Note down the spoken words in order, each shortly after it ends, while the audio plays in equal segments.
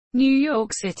New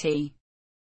York City.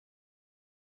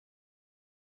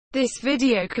 This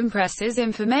video compresses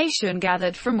information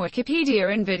gathered from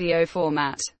Wikipedia in video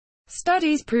format.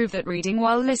 Studies prove that reading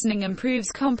while listening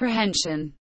improves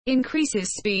comprehension,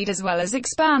 increases speed as well as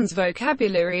expands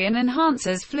vocabulary and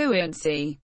enhances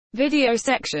fluency. Video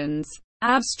sections: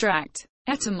 abstract,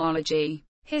 etymology,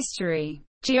 history,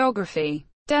 geography,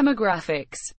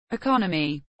 demographics,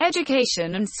 economy,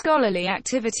 education and scholarly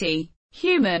activity,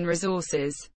 human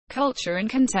resources, culture and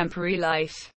contemporary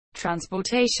life,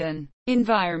 transportation,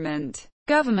 environment,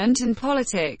 government and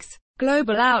politics,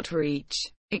 global outreach,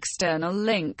 external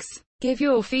links. Give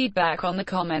your feedback on the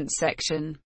comments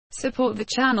section. Support the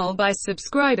channel by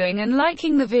subscribing and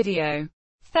liking the video.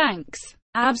 Thanks.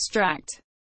 Abstract.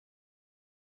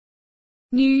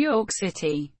 New York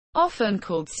City, often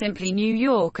called simply New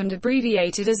York and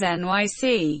abbreviated as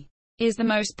NYC, is the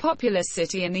most populous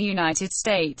city in the United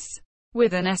States,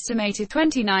 with an estimated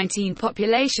 2019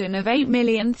 population of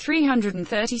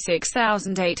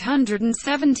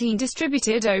 8,336,817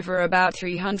 distributed over about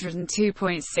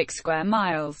 302.6 square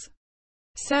miles,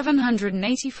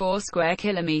 784 square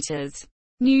kilometers.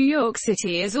 New York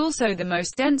City is also the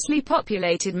most densely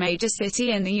populated major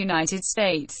city in the United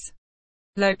States,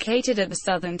 located at the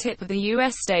southern tip of the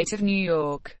U.S. state of New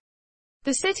York.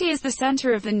 The city is the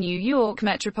center of the New York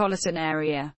metropolitan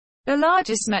area, the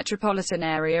largest metropolitan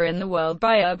area in the world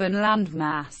by urban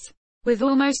landmass, with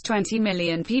almost 20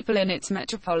 million people in its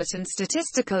metropolitan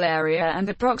statistical area and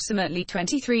approximately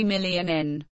 23 million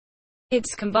in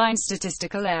its combined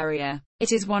statistical area.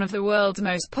 It is one of the world's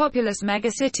most populous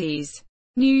megacities.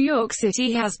 New York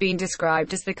City has been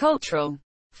described as the cultural,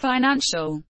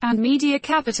 financial, and media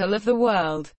capital of the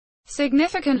world,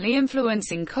 significantly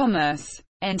influencing commerce,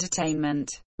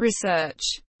 entertainment,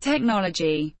 research,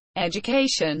 technology,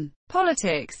 education,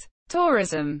 politics,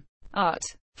 tourism, art,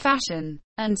 fashion,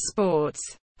 and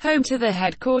sports. Home to the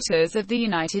headquarters of the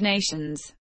United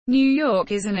Nations, New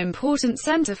York is an important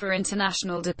center for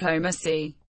international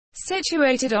diplomacy.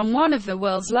 Situated on one of the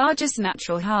world's largest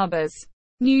natural harbors,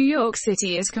 New York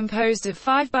City is composed of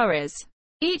 5 boroughs,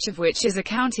 each of which is a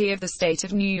county of the state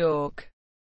of New York.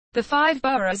 The 5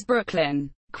 boroughs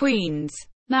Brooklyn, Queens,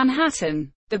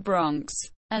 Manhattan, the Bronx,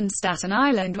 and Staten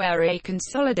Island were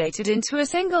consolidated into a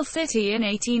single city in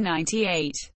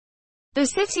 1898. The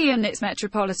city and its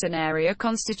metropolitan area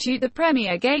constitute the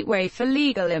premier gateway for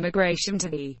legal immigration to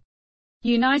the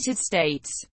United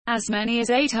States. As many as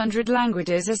 800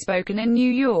 languages are spoken in New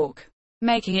York,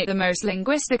 making it the most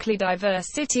linguistically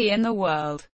diverse city in the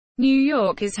world. New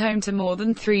York is home to more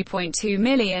than 3.2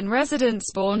 million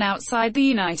residents born outside the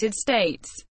United States,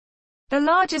 the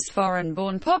largest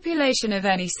foreign-born population of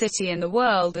any city in the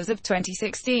world as of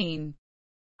 2016.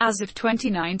 As of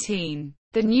 2019,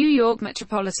 the New York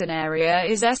metropolitan area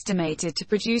is estimated to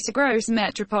produce a gross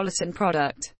metropolitan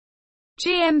product,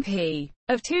 GMP,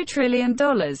 of $2 trillion.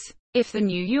 If the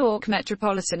New York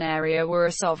metropolitan area were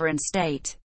a sovereign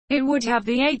state, it would have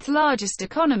the 8th largest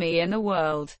economy in the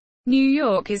world. New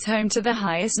York is home to the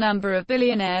highest number of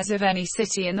billionaires of any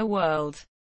city in the world.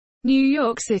 New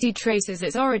York City traces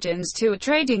its origins to a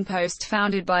trading post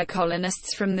founded by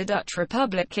colonists from the Dutch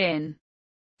Republic in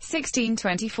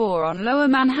 1624 on Lower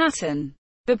Manhattan.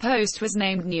 The post was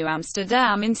named New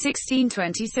Amsterdam in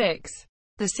 1626.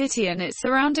 The city and its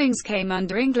surroundings came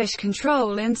under English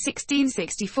control in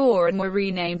 1664 and were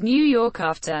renamed New York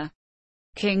after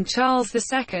King Charles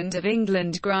II of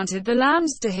England granted the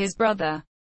lands to his brother,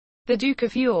 the Duke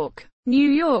of York.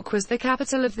 New York was the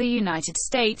capital of the United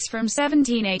States from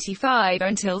 1785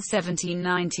 until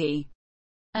 1790,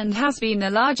 and has been the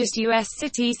largest U.S.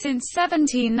 city since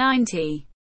 1790.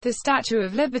 The Statue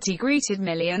of Liberty greeted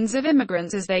millions of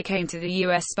immigrants as they came to the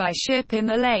U.S. by ship in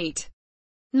the late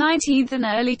 19th and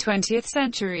early 20th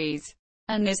centuries,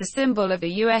 and is a symbol of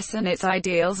the U.S. and its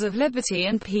ideals of liberty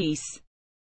and peace.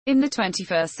 In the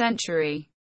 21st century,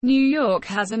 New York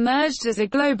has emerged as a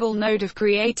global node of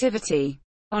creativity,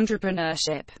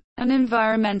 entrepreneurship, and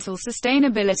environmental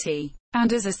sustainability,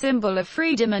 and as a symbol of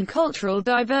freedom and cultural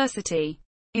diversity.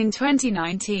 In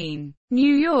 2019,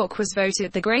 New York was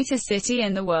voted the greatest city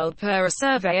in the world per a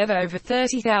survey of over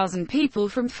 30,000 people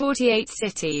from 48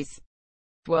 cities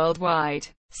worldwide,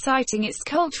 citing its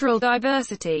cultural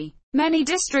diversity. Many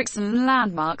districts and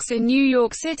landmarks in New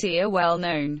York City are well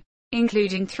known,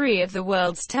 including 3 of the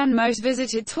world's 10 most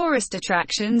visited tourist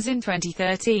attractions in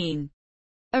 2013.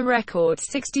 A record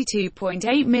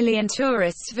 62.8 million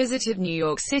tourists visited New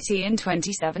York City in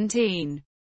 2017.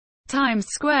 Times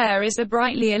Square is a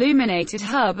brightly illuminated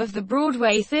hub of the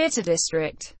Broadway Theater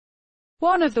District,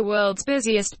 one of the world's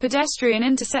busiest pedestrian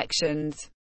intersections.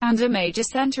 and a major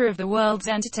center of the world's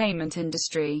entertainment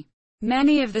industry.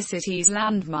 Many of the city's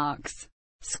landmarks,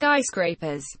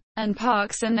 skyscrapers, and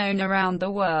parks are known around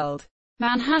the world.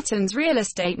 Manhattan's real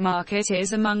estate market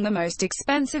is among the most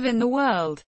expensive in the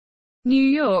world. New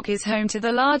York is home to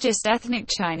the largest ethnic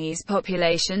Chinese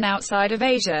population outside of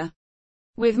Asia,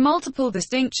 with multiple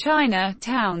distinct China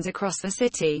towns across the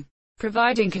city,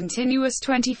 providing continuous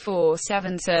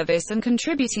 24/7 service and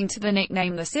contributing to the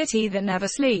nickname "the city that never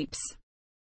sleeps."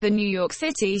 The New York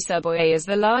City subway is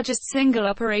the largest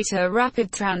single-operator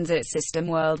rapid transit system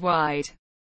worldwide,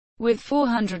 with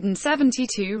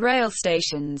 472 rail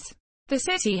stations. The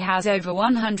city has over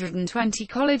 120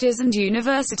 colleges and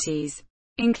universities,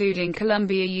 including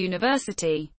Columbia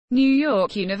University, New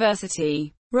York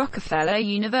University, Rockefeller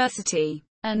University,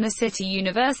 and the City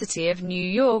University of New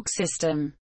York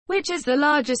system, which is the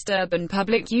largest urban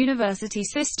public university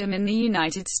system in the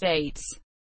United States,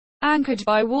 anchored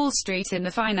by Wall Street in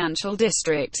the financial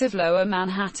district of Lower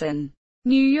Manhattan.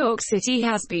 New York City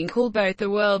has been called both the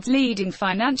world's leading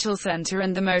financial center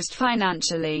and the most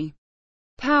financially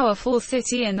powerful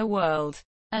city in the world,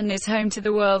 and is home to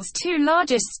the world's two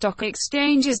largest stock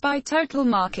exchanges by total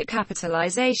market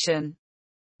capitalization,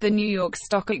 the New York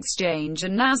Stock Exchange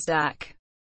and Nasdaq.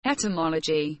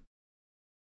 Etymology.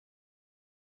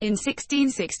 In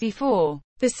 1664,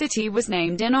 the city was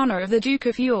named in honor of the Duke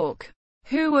of York,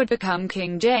 who would become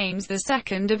King James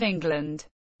II of England.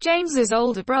 James's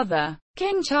older brother,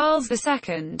 King Charles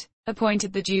II,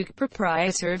 appointed the Duke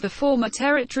proprietor of the former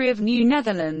territory of New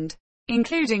Netherland,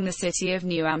 including the city of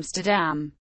New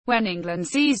Amsterdam, when England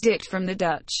seized it from the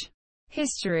Dutch.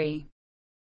 History.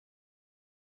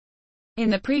 In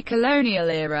the pre-colonial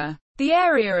era, the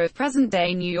area of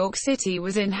present-day New York City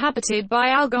was inhabited by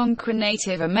Algonquin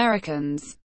Native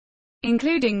Americans,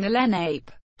 including the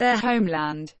Lenape. Their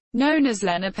homeland, known as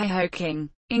Lenapehoking,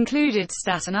 included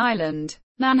Staten Island,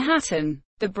 Manhattan,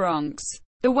 the Bronx,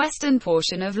 the western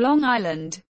portion of Long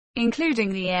Island,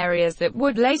 including the areas that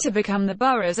would later become the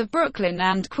boroughs of Brooklyn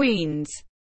and Queens,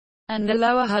 and the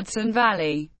lower Hudson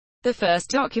Valley. The first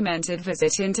documented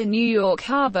visit into New York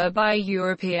Harbor by a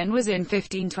European was in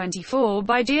 1524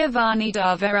 by Giovanni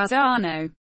da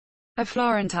Verrazzano, a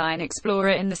Florentine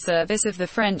explorer in the service of the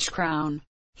French crown.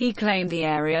 He claimed the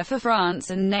area for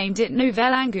France and named it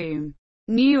Nouvelle Angoume,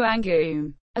 New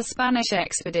Angoume. A Spanish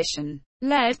expedition,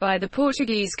 led by the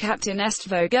Portuguese captain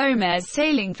Estevão Gomes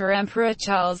sailing for Emperor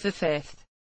Charles V,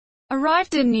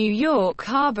 arrived in New York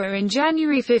Harbor in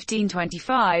January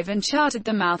 1525 and charted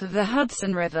the mouth of the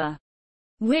Hudson River,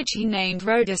 which he named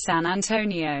Rio de San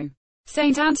Antonio,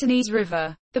 St. Anthony's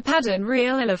River. The Padden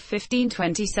Reel of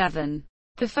 1527,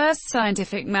 the first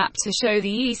scientific map to show the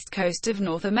east coast of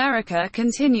North America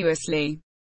continuously,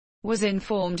 was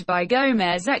informed by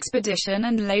Gomez' expedition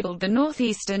and labeled the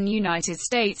northeastern United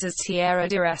States as Tierra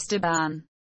de Esteban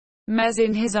Mez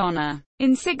in his honor.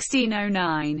 In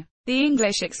 1609, the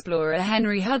English explorer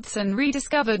Henry Hudson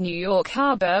rediscovered New York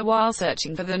Harbor while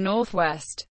searching for the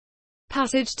Northwest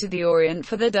Passage to the Orient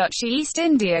for the Dutch East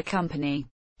India Company.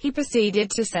 He proceeded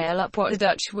to sail up what the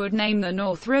Dutch would name the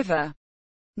North River,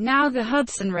 now the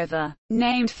Hudson River,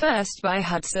 named first by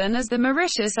Hudson as the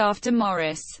Mauritius after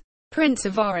Maurice, Prince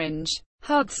of Orange.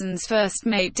 Hudson's first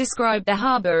mate described the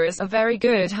harbor as a very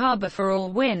good harbor for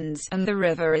all winds, and the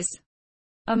river is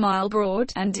a mile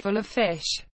broad and full of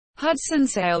fish. Hudson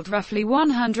sailed roughly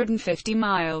 150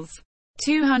 miles,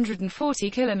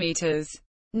 240 kilometers,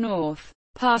 north,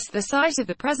 past the site of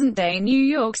the present-day New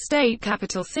York State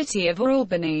capital city of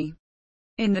Albany,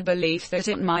 in the belief that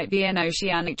it might be an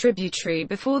oceanic tributary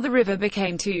before the river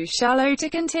became too shallow to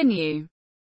continue.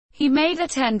 He made a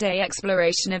 10-day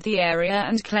exploration of the area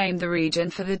and claimed the region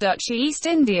for the Dutch East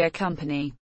India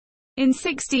Company. In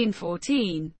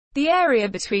 1614, the area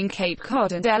between Cape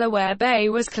Cod and Delaware Bay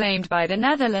was claimed by the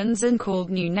Netherlands and called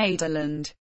New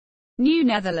Nederland. New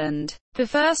Netherland, the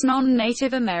first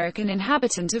non-Native American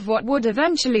inhabitant of what would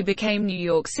eventually become New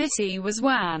York City, was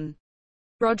Juan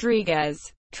Rodriguez,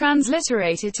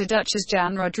 transliterated to Dutch as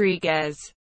Jan Rodriguez,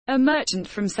 a merchant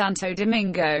from Santo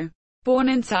Domingo. Born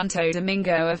in Santo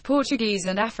Domingo of Portuguese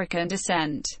and African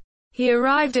descent, he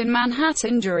arrived in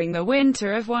Manhattan during the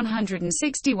winter of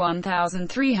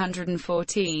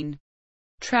 161,314,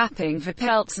 trapping for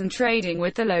pelts and trading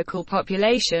with the local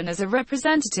population as a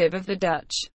representative of the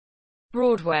Dutch.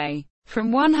 Broadway,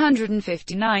 from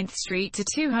 159th Street to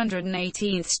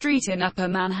 218th Street in Upper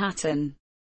Manhattan,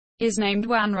 is named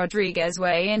Juan Rodriguez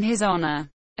Way in his honor.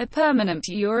 A permanent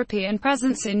European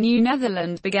presence in New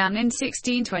Netherland began in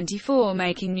 1624,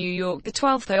 making New York the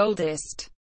 12th oldest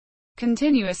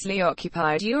continuously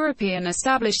occupied European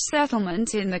established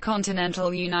settlement in the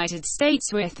continental United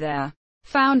States, with their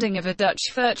Founding of a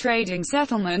Dutch fur trading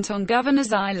settlement on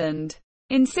Governor's Island.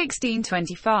 In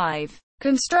 1625,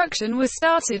 construction was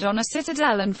started on a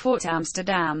citadel and Fort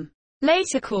Amsterdam,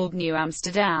 later called New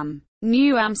Amsterdam.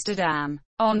 New Amsterdam,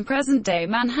 on present-day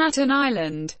Manhattan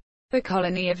Island. The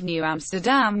colony of New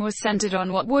Amsterdam was centered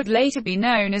on what would later be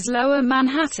known as Lower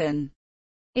Manhattan.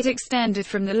 It extended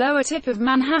from the lower tip of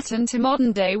Manhattan to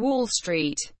modern-day Wall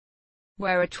Street,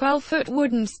 where a 12-foot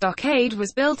wooden stockade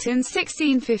was built in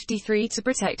 1653 to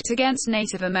protect against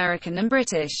Native American and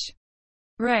British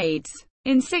raids.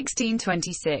 In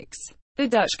 1626, the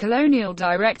Dutch colonial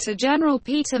director General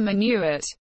Peter Minuit,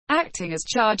 acting as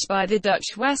charged by the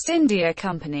Dutch West India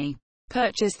Company,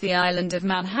 purchased the island of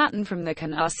Manhattan from the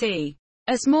Canarsie,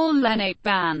 a small Lenape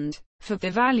band, for the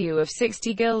value of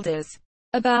 60 guilders,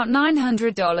 about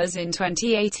 $900 in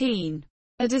 2018.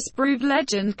 A disproved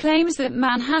legend claims that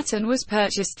Manhattan was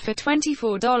purchased for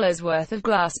 $24 worth of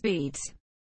glass beads.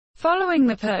 Following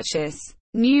the purchase,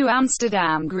 New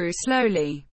Amsterdam grew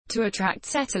slowly. To attract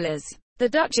settlers, the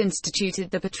Dutch instituted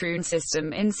the patroon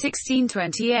system in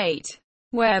 1628,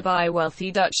 whereby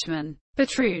wealthy Dutchmen,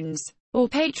 patroons, or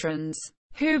patrons,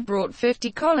 who brought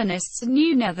 50 colonists to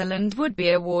New Netherland would be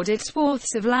awarded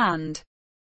swaths of land,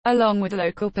 along with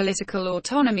local political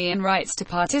autonomy and rights to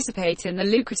participate in the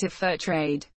lucrative fur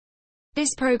trade.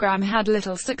 This program had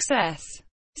little success.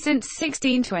 Since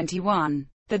 1621,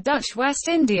 the Dutch West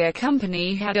India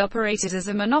Company had operated as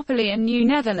a monopoly in New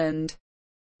Netherland,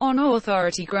 on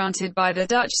authority granted by the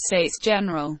Dutch States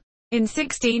General, in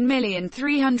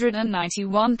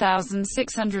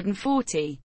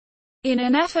 16,391,640. In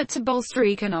an effort to bolster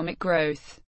economic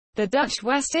growth, the Dutch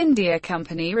West India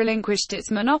Company relinquished its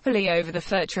monopoly over the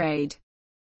fur trade,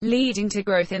 leading to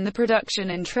growth in the production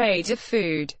and trade of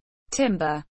food,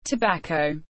 timber,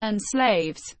 tobacco, and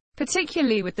slaves,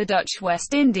 particularly with the Dutch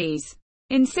West Indies.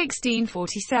 In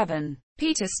 1647,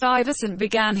 Peter Stuyvesant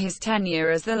began his tenure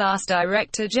as the last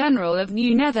Director General of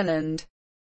New Netherland.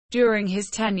 During his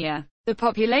tenure, the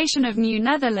population of New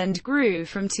Netherland grew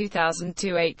from 2,000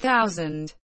 to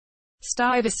 8,000.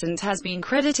 Stuyvesant has been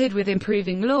credited with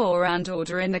improving law and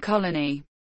order in the colony.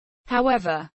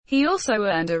 However, he also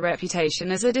earned a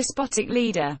reputation as a despotic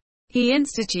leader. He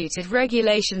instituted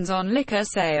regulations on liquor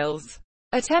sales,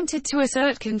 attempted to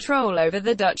assert control over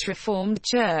the Dutch Reformed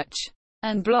Church,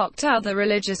 and blocked other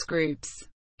religious groups,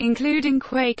 including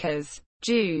Quakers,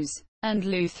 Jews, and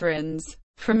Lutherans,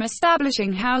 from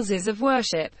establishing houses of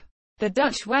worship. The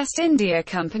Dutch West India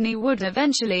Company would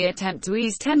eventually attempt to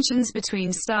ease tensions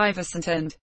between Stuyvesant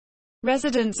and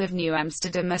residents of New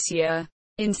Amsterdam.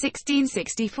 In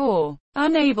 1664,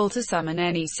 unable to summon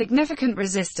any significant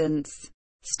resistance,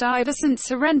 Stuyvesant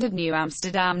surrendered New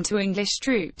Amsterdam to English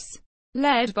troops,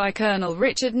 led by Colonel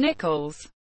Richard Nichols.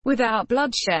 Without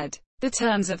bloodshed, the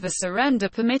terms of the surrender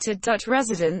permitted Dutch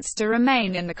residents to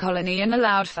remain in the colony and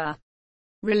allowed for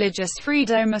religious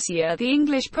freedom. The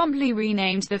English promptly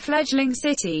renamed the fledgling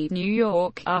city, New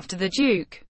York, after the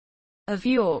Duke of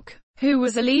York, who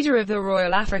was a leader of the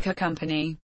Royal Africa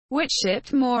Company, which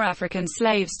shipped more African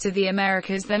slaves to the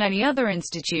Americas than any other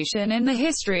institution in the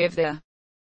history of the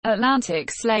Atlantic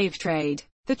slave trade.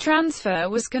 The transfer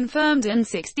was confirmed in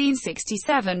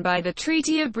 1667 by the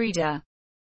Treaty of Breda,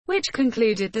 which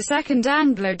concluded the Second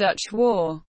Anglo-Dutch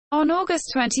War. On August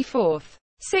 24,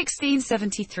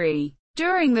 1673,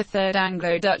 during the Third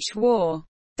Anglo-Dutch War,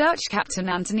 Dutch Captain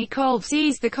Anthony Kolb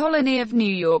seized the colony of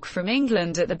New York from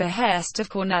England at the behest of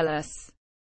Cornelis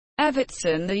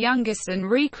Evertson the youngest and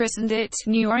rechristened it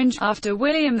New Orange, after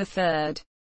William III,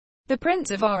 the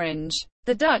Prince of Orange.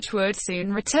 The Dutch would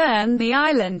soon return the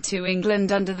island to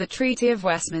England under the Treaty of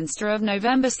Westminster of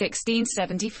November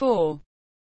 1674.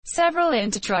 Several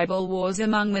intertribal wars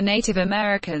among the Native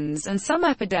Americans and some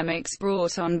epidemics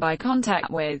brought on by contact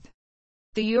with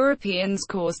the Europeans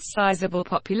caused sizable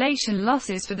population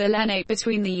losses for the Lenape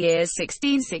between the years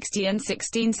 1660 and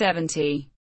 1670.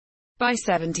 By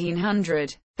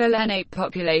 1700, the Lenape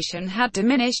population had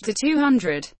diminished to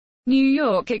 200. New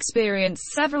York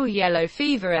experienced several yellow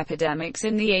fever epidemics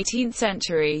in the 18th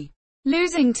century,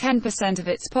 losing 10% of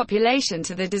its population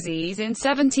to the disease in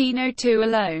 1702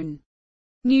 alone.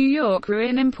 New York grew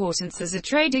in importance as a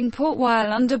trading port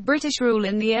while under British rule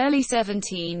in the early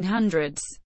 1700s.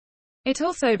 It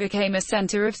also became a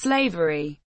center of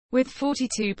slavery, with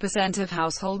 42% of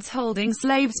households holding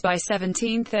slaves by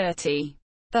 1730,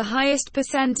 the highest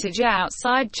percentage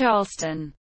outside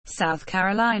Charleston, South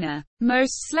Carolina.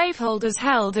 Most slaveholders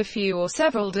held a few or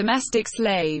several domestic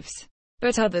slaves,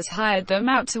 but others hired them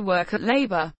out to work at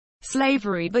labor.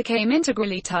 Slavery became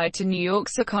integrally tied to New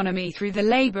York's economy through the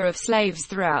labor of slaves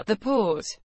throughout the port,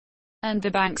 and the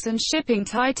banks and shipping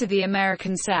tied to the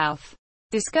American South.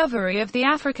 discovery of the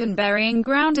African burying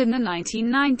ground in the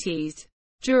 1990s,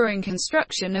 during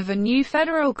construction of a new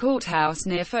federal courthouse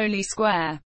near Foley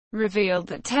Square, revealed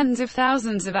that tens of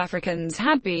thousands of Africans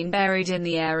had been buried in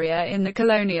the area in the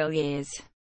colonial years.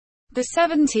 The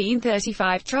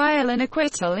 1735 trial and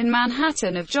acquittal in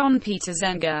Manhattan of John Peter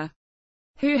Zenger,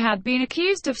 who had been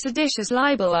accused of seditious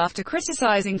libel after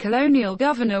criticizing colonial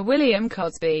governor William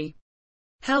Cosby,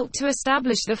 helped to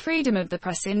establish the freedom of the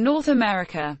press in North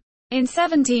America. In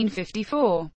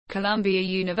 1754, Columbia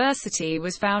University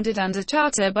was founded under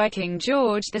charter by King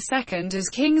George II as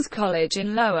King's College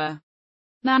in Lower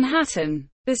Manhattan.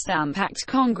 The Stamp Act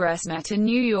Congress met in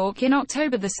New York in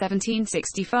October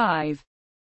 1765.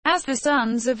 As the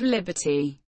Sons of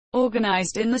Liberty,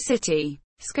 organized in the city,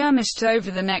 skirmished over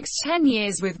the next 10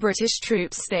 years with British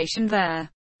troops stationed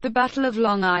there. The Battle of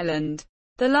Long Island,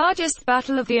 the largest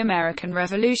battle of the American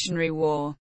Revolutionary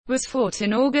War, was fought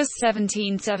in August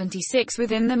 1776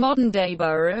 within the modern-day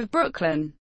borough of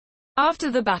Brooklyn.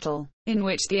 After the battle, in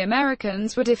which the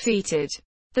Americans were defeated,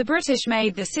 the British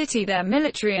made the city their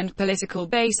military and political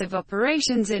base of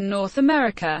operations in North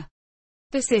America.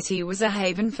 The city was a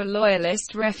haven for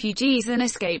Loyalist refugees and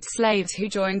escaped slaves who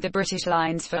joined the British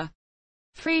lines for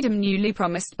freedom newly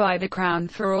promised by the Crown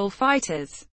for all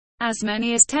fighters. As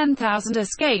many as 10,000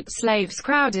 escaped slaves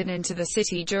crowded into the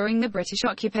city during the British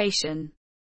occupation.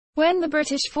 When the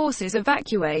British forces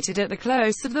evacuated at the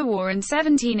close of the war in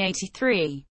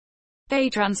 1783, they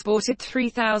transported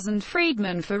 3,000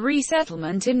 freedmen for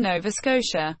resettlement in Nova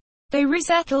Scotia. They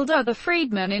resettled other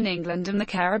freedmen in England and the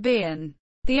Caribbean.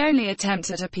 The only attempt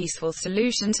at a peaceful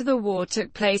solution to the war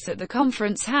took place at the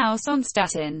Conference House on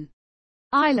Staten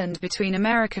Island between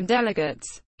American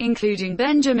delegates, including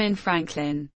Benjamin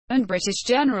Franklin, and British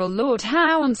General Lord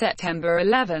Howe on September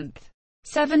 11,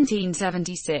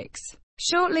 1776.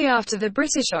 Shortly after the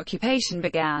British occupation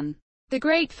began, the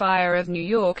Great Fire of New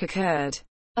York occurred,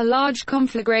 a large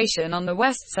conflagration on the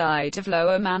west side of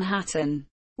Lower Manhattan,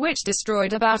 which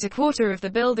destroyed about a quarter of the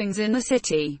buildings in the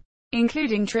city,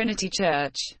 including Trinity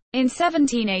Church. In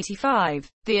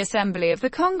 1785, the Assembly of the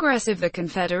Congress of the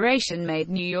Confederation made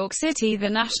New York City the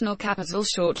national capital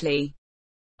shortly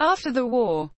after the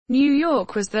war. New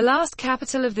York was the last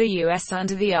capital of the U.S.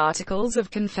 under the Articles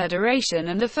of Confederation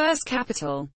and the first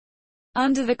capital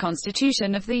under the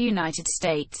Constitution of the United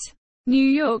States. New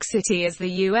York City as the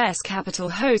U.S. capital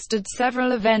hosted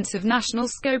several events of national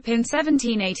scope. In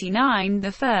 1789,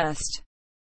 the first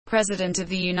President of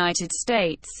the United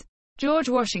States, George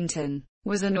Washington,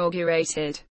 was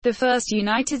inaugurated. The first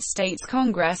United States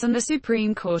Congress and the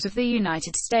Supreme Court of the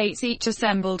United States each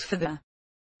assembled for the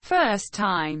first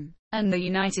time, and the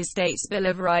United States Bill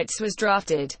of Rights was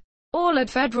drafted, all at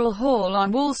Federal Hall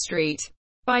on Wall Street.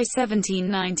 By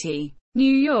 1790,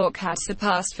 New York had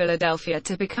surpassed Philadelphia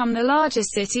to become the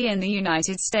largest city in the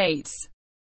United States.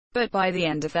 But by the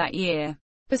end of that year,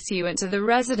 pursuant to the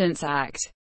Residence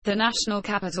Act, the national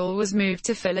capital was moved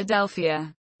to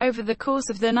Philadelphia. Over the course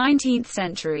of the 19th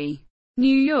century,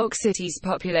 New York City's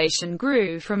population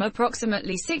grew from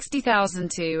approximately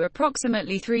 60,000 to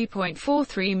approximately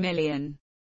 3.43 million.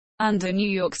 Under New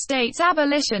York State's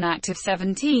Abolition Act of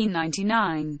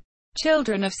 1799,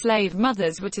 children of slave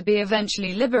mothers were to be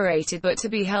eventually liberated but to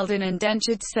be held in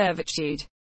indentured servitude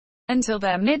until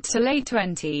their mid to late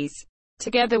 20s,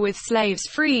 together with slaves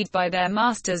freed by their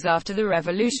masters after the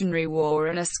Revolutionary War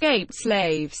and escaped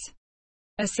slaves.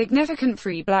 A significant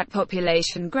free black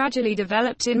population gradually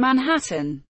developed in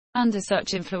Manhattan, under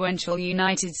such influential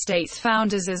United States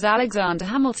founders as Alexander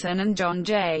Hamilton and John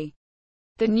Jay.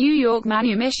 The New York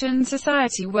Manumission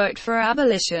Society worked for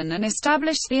abolition and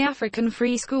established the African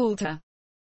Free School to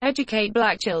educate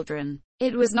black children.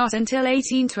 It was not until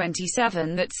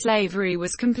 1827 that slavery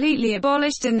was completely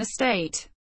abolished in the state,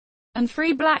 and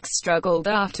free blacks struggled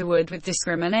afterward with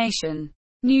discrimination.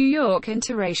 New York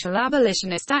interracial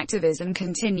abolitionist activism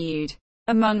continued.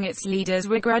 Among its leaders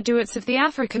were graduates of the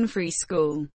African Free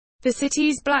School. The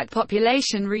city's black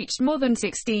population reached more than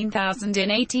 16,000 in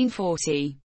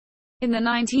 1840. In the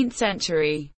 19th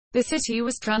century, the city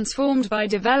was transformed by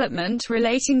development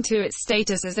relating to its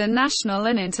status as a national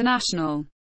and international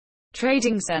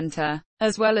trading center,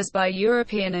 as well as by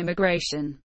European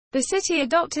immigration. The city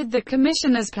adopted the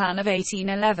Commissioner's Plan of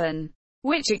 1811,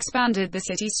 which expanded the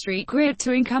city street grid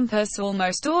to encompass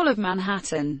almost all of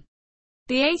Manhattan.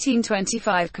 The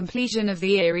 1825 completion of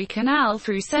the Erie Canal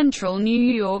through central New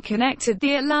York connected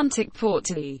the Atlantic port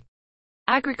to the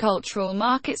agricultural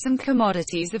markets and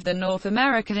commodities of the North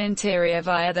American interior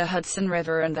via the Hudson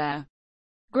River and the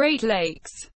Great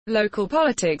Lakes. Local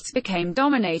politics became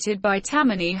dominated by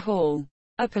Tammany Hall,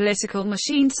 a political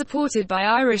machine supported by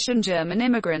Irish and German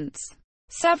immigrants.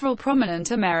 Several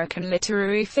prominent American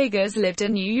literary figures lived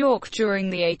in New York during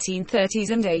the 1830s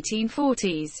and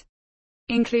 1840s,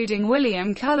 including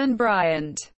William Cullen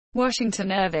Bryant,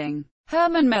 Washington Irving,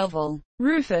 Herman Melville,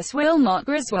 Rufus Wilmot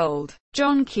Griswold,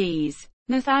 John Keyes,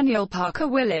 Nathaniel Parker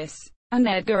Willis, and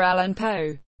Edgar Allan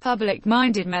Poe.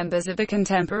 Public-minded members of the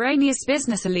contemporaneous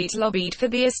business elite lobbied for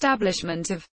the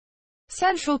establishment of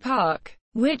Central Park,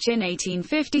 which in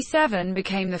 1857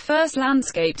 became the first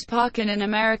landscaped park in an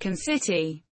American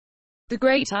city. The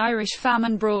Great Irish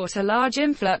Famine brought a large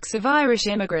influx of Irish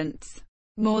immigrants.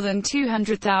 More than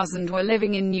 200,000 were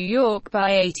living in New York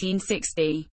by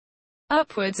 1860.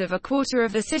 Upwards of a quarter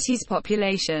of the city's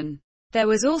population. There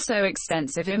was also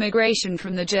extensive immigration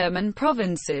from the German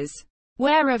provinces,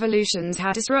 where revolutions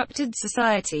had disrupted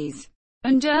societies,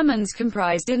 and Germans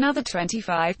comprised another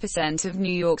 25% of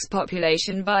New York's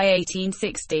population by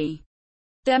 1860.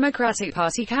 Democratic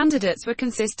Party candidates were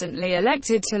consistently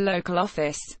elected to local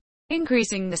office,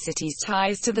 increasing the city's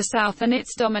ties to the South and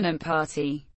its dominant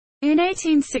party. In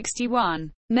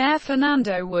 1861, Mayor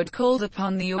Fernando Wood called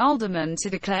upon the aldermen to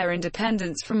declare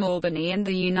independence from Albany and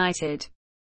the United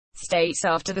States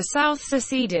after the South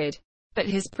seceded, but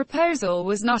his proposal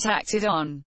was not acted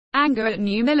on. Anger at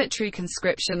new military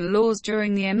conscription laws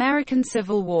during the American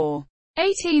Civil War.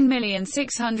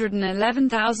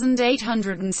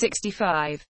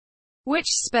 18,611,865. Which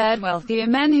spared wealthier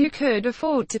men who could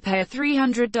afford to pay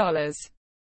 $300,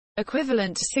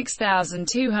 equivalent to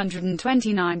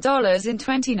 $6,229 in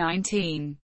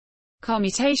 2019,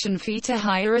 commutation fee to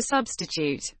hire a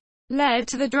substitute, led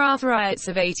to the draft riots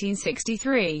of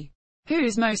 1863,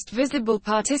 whose most visible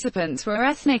participants were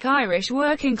ethnic Irish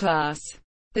working class.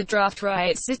 The draft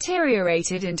riots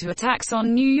deteriorated into attacks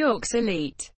on New York's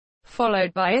elite,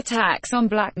 followed by attacks on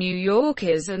black New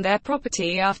Yorkers and their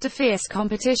property after fierce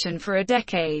competition for a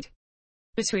decade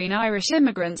between Irish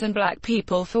immigrants and black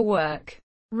people for work.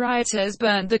 Rioters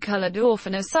burned the colored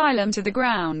orphan asylum to the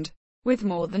ground, with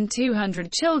more than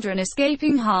 200 children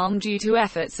escaping harm due to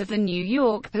efforts of the New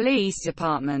York Police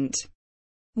Department,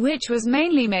 which was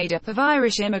mainly made up of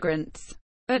Irish immigrants.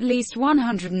 At least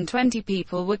 120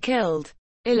 people were killed.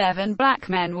 11 black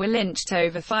men were lynched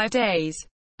over 5 days,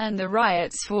 and the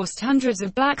riots forced hundreds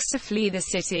of blacks to flee the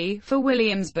city for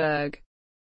Williamsburg,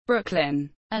 Brooklyn,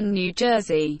 and New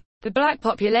Jersey. The black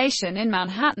population in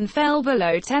Manhattan fell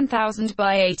below 10,000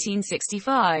 by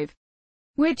 1865,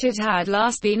 which it had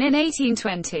last been in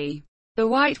 1820. The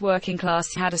white working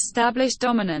class had established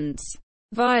dominance.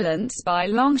 Violence by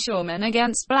longshoremen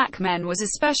against black men was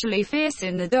especially fierce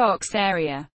in the docks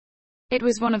area. It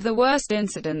was one of the worst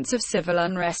incidents of civil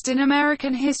unrest in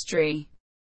American history.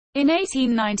 In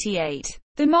 1898,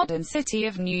 the modern city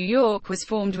of New York was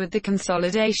formed with the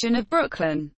consolidation of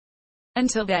Brooklyn,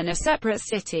 until then a separate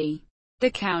city,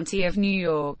 the County of New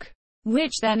York,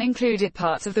 which then included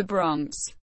parts of the Bronx,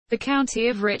 the County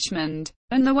of Richmond,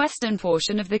 and the western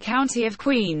portion of the County of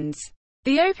Queens.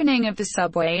 The opening of the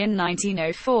subway in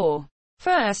 1904,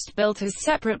 first built as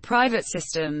separate private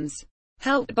systems,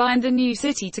 helped bind the new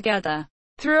city together.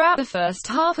 Throughout the first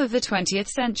half of the 20th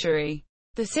century,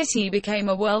 the city became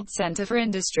a world center for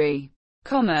industry,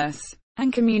 commerce,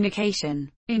 and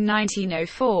communication. In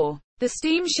 1904, the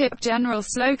steamship General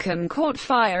Slocum caught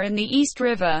fire in the East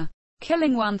River,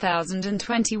 killing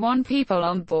 1,021 people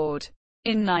on board.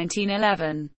 In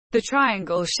 1911, the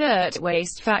Triangle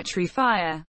Shirtwaist Factory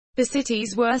fire, the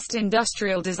city's worst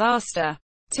industrial disaster,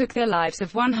 took the lives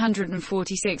of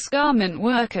 146 garment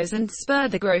workers and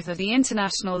spurred the growth of the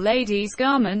International Ladies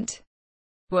Garment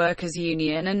Workers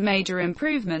Union and major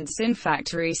improvements in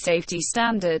factory safety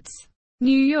standards.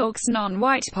 New York's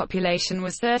non-white population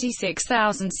was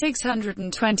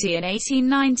 36,620 in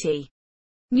 1890.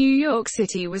 New York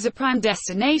City was a prime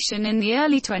destination in the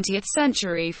early 20th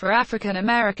century for African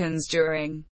Americans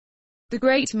during the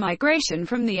Great Migration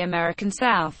from the American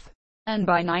South. And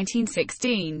by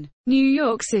 1916, New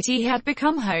York City had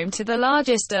become home to the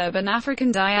largest urban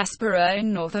African diaspora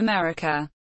in North America.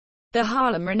 The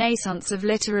Harlem Renaissance of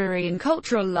literary and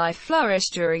cultural life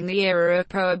flourished during the era of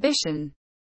Prohibition.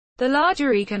 The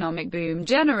larger economic boom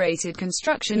generated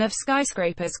construction of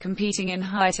skyscrapers competing in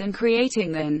height and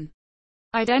creating an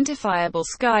identifiable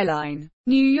skyline.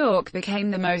 New York became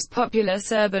the most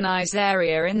populous urbanized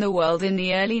area in the world in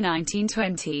the early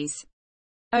 1920s.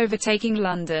 Overtaking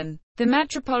London, the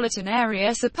metropolitan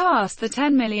area surpassed the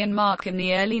 10 million mark in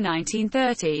the early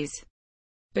 1930s,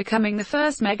 becoming the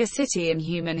first megacity in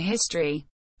human history.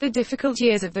 The difficult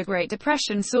years of the Great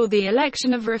Depression saw the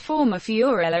election of reformer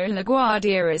Fiorello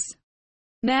LaGuardia as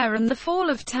mayor and the fall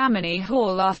of Tammany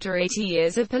Hall after 80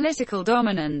 years of political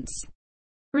dominance.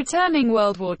 Returning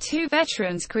World War II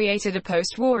veterans created a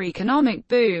post-war economic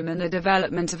boom and the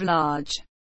development of large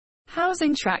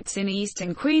housing tracts in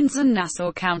eastern Queens and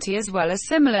Nassau County, as well as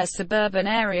similar suburban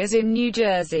areas in New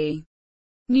Jersey.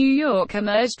 New York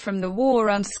emerged from the war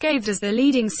unscathed as the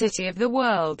leading city of the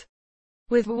world,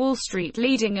 with Wall Street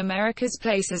leading America's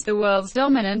place as the world's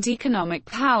dominant economic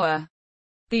power.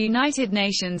 The United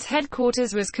Nations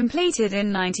headquarters was completed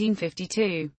in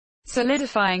 1952,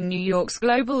 solidifying New York's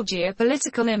global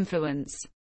geopolitical influence,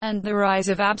 and the rise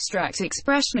of abstract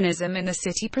expressionism in the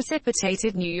city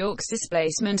precipitated New York's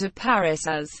displacement of Paris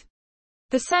as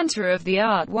the center of the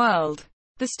art world.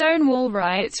 The Stonewall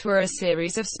riots were a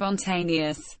series of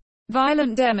spontaneous,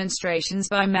 violent demonstrations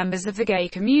by members of the gay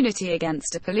community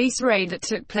against a police raid that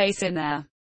took place in the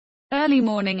early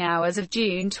morning hours of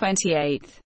June 28,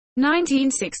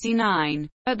 1969,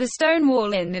 at the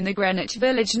Stonewall Inn in the Greenwich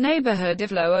Village neighborhood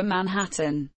of Lower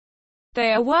Manhattan.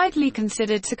 They are widely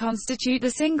considered to constitute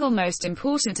the single most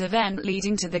important event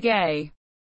leading to the gay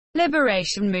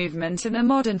liberation movement and the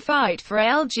modern fight for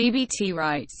LGBT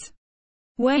rights.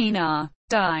 Wayne R.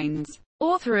 Dines,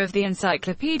 author of the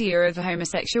Encyclopedia of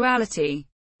Homosexuality,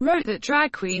 wrote that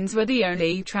drag queens were the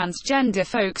only transgender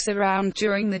folks around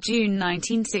during the June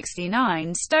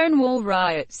 1969 Stonewall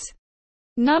riots.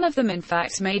 None of them in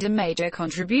fact made a major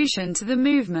contribution to the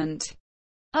movement.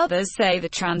 Others say the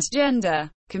transgender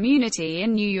community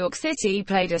in New York City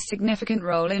played a significant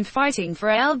role in fighting for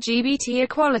LGBT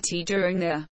equality during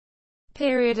the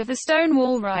period of the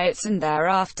Stonewall riots and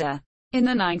thereafter. In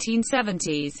the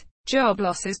 1970s, job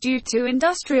losses due to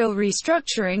industrial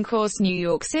restructuring caused New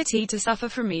York City to suffer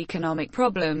from economic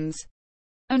problems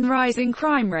and rising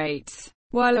crime rates,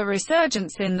 while a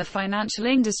resurgence in the financial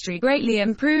industry greatly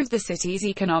improved the city's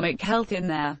economic health in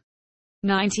the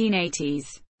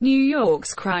 1980s. New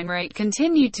York's crime rate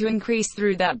continued to increase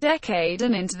through that decade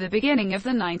and into the beginning of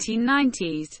the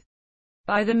 1990s.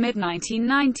 By the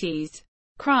mid-1990s,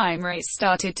 crime rates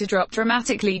started to drop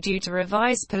dramatically due to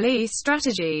revised police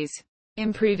strategies,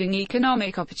 improving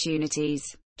economic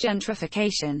opportunities,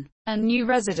 gentrification, and new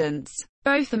residents,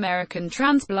 both American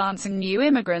transplants and new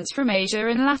immigrants from Asia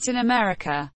and Latin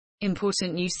America.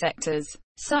 Important new sectors,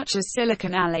 such as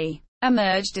Silicon Alley,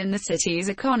 emerged in the city's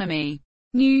economy.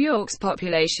 New York's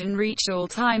population reached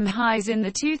all-time highs in the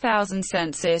 2000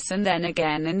 census and then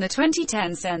again in the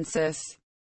 2010 census.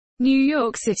 New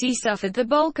York City suffered the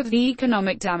bulk of the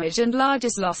economic damage and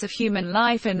largest loss of human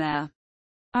life in the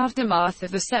aftermath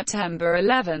of the September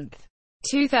 11,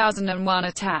 2001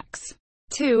 attacks.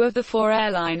 2 of the 4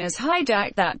 airliners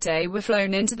hijacked that day were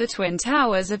flown into the Twin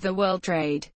Towers of the World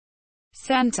Trade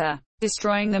Center,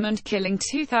 destroying them and killing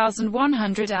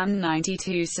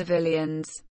 2,192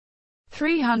 civilians,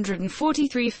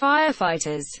 343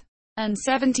 firefighters, and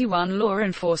 71 law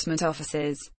enforcement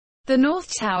officers. The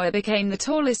North Tower became the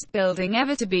tallest building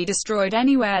ever to be destroyed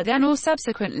anywhere then or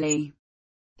subsequently.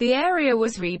 The area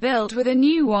was rebuilt with a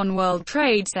new One World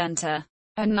Trade Center,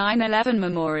 a 9/11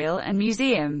 memorial and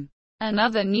museum, and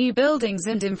other new buildings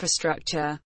and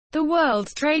infrastructure. The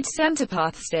World Trade Center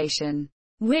Path Station,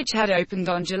 which had opened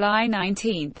on July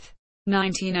 19,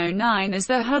 1909 as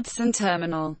the Hudson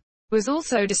Terminal, was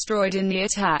also destroyed in the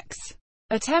attacks.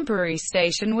 A temporary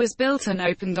station was built and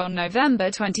opened on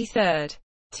November 23,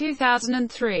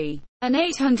 2003, an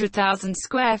 800,000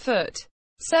 square foot,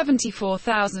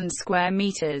 74,000 square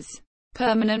meters,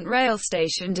 permanent rail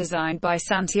station designed by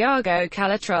Santiago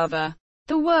Calatrava.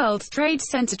 The World Trade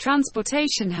Center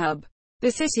Transportation Hub,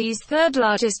 the city's third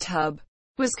largest hub,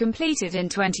 was completed in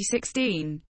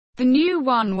 2016. The new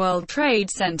One World Trade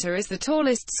Center is the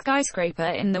tallest skyscraper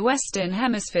in the Western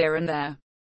Hemisphere and the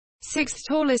 6th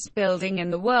tallest building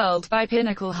in the world by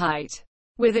pinnacle height,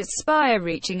 with its spire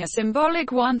reaching a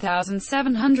symbolic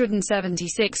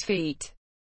 1,776 feet,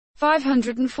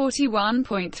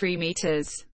 541.3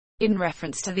 meters. In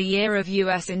reference to the year of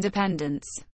U.S. independence,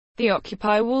 the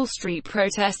Occupy Wall Street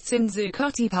protests in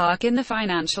Zuccotti Park in the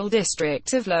financial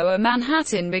district of Lower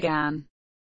Manhattan began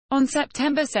on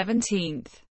September 17,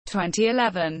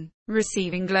 2011,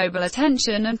 receiving global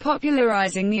attention and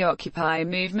popularizing the Occupy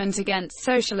movement against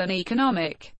social and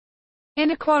economic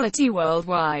inequality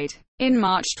worldwide. In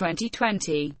March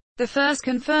 2020, the first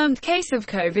confirmed case of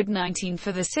COVID-19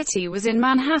 for the city was in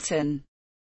Manhattan.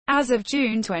 As of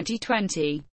June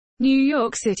 2020, New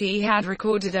York City had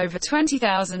recorded over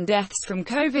 20,000 deaths from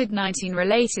COVID-19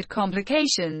 related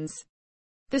complications.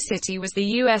 The city was the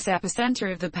U.S.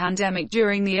 epicenter of the pandemic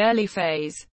during the early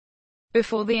phase,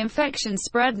 before the infection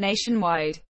spread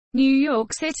nationwide. New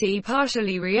York City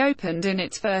partially reopened in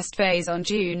its first phase on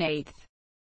June 8.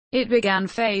 It began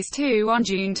Phase 2 on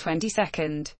June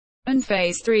 22, and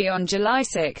Phase 3 on July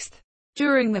 6.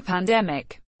 During the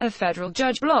pandemic, a federal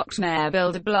judge blocked Mayor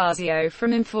Bill de Blasio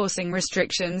from enforcing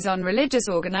restrictions on religious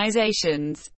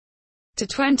organizations to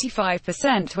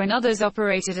 25% when others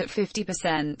operated at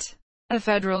 50%. A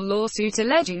federal lawsuit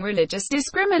alleging religious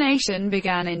discrimination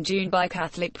began in June by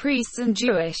Catholic priests and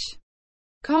Jewish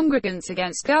congregants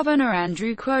against Governor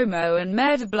Andrew Cuomo and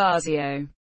Mayor de Blasio.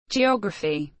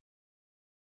 Geography.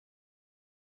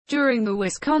 During the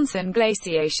Wisconsin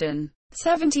glaciation,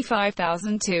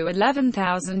 75,000 to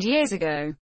 11,000 years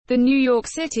ago, the New York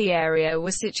City area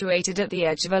was situated at the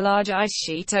edge of a large ice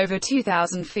sheet over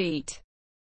 2,000 feet,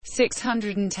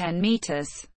 610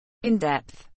 meters, in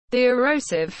depth. The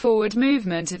erosive forward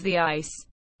movement of the ice,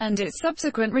 and its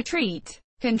subsequent retreat,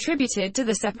 contributed to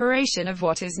the separation of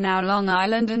what is now Long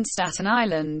Island and Staten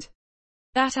Island.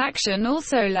 That action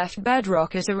also left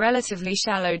bedrock at a relatively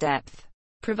shallow depth,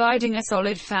 providing a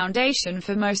solid foundation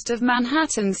for most of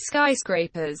Manhattan's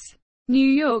skyscrapers. New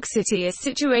York City is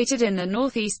situated in the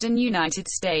northeastern United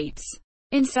States,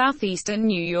 in southeastern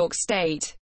New York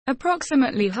State,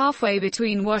 approximately halfway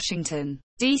between Washington,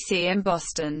 D.C. and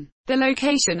Boston. The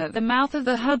location at the mouth of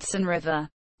the Hudson River,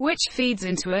 which feeds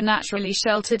into a naturally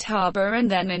sheltered harbor and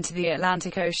then into the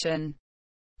Atlantic Ocean,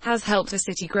 has helped the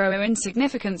city grow in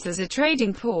significance as a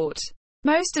trading port.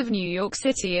 Most of New York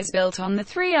City is built on the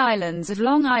three islands of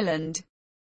Long Island,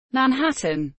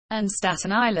 Manhattan, and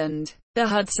Staten Island. The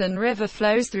Hudson River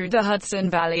flows through the Hudson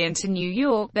Valley into New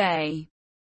York Bay,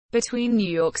 between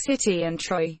New York City and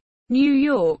Troy, New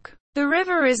York. The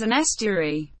river is an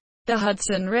estuary. The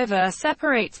Hudson River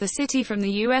separates the city from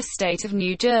the U.S. state of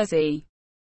New Jersey.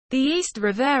 The East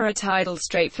Riviera Tidal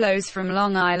Strait flows from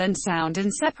Long Island Sound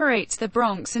and separates the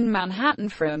Bronx and Manhattan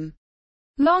from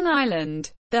Long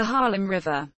Island. The Harlem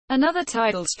River, another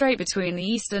tidal strait between the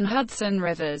Eastern Hudson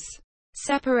Rivers,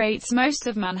 separates most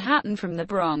of Manhattan from the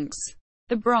Bronx.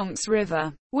 The Bronx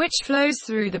River, which flows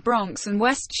through the Bronx and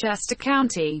Westchester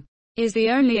County, is the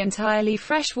only entirely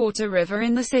freshwater river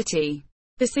in the city.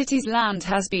 The city's land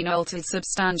has been altered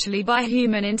substantially by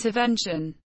human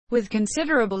intervention, with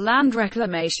considerable land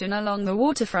reclamation along the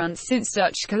waterfront since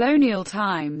Dutch colonial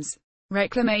times.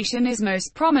 Reclamation is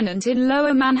most prominent in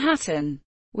Lower Manhattan,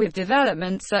 with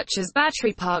developments such as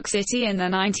Battery Park City in the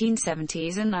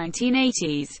 1970s and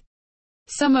 1980s.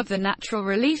 Some of the natural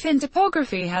relief in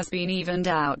topography has been evened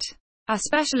out,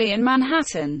 especially in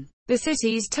Manhattan. The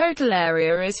city's total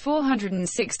area is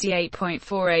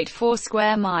 468.484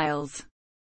 square miles,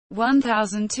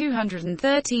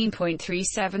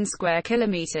 1,213.37 square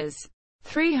kilometers,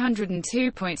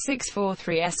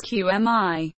 302.643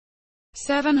 sqmi,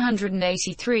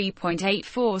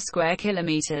 783.84 square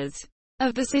kilometers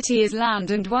of the city is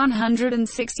land and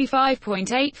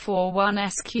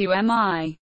 165.841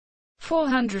 sqmi,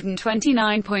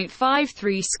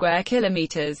 429.53 square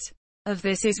kilometers of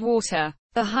this is water.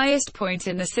 The highest point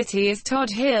in the city is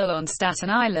Todd Hill on Staten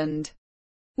Island,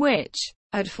 which,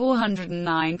 at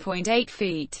 409.8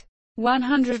 feet,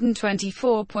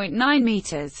 124.9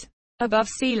 meters above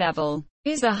sea level,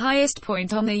 is the highest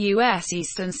point on the U.S.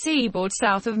 eastern seaboard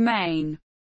south of Maine.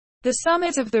 The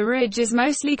summit of the ridge is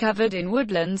mostly covered in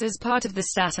woodlands as part of the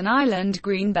Staten Island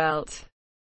Greenbelt.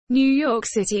 New York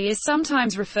City is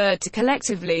sometimes referred to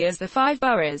collectively as the Five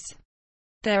Boroughs.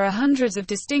 There are hundreds of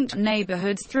distinct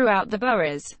neighborhoods throughout the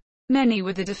boroughs, many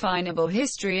with a definable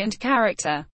history and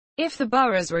character. If the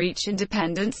boroughs were each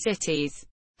independent cities,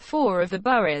 four of the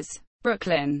boroughs,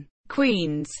 Brooklyn,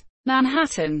 Queens,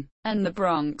 Manhattan, and the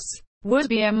Bronx, would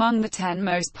be among the 10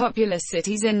 most populous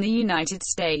cities in the United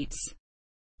States.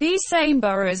 These same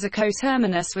boroughs are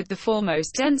coterminous with the four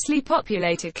most densely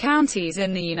populated counties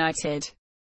in the United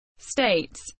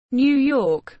States: New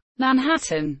York,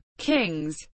 Manhattan,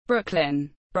 Kings,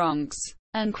 Brooklyn, Bronx,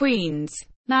 and Queens.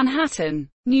 Manhattan,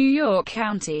 New York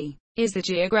County, is the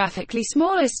geographically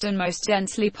smallest and most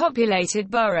densely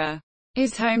populated borough,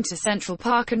 is home to Central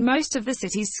Park and most of the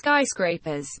city's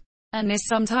skyscrapers, and is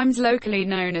sometimes locally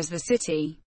known as the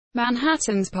City.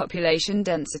 Manhattan's population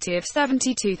density of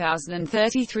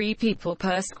 72,033 people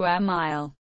per square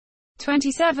mile,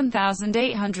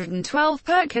 27,812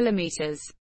 per kilometers,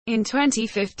 in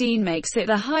 2015 makes it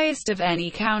the highest of any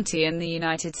county in the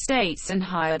United States and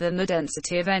higher than the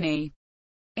density of any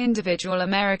individual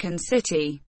American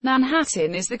city.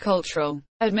 Manhattan is the cultural,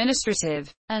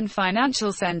 administrative, and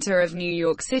financial center of New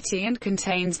York City and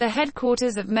contains the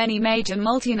headquarters of many major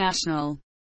multinational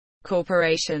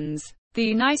corporations, the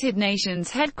United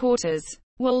Nations headquarters,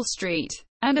 Wall Street,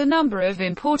 and a number of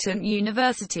important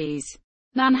universities.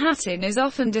 Manhattan is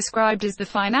often described as the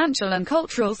financial and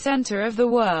cultural center of the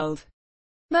world.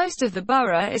 Most of the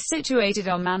borough is situated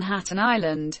on Manhattan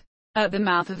Island, at the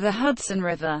mouth of the Hudson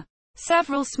River.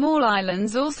 Several small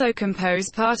islands also compose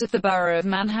part of the borough of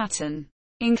Manhattan,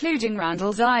 including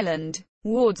Randall's Island,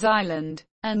 Ward's Island,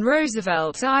 and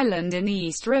Roosevelt Island in the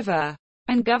East River,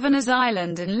 and Governor's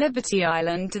Island and Liberty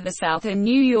Island to the south in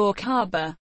New York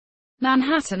Harbor.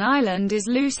 Manhattan Island is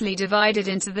loosely divided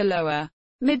into the lower,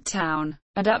 Midtown,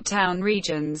 and Uptown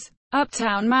regions.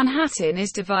 Uptown Manhattan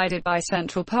is divided by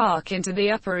Central Park into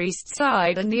the Upper East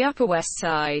Side and the Upper West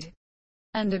Side.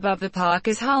 And above the park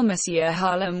is Harlem.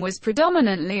 Harlem was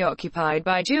predominantly occupied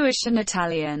by Jewish and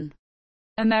Italian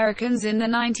Americans in the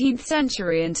 19th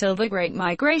century until the Great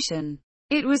Migration.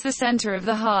 It was the center of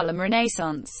the Harlem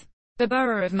Renaissance. The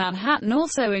borough of Manhattan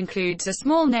also includes a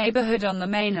small neighborhood on the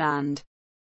mainland,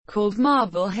 called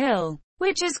Marble Hill,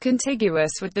 which is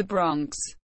contiguous with the Bronx.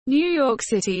 New York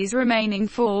City's remaining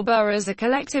 4 boroughs are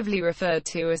collectively referred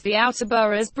to as the outer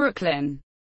boroughs. Brooklyn,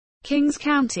 Kings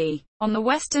County, on the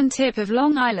western tip of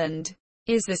Long Island,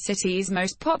 is the city's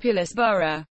most populous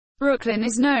borough. Brooklyn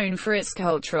is known for its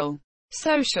cultural,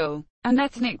 social, and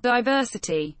ethnic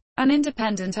diversity, an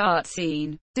independent art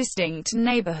scene, distinct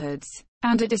neighborhoods,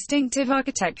 and a distinctive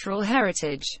architectural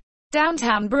heritage.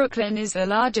 Downtown Brooklyn is the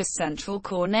largest central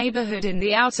core neighborhood in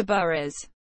the outer boroughs.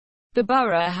 The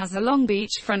borough has a long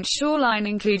beachfront shoreline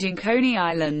including Coney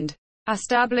Island,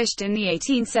 established in the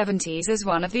 1870s as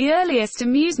one of the earliest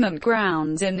amusement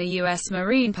grounds in the U.S.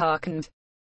 Marine Park and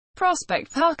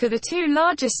Prospect Park are the 2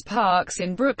 largest parks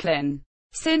in Brooklyn.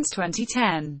 Since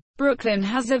 2010, Brooklyn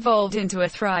has evolved into a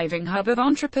thriving hub of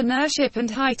entrepreneurship and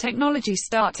high-technology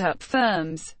startup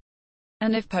firms,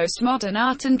 and of postmodern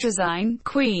art and design.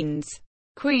 Queens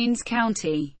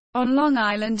County, on Long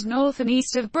Island north and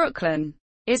east of Brooklyn,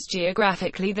 is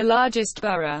geographically the largest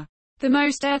borough, the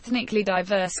most ethnically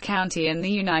diverse county in the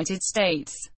United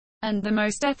States, and the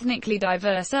most ethnically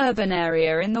diverse urban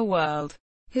area in the world.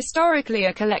 Historically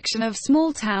a collection of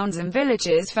small towns and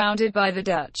villages founded by the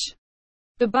Dutch,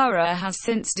 the borough has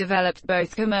since developed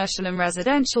both commercial and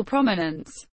residential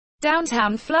prominence.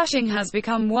 Downtown Flushing has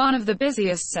become one of the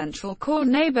busiest central core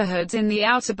neighborhoods in the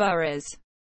outer boroughs.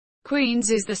 Queens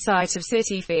is the site of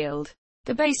Citi Field,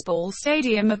 the baseball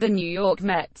stadium of the New York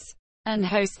Mets, and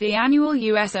hosts the annual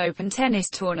U.S. Open tennis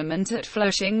tournament at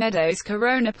Flushing Meadows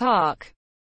Corona Park.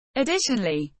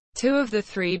 Additionally, 2 of the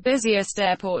 3 busiest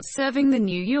airports serving the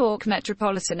New York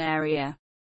metropolitan area,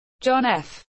 John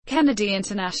F. Kennedy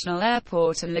International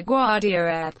Airport and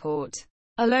LaGuardia Airport,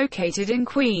 are located in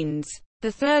Queens.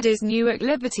 The third is Newark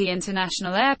Liberty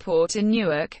International Airport in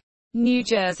Newark, New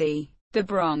Jersey. The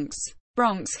Bronx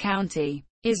County,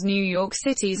 is New York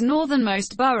City's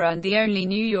northernmost borough and the only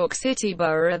New York City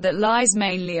borough that lies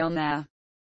mainly on their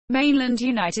mainland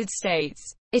United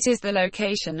States. It is the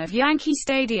location of Yankee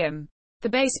Stadium, the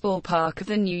baseball park of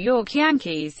the New York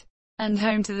Yankees, and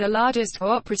home to the largest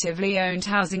cooperatively owned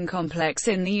housing complex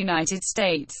in the United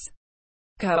States,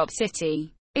 Co-op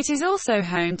City. It is also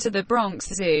home to the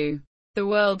Bronx Zoo, the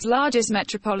world's largest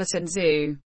metropolitan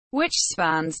zoo, which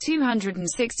spans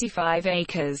 265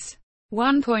 acres.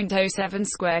 1.07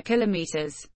 square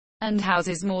kilometers, and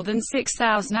houses more than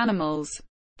 6,000 animals.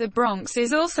 The Bronx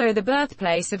is also the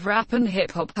birthplace of rap and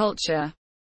hip-hop culture.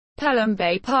 Pelham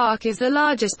Bay Park is the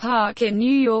largest park in New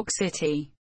York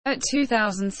City, at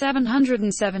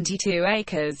 2,772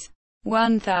 acres,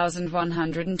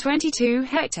 1,122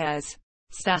 hectares.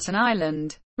 Staten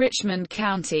Island, Richmond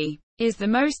County, is the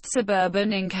most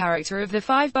suburban in character of the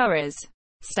 5 boroughs.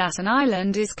 Staten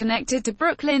Island is connected to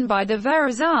Brooklyn by the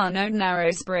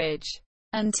Verrazano-Narrows Bridge,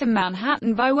 and to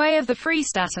Manhattan by way of the free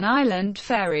Staten Island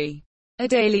Ferry, a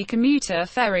daily commuter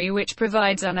ferry which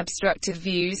provides unobstructed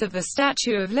views of the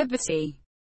Statue of Liberty,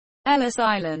 Ellis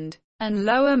Island, and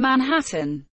Lower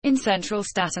Manhattan. In central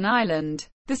Staten Island,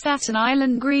 the Staten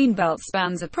Island Greenbelt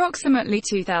spans approximately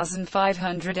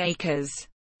 2,500 acres,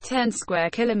 10 square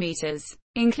kilometers,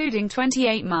 including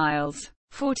 28 miles,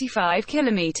 45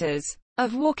 kilometers,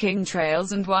 of walking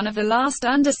trails and one of the last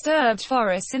undisturbed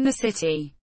forests in the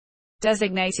city.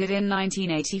 Designated in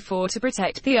 1984 to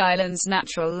protect the island's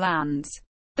natural lands,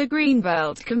 the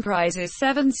Greenbelt comprises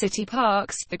 7 city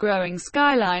parks, the growing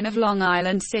skyline of Long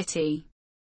Island City,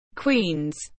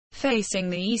 Queens, facing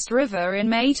the East River in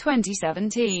May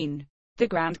 2017, the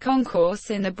Grand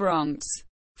Concourse in the Bronx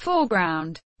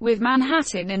foreground, with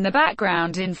Manhattan in the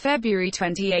background in February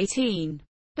 2018.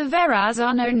 The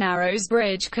Verrazano-Narrows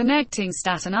Bridge connecting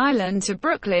Staten Island to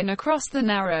Brooklyn across the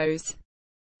Narrows.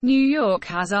 New York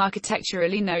has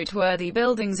architecturally noteworthy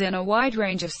buildings in a wide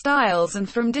range of styles and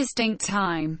from distinct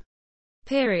time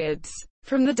periods,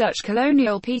 from the Dutch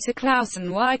colonial Peter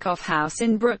Clausen Wyckoff House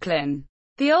in Brooklyn,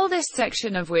 the oldest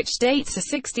section of which dates to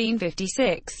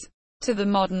 1656, to the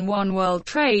modern One World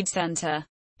Trade Center,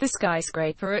 the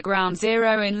skyscraper at Ground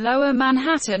Zero in Lower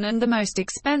Manhattan and the most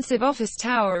expensive office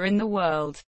tower in the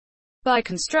world. By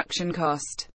construction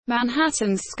cost,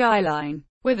 Manhattan's skyline,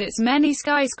 with its many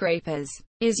skyscrapers,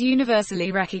 is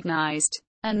universally recognized,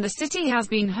 and the city has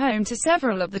been home to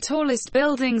several of the tallest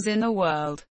buildings in the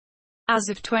world. As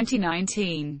of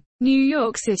 2019, New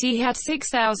York City had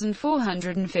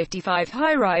 6,455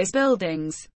 high-rise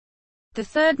buildings, the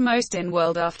third most in the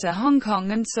world after Hong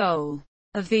Kong and Seoul.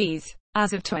 Of these,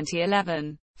 as of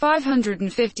 2011,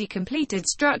 550 completed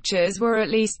structures were at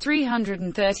least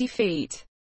 330 feet,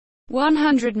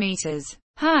 100 meters,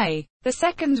 high, the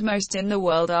second most in the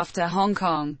world after Hong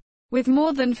Kong, with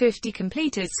more than 50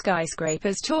 completed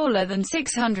skyscrapers taller than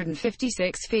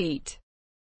 656 feet,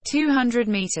 200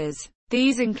 meters.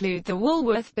 These include the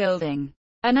Woolworth Building,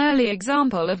 an early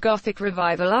example of Gothic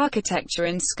Revival architecture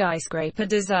in skyscraper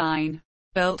design,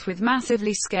 built with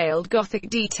massively scaled Gothic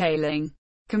detailing.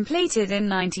 Completed in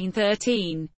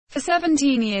 1913, for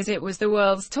 17 years it was the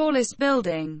world's tallest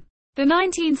building. The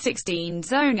 1916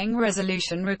 zoning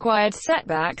resolution required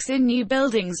setbacks in new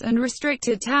buildings and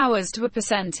restricted towers to a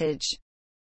percentage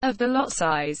of the lot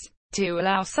size, to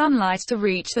allow sunlight to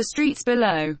reach the streets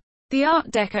below. The Art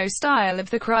Deco style of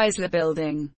the Chrysler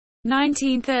Building,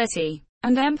 1930,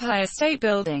 and Empire State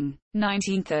Building,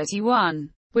 1931,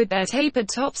 with their tapered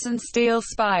tops and steel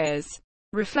spires,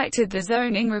 reflected the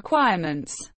zoning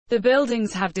requirements. The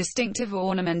buildings have distinctive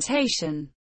ornamentation,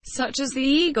 such as the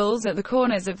eagles at the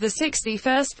corners of the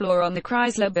 61st floor on the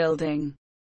Chrysler Building,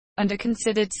 and are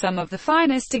considered some of the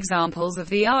finest examples of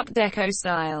the Art Deco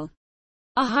style.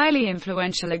 A highly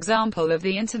influential example of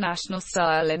the international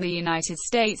style in the United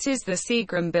States is the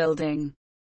Seagram Building,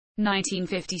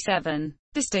 1957,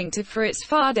 distinctive for its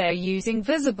façade using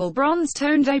visible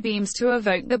bronze-toned I-beams to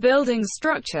evoke the building's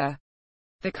structure.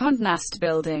 The Condé Nast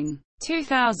Building,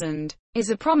 2000, is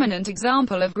a prominent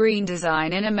example of green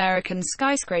design in American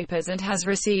skyscrapers and has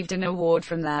received an award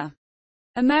from the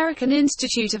American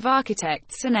Institute of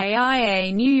Architects and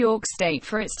AIA New York State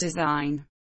for its design.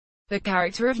 The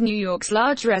character of New York's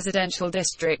large residential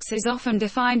districts is often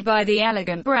defined by the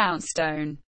elegant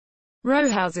brownstone row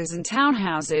houses and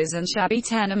townhouses and shabby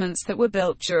tenements that were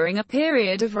built during a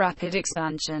period of rapid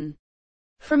expansion,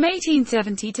 from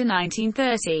 1870 to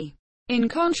 1930. In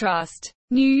contrast,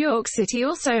 New York City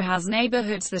also has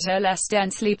neighborhoods that are less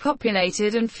densely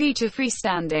populated and feature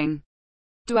freestanding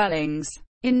dwellings.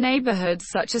 In neighborhoods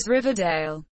such as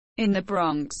Riverdale, in the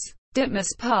Bronx,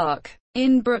 Ditmas Park,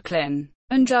 in Brooklyn,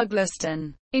 and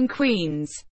Douglaston, in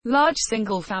Queens, large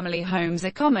single-family homes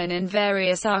are common in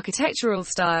various architectural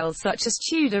styles such as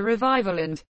Tudor Revival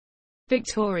and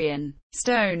Victorian.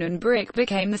 Stone and brick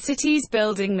became the city's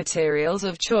building materials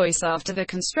of choice after the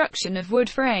construction of wood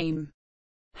frame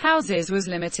houses was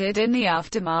limited in the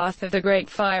aftermath of the Great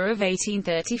Fire of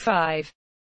 1835.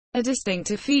 A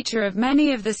distinctive feature of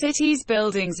many of the city's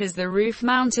buildings is the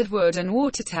roof-mounted wood and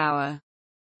water tower.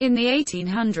 In the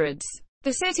 1800s,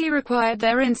 the city required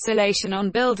their installation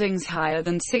on buildings higher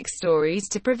than 6 stories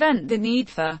to prevent the need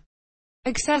for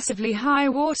excessively high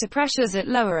water pressures at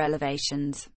lower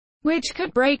elevations, which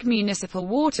could break municipal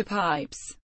water pipes.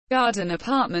 Garden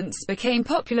apartments became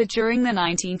popular during the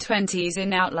 1920s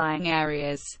in outlying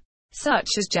areas, such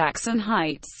as Jackson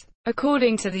Heights.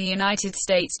 According to the United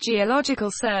States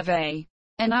Geological Survey,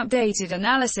 an updated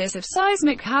analysis of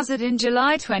seismic hazard in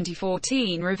July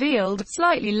 2014 revealed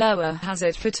slightly lower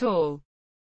hazard for tall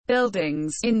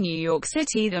buildings in New York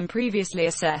City than previously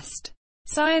assessed.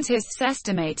 Scientists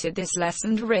estimated this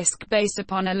lessened risk based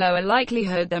upon a lower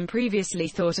likelihood than previously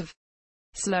thought of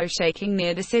slow shaking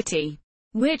near the city,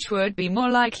 which would be more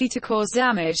likely to cause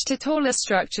damage to taller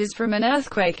structures from an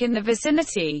earthquake in the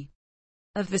vicinity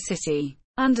of the city.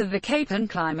 Under the Köppen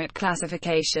climate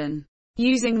classification,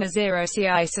 using the 0C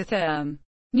isotherm,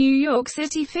 New York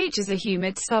City features a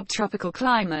humid subtropical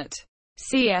climate,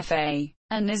 CFA,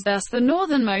 and is thus the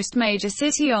northernmost major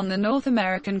city on the North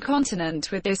American continent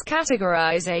with this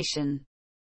categorization.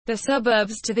 The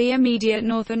suburbs to the immediate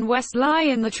north and west lie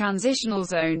in the transitional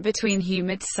zone between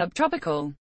humid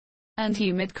subtropical and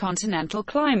humid continental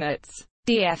climates,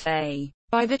 DFA.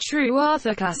 By the True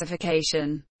Arthur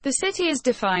classification, the city is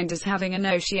defined as having an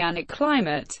oceanic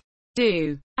climate.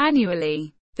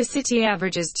 Annually, the city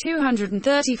averages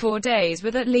 234 days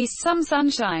with at least some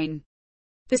sunshine.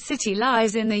 The city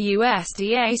lies in the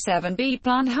USDA 7B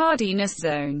plant hardiness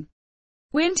zone.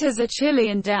 Winters are chilly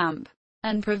and damp,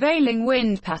 and prevailing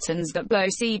wind patterns that blow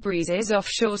sea breezes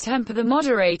offshore temper the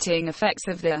moderating effects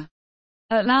of the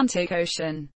Atlantic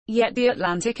Ocean. Yet the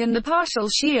Atlantic and the partial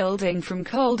shielding from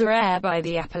colder air by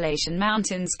the Appalachian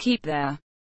Mountains keep their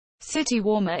City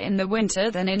warmer in the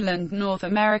winter than inland North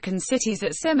American cities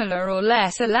at similar or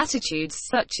lesser latitudes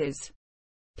such as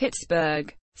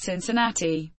Pittsburgh,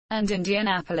 Cincinnati, and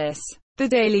Indianapolis. The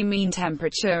daily mean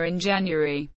temperature in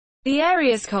January, the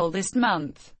area's coldest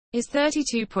month, is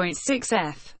 32.6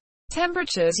 F.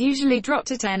 Temperatures usually drop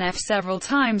to 10 F several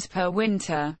times per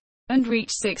winter, and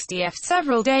reach 60 F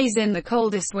several days in the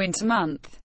coldest winter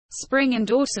month. Spring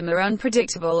and autumn are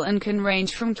unpredictable and can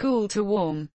range from cool to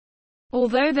warm,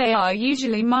 although they are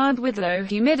usually mild with low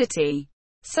humidity.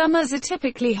 Summers are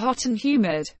typically hot and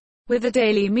humid, with a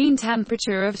daily mean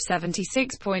temperature of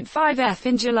 76.5 F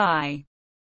in July.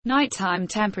 Nighttime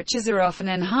temperatures are often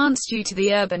enhanced due to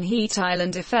the urban heat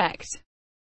island effect.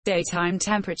 Daytime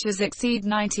temperatures exceed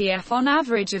 90 F on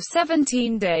average of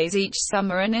 17 days each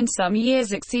summer and in some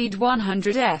years exceed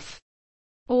 100 F.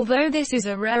 Although this is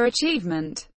a rare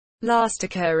achievement, last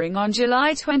occurring on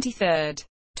July 23,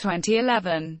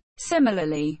 2011.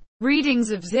 Similarly,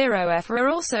 readings of 0 F are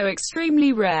also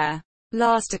extremely rare,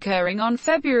 last occurring on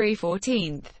February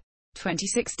 14,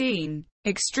 2016.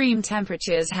 Extreme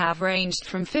temperatures have ranged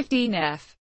from 15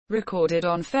 F, recorded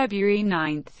on February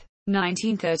 9,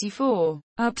 1934,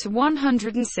 up to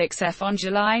 106 F on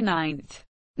July 9,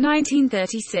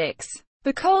 1936.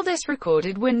 The coldest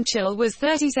recorded wind chill was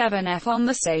 37 F on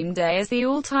the same day as the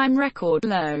all-time record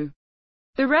low.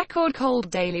 The record cold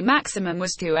daily maximum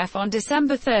was 2 F on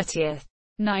December 30,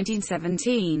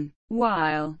 1917,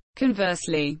 while,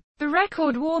 conversely, the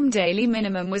record warm daily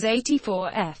minimum was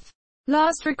 84 F,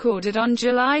 last recorded on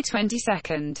July 22,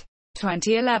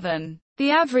 2011.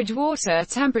 The average water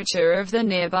temperature of the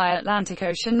nearby Atlantic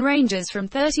Ocean ranges from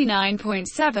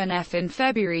 39.7 F in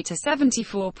February to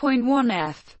 74.1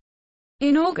 F.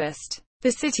 In August,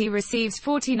 the city receives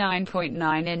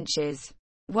 49.9 inches,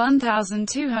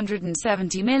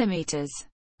 1,270 millimeters,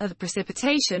 of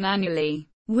precipitation annually,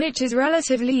 which is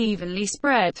relatively evenly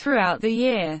spread throughout the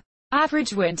year.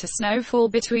 Average winter snowfall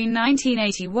between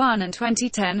 1981 and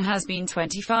 2010 has been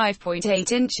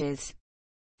 25.8 inches,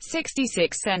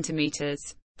 66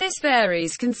 centimeters. This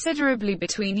varies considerably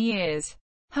between years.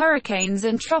 Hurricanes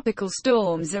and tropical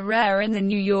storms are rare in the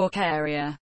New York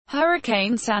area.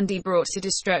 Hurricane Sandy brought a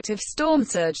destructive storm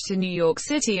surge to New York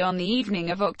City on the evening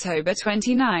of October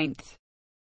 29,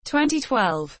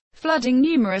 2012, flooding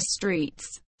numerous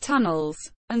streets, tunnels,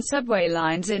 and subway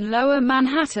lines in lower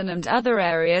Manhattan and other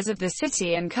areas of the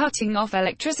city and cutting off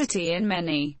electricity in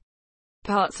many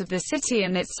parts of the city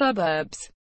and its suburbs.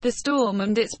 The storm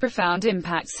and its profound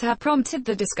impacts have prompted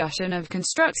the discussion of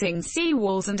constructing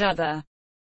seawalls and other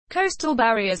coastal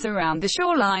barriers around the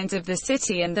shorelines of the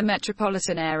city and the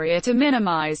metropolitan area to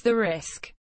minimize the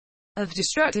risk of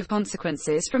destructive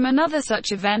consequences from another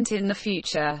such event in the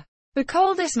future. The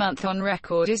coldest month on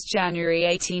record is January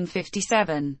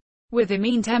 1857, with a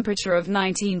mean temperature of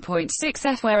 19.6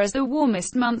 F, whereas the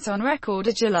warmest months on record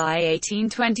are July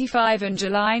 1825 and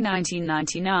July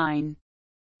 1999,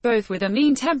 both with a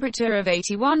mean temperature of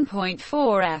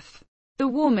 81.4 F. The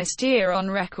warmest year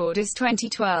on record is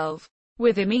 2012,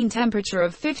 with a mean temperature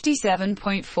of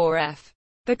 57.4 F.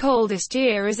 The coldest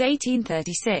year is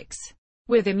 1836,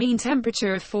 with a mean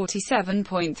temperature of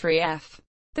 47.3 F.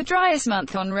 The driest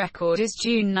month on record is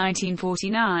June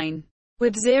 1949,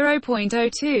 with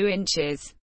 0.02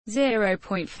 inches,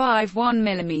 0.51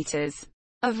 millimeters,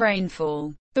 of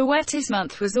rainfall. The wettest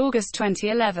month was August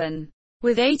 2011,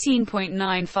 with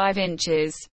 18.95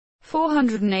 inches,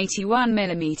 481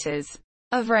 millimeters,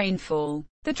 of rainfall.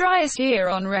 The driest year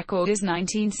on record is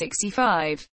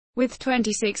 1965, with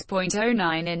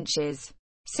 26.09 inches,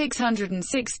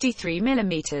 663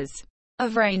 millimeters,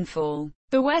 of rainfall.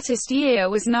 The wettest year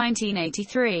was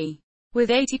 1983, with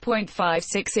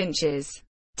 80.56 inches,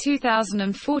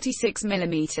 2,046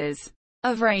 millimeters,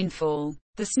 of rainfall.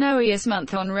 The snowiest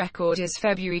month on record is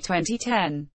February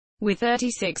 2010, with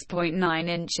 36.9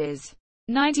 inches,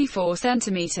 94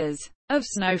 centimeters, of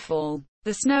snowfall.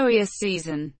 The snowiest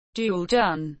season, June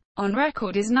done, on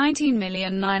record is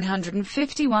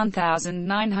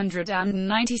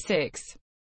 19,951,996,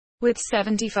 with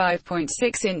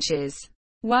 75.6 inches,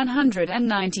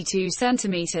 192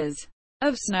 centimeters,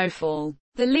 of snowfall.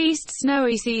 The least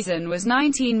snowy season was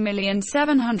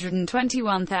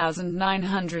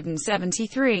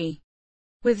 19,721,973,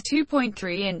 with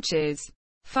 2.3 inches,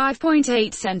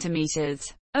 5.8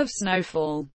 centimeters, of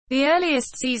snowfall. The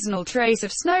earliest seasonal trace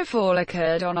of snowfall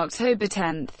occurred on October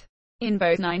 10, in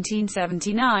both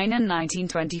 1979 and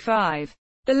 1925.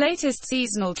 The latest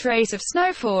seasonal trace of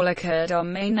snowfall occurred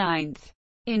on May 9,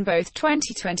 in both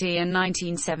 2020 and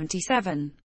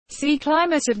 1977. See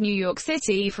Climate of New York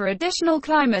City for additional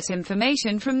climate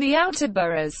information from the outer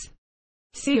boroughs.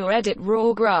 See or edit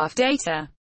raw graph data.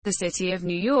 The City of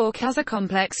New York has a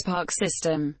complex park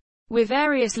system, with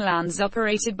various lands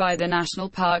operated by the National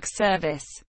Park Service,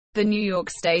 the New York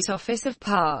State Office of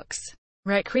Parks,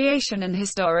 Recreation and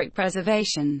Historic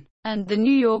Preservation, and the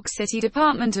New York City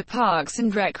Department of Parks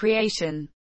and Recreation.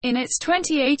 In its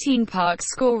 2018 Park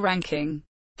Score ranking,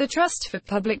 the Trust for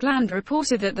Public Land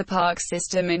reported that the park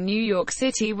system in New York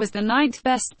City was the 9th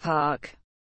best park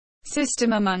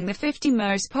system among the 50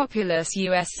 most populous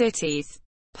U.S. cities.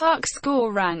 Park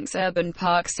Score ranks urban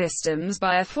park systems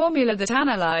by a formula that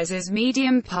analyzes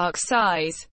median park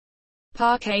size,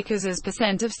 park acres as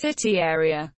percent of city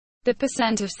area, the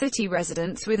percent of city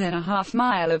residents within a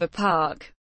half-mile of a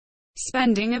park,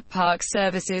 spending of park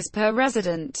services per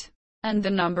resident, and the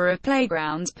number of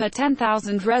playgrounds per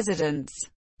 10,000 residents.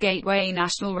 Gateway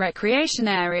National Recreation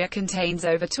Area contains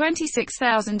over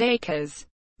 26,000 acres,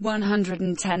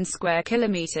 110 square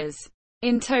kilometers,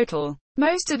 in total.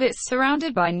 Most of it's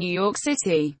surrounded by New York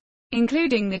City,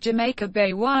 including the Jamaica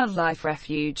Bay Wildlife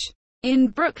Refuge. In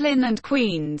Brooklyn and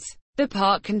Queens, the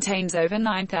park contains over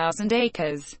 9,000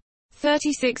 acres,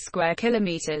 36 square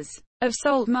kilometers, of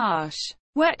salt marsh,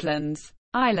 wetlands,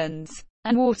 islands,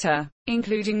 and water,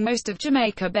 including most of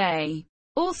Jamaica Bay.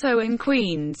 Also in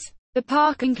Queens, the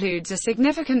park includes a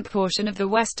significant portion of the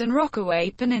Western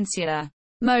Rockaway Peninsula,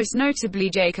 most notably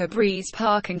Jacob Riis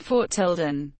Park and Fort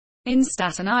Tilden. In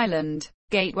Staten Island,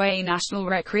 Gateway National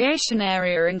Recreation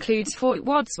Area includes Fort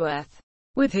Wadsworth,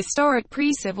 with historic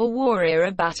pre-Civil War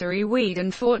era Battery Weed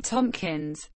and Fort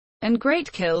Tompkins, and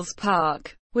Great Kills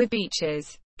Park, with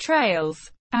beaches,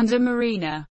 trails, and a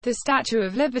marina. The Statue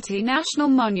of Liberty National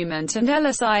Monument and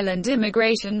Ellis Island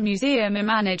Immigration Museum are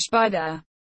managed by the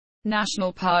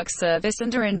National Park Service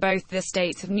and are in both the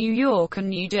states of New York and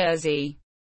New Jersey.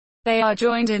 They are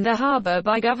joined in the harbor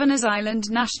by Governor's Island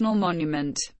National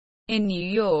Monument. In New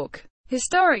York,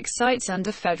 historic sites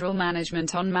under federal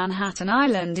management on Manhattan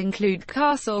Island include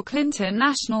Castle Clinton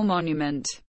National Monument,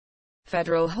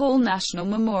 Federal Hall National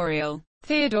Memorial,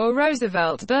 Theodore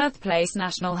Roosevelt Birthplace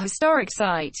National Historic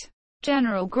Site,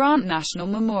 General Grant National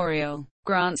Memorial,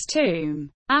 Grant's Tomb,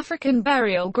 African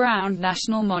Burial Ground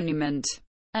National Monument,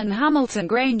 and Hamilton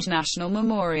Grange National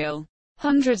Memorial.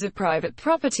 Hundreds of private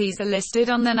properties are listed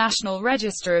on the National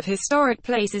Register of Historic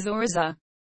Places or as a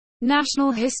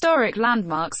National Historic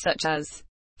Landmarks such as,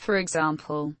 for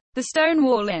example, the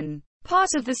Stonewall Inn, part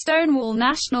of the Stonewall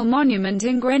National Monument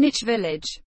in Greenwich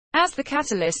Village. As the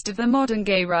catalyst of the modern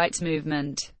gay rights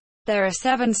movement, there are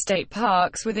 7 state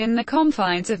parks within the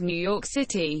confines of New York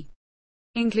City,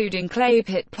 including Clay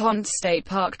Pit Pond State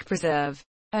Park Preserve,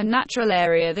 a natural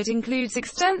area that includes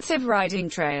extensive riding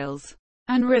trails,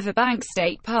 and Riverbank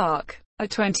State Park, a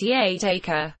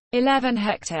 28-acre, 11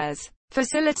 hectares,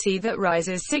 facility that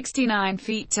rises 69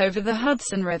 feet over the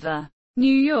Hudson River.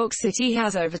 New York City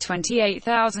has over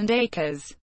 28,000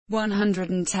 acres,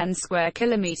 110 square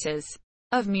kilometers,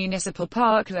 of municipal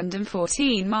parkland and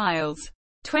 14 miles,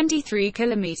 23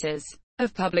 kilometers,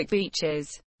 of public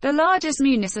beaches. The largest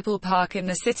municipal park in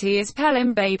the city is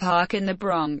Pelham Bay Park in the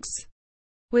Bronx,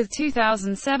 with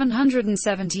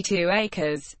 2,772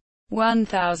 acres,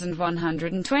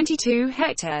 1,122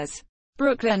 hectares.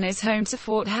 Brooklyn is home to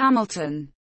Fort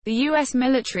Hamilton, the U.S.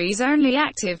 military's only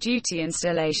active duty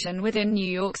installation within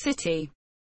New York City.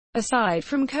 Aside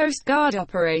from Coast Guard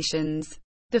operations,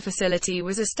 the facility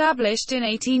was established in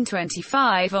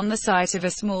 1825 on the site of a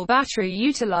small battery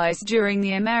utilized during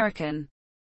the American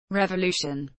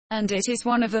Revolution, and it is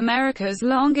one of America's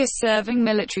longest-serving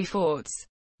military forts.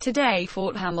 Today,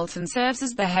 Fort Hamilton serves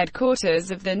as the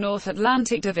headquarters of the North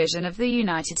Atlantic Division of the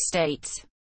United States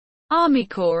Army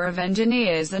Corps of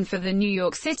Engineers and for the New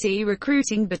York City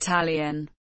Recruiting Battalion.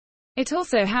 It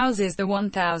also houses the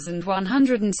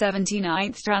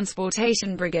 1179th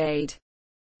Transportation Brigade,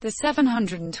 the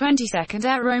 722nd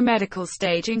Aeromedical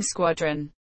Staging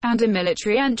Squadron, and a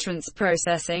military entrance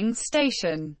processing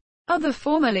station. Other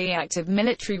formerly active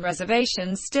military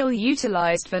reservations still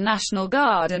utilized for National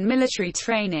Guard and military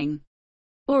training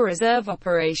or reserve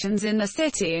operations in the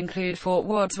city include Fort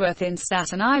Wadsworth in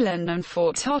Staten Island and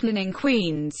Fort Totten in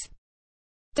Queens.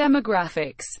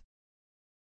 Demographics: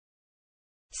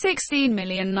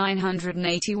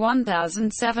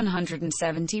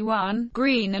 16,981,771,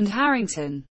 Greene and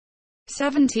Harrington.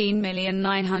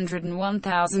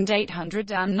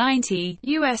 17,901,890,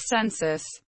 U.S. Census.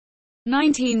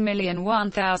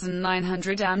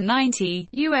 19,001,990,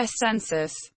 U.S.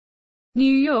 Census.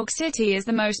 New York City is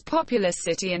the most populous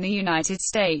city in the United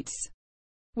States,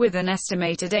 with an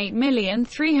estimated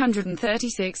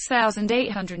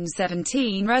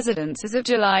 8,336,817 residents as of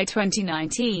July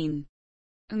 2019.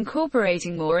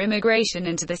 incorporating more immigration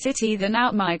into the city than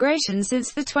outmigration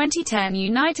since the 2010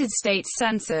 United States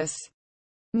Census.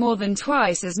 More than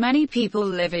twice as many people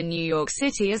live in New York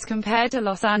City as compared to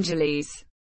Los Angeles,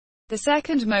 the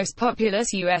second most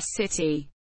populous U.S. city.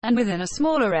 And within a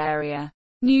smaller area,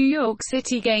 New York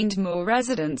City gained more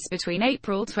residents between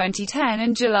April 2010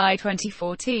 and July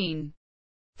 2014,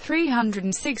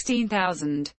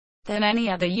 316,000, than any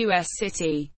other U.S.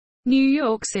 city. New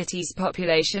York City's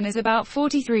population is about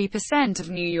 43% of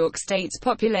New York State's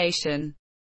population,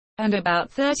 and about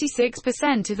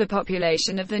 36% of the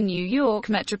population of the New York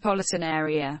metropolitan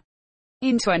area.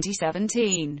 In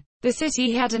 2017, the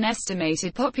city had an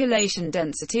estimated population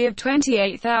density of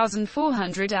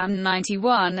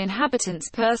 28,491 inhabitants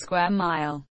per square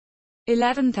mile,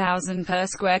 11,000 per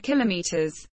square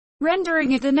kilometers,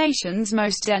 rendering it the nation's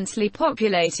most densely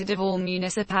populated of all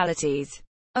municipalities,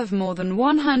 of more than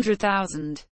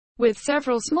 100,000, with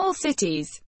several small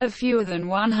cities, of fewer than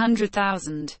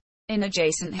 100,000, in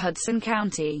adjacent Hudson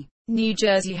County, New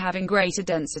Jersey having greater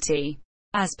density.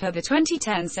 As per the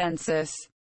 2010 census,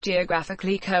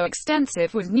 geographically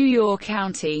coextensive with New York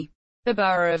County, the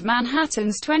borough of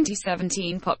Manhattan's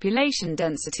 2017 population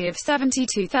density of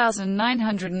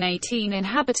 72,918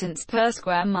 inhabitants per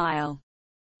square mile,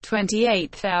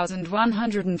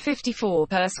 28,154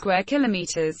 per square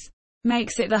kilometers,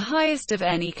 makes it the highest of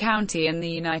any county in the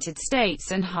United States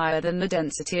and higher than the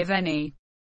density of any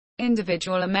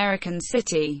individual American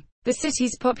city. The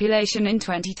city's population in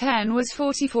 2010 was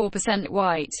 44%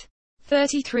 white,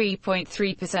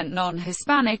 33.3%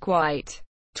 non-Hispanic white,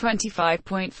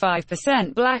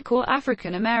 25.5% black or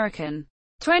African American,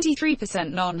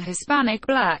 23% non-Hispanic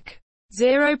black,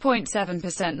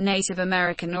 0.7% Native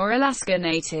American or Alaska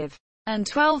Native, and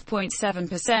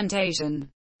 12.7% Asian.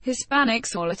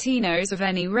 Hispanics or Latinos of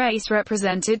any race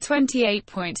represented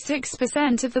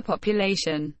 28.6% of the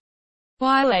population,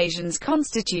 while Asians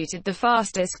constituted the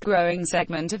fastest-growing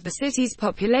segment of the city's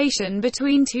population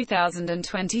between 2000 and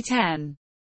 2010.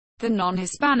 The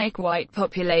non-Hispanic white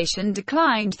population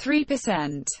declined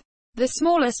 3%, the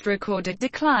smallest recorded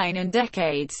decline in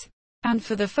decades. And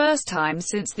for the first time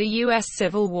since the U.S.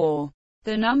 Civil War,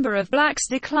 the number of blacks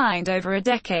declined over a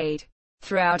decade.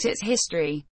 Throughout its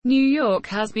history, New York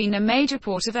has been a major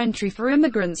port of entry for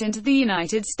immigrants into the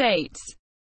United States.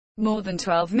 More than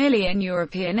 12 million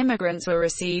European immigrants were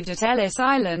received at Ellis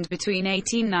Island between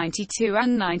 1892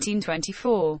 and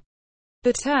 1924.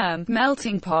 The term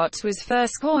melting pot was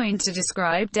first coined to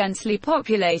describe densely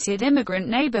populated immigrant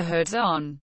neighborhoods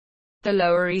on the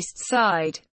Lower East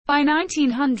Side. By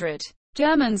 1900,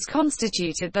 Germans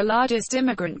constituted the largest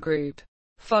immigrant group,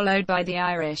 followed by the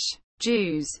Irish,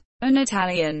 Jews, and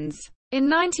Italians. In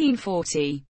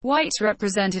 1940, whites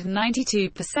represented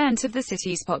 92% of the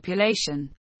city's population.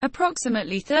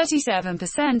 Approximately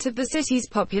 37% of the city's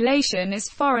population is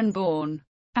foreign-born,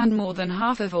 and more than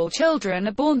half of all children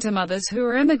are born to mothers who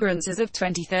are immigrants as of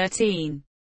 2013.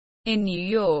 In New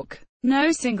York,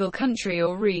 no single country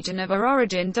or region of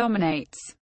origin dominates.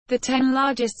 The 10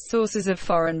 largest sources of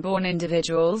foreign-born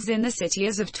individuals in the city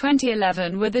as of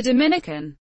 2011 were the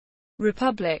Dominican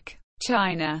Republic,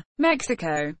 China,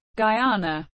 Mexico,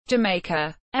 Guyana,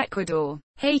 Jamaica, Ecuador,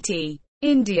 Haiti,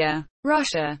 India,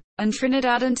 Russia, and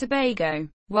Trinidad and Tobago,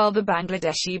 while the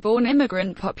Bangladeshi-born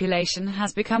immigrant population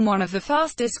has become one of the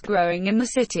fastest-growing in the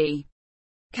city,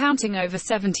 counting over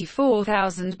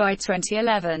 74,000 by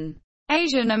 2011.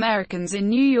 Asian Americans in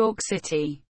New York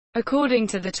City, according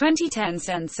to the 2010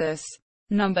 census,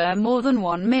 number more than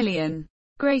 1 million,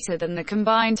 greater than the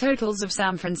combined totals of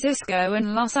San Francisco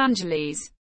and Los Angeles.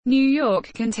 New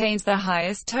York contains the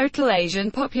highest total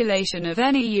Asian population of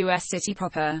any U.S. city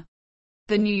proper.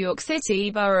 The New York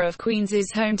City borough of Queens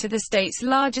is home to the state's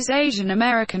largest Asian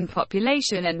American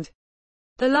population and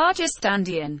the largest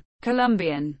Andean,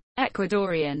 Colombian,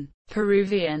 Ecuadorian,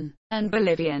 Peruvian, and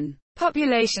Bolivian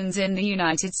populations in the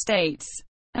United States,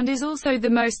 and is also the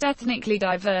most ethnically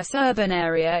diverse urban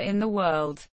area in the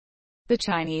world. The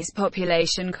Chinese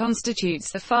population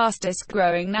constitutes the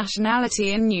fastest-growing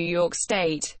nationality in New York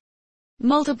State.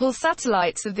 Multiple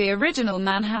satellites of the original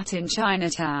Manhattan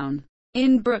Chinatown,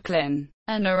 in Brooklyn,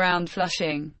 and around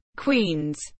Flushing,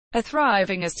 Queens, are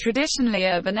thriving as traditionally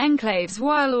urban enclaves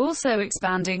while also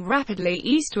expanding rapidly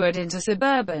eastward into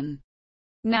suburban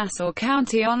Nassau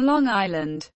County on Long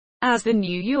Island, as the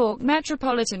New York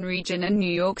metropolitan region and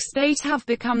New York State have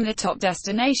become the top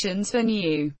destinations for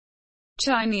new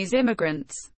Chinese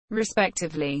immigrants,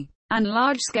 respectively, and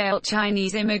large-scale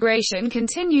Chinese immigration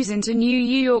continues into New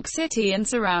York City and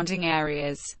surrounding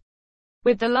areas,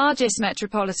 with the largest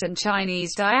metropolitan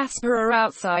Chinese diaspora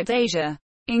outside Asia.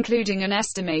 including an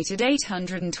estimated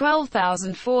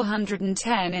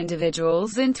 812,410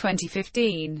 individuals in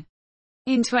 2015.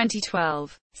 In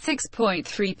 2012,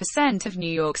 6.3% of New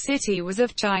York City was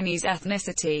of Chinese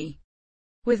ethnicity,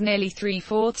 with nearly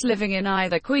three-fourths living in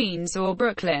either Queens or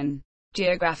Brooklyn.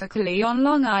 Geographically on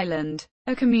Long Island,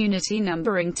 a community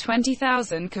numbering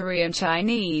 20,000 Korean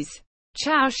Chinese,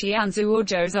 Chaoxianzu or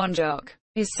Joseonjok,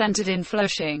 is centered in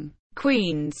Flushing,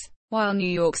 Queens, while New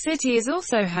York City is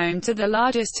also home to the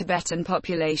largest Tibetan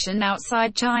population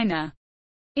outside China,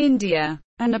 India,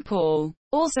 and Nepal,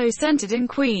 also centered in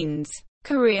Queens.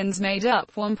 Koreans made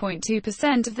up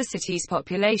 1.2% of the city's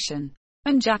population,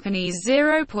 and Japanese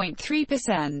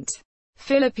 0.3%.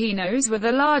 Filipinos were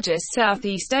the largest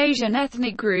Southeast Asian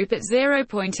ethnic group at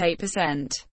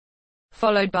 0.8%,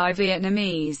 followed by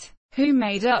Vietnamese, who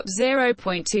made up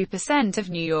 0.2% of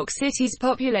New York City's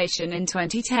population in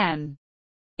 2010.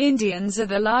 Indians are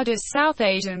the largest South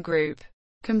Asian group,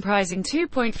 comprising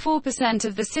 2.4%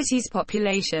 of the city's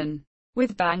population,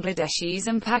 with Bangladeshis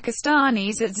and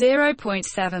Pakistanis at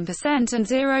 0.7% and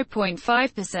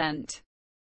 0.5%,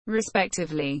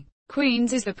 respectively.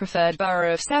 Queens is the preferred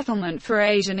borough of settlement for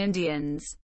Asian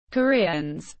Indians,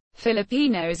 Koreans,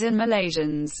 Filipinos and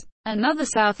Malaysians, and other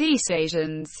Southeast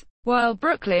Asians, while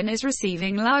Brooklyn is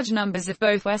receiving large numbers of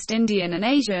both West Indian and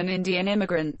Asian Indian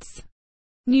immigrants.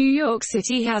 New York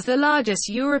City has the largest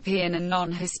European and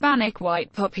non-Hispanic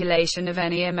white population of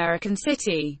any American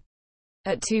city,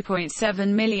 at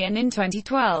 2.7 million in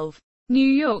 2012. New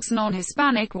York's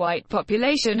non-Hispanic white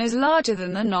population is larger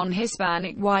than the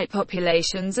non-Hispanic white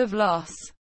populations of Los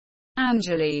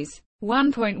Angeles,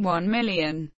 1.1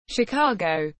 million,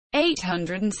 Chicago,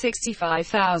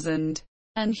 865,000,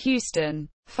 and Houston,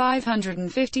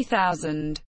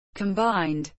 550,000.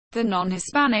 Combined, the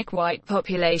non-Hispanic white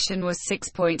population was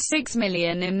 6.6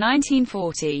 million in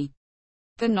 1940.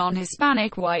 The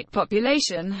non-Hispanic white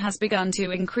population has begun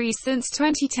to increase since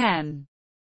 2010.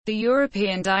 The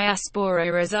European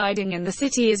diaspora residing in the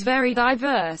city is very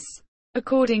diverse.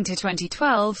 According to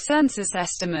 2012 census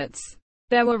estimates,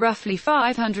 there were roughly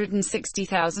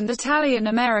 560,000 Italian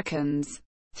Americans,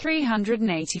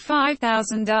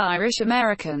 385,000 Irish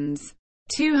Americans,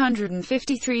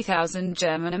 253,000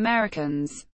 German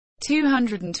Americans,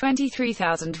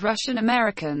 223,000 Russian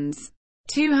Americans,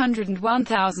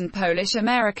 201,000 Polish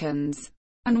Americans,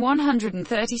 and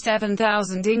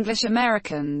 137,000 English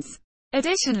Americans.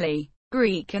 Additionally,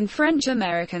 Greek and French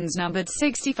Americans numbered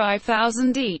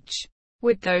 65,000 each,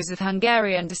 with those of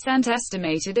Hungarian descent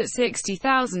estimated at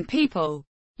 60,000 people.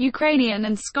 Ukrainian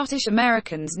and Scottish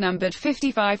Americans numbered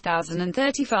 55,000 and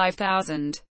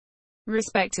 35,000,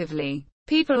 respectively.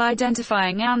 People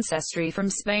identifying ancestry from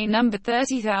Spain numbered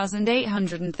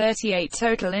 30,838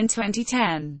 total in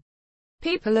 2010.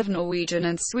 People of Norwegian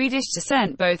and Swedish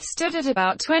descent both stood at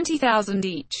about 20,000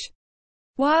 each,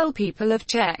 while people of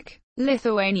Czech,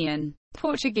 Lithuanian,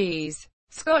 Portuguese,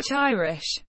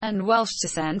 Scotch-Irish, and Welsh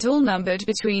descent all numbered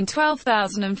between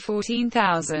 12,000 and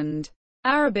 14,000.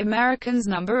 Arab Americans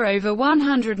number over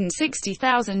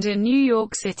 160,000 in New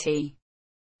York City,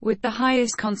 with the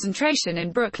highest concentration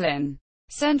in Brooklyn.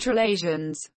 Central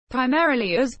Asians,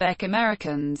 primarily Uzbek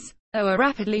Americans, are a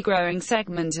rapidly growing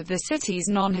segment of the city's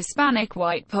non-Hispanic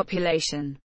white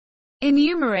population,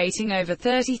 enumerating over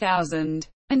 30,000,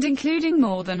 and including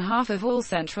more than half of all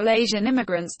Central Asian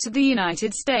immigrants to the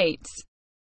United States,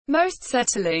 most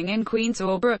settling in Queens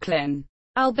or Brooklyn.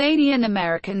 Albanian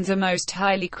Americans are most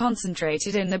highly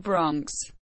concentrated in the Bronx,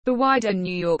 the wider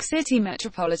New York City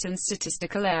metropolitan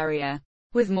statistical area,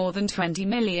 with more than 20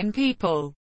 million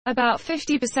people, about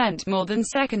 50% more than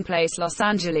second-place Los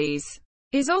Angeles,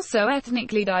 is also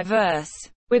ethnically diverse,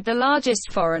 with the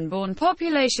largest foreign-born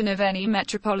population of any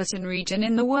metropolitan region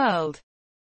in the world.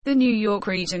 The New York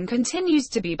region continues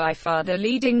to be by far the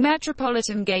leading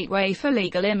metropolitan gateway for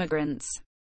legal immigrants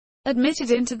admitted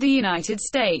into the United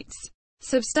States,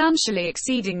 substantially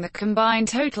exceeding the combined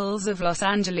totals of Los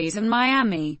Angeles and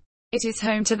Miami. It is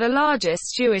home to the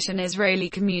largest Jewish and Israeli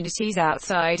communities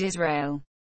outside Israel,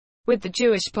 with the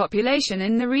Jewish population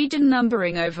in the region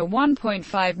numbering over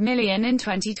 1.5 million in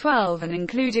 2012 and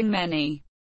including many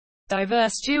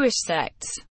diverse Jewish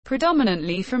sects,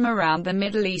 predominantly from around the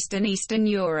Middle East and Eastern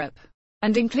Europe,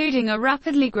 and including a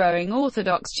rapidly growing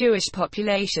Orthodox Jewish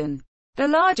population, the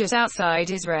largest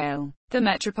outside Israel. The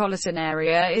metropolitan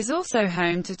area is also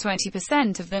home to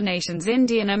 20% of the nation's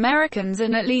Indian Americans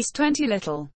and at least 20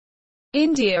 Little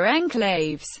India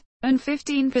enclaves, and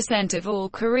 15% of all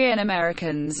Korean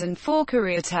Americans and 4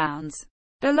 Koreatowns.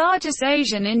 The largest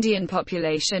Asian Indian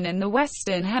population in the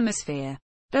Western Hemisphere.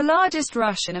 The largest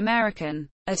Russian American,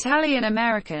 Italian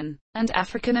American, and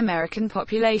African American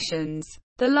populations.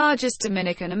 the largest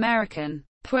Dominican American,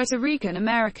 Puerto Rican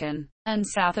American, and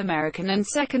South American and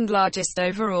second largest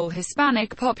overall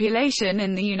Hispanic population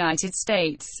in the United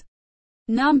States,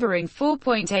 numbering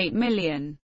 4.8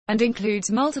 million, and includes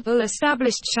multiple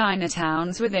established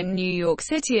Chinatowns within New York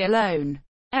City alone.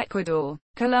 Ecuador,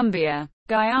 Colombia,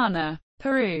 Guyana,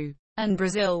 Peru, and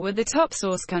Brazil were the top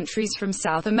source countries from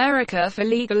South America for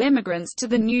legal immigrants to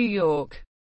the New York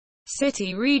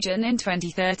City region in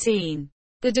 2013.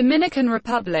 The Dominican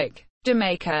Republic,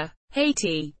 Jamaica,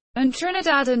 Haiti, and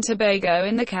Trinidad and Tobago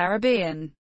in the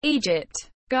Caribbean, Egypt,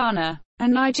 Ghana,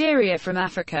 and Nigeria from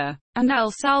Africa, and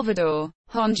El Salvador,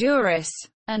 Honduras,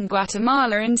 and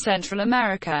Guatemala in Central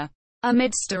America.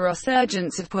 Amidst a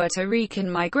resurgence of Puerto Rican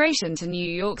migration to New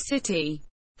York City,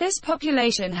 this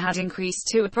population had increased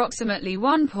to approximately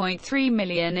 1.3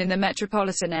 million in the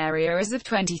metropolitan area as of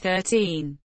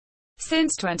 2013.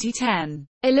 Since 2010,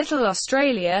 a little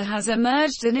Australia has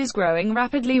emerged and is growing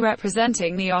rapidly,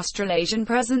 representing the Australasian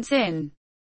presence in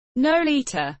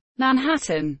Nolita,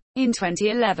 Manhattan. In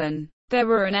 2011, there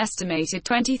were an estimated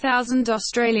 20,000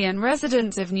 Australian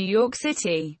residents of New York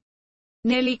City,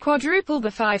 nearly quadruple the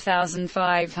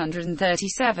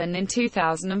 5,537 in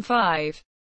 2005.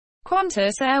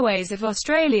 Qantas Airways of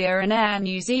Australia and Air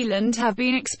New Zealand have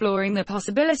been exploring the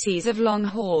possibilities of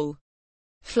long-haul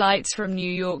flights from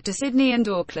New York to Sydney and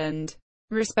Auckland,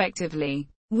 respectively,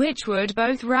 which would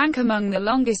both rank among the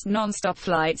longest non-stop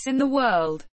flights in the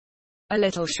world. A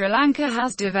little Sri Lanka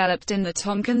has developed in the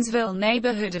Tompkinsville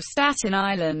neighborhood of Staten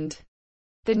Island.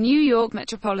 The New York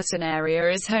metropolitan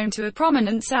area is home to a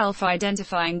prominent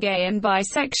self-identifying gay and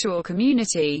bisexual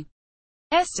community,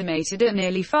 estimated at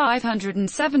nearly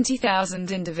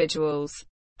 570,000 individuals,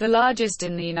 the largest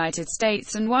in the United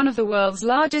States and one of the world's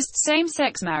largest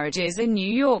same-sex marriages in New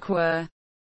York were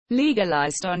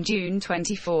legalized on June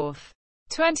 24,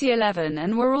 2011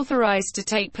 and were authorized to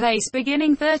take place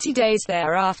beginning 30 days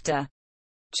thereafter.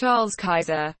 Charles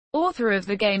Kaiser, author of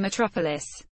The Gay Metropolis,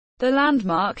 The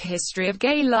Landmark History of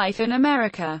Gay Life in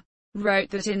America,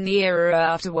 wrote that in the era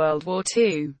after World War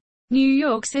II, New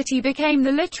York City became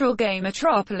the literal gay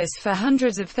metropolis for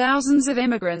hundreds of thousands of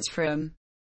immigrants from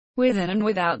within and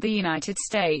without the United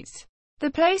States. The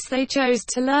place they chose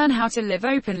to learn how to live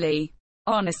openly,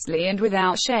 honestly and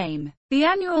without shame. The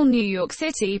annual New York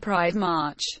City Pride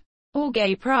March, or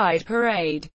Gay Pride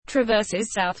Parade,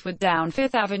 traverses southward down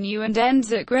Fifth Avenue and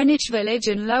ends at Greenwich Village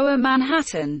in Lower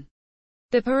Manhattan.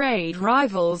 The parade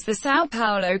rivals the São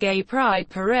Paulo Gay Pride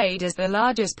Parade as the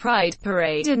largest pride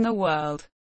parade in the world,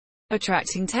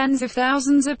 attracting tens of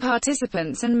thousands of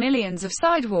participants and millions of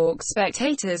sidewalk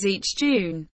spectators each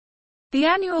June. The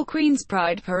annual Queens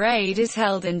Pride Parade is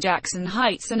held in Jackson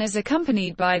Heights and is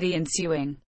accompanied by the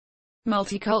ensuing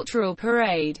multicultural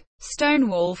parade.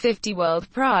 Stonewall 50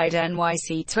 World Pride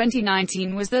NYC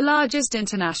 2019 was the largest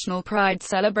international pride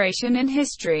celebration in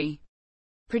history,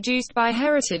 produced by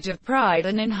Heritage of Pride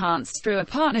and enhanced through a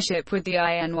partnership with the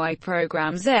INY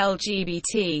program's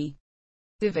LGBT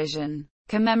division,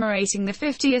 commemorating the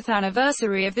 50th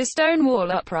anniversary of the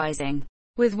Stonewall Uprising.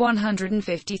 With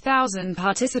 150,000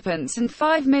 participants and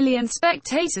 5 million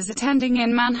spectators attending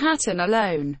in Manhattan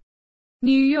alone.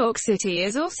 New York City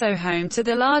is also home to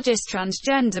the largest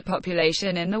transgender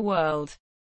population in the world,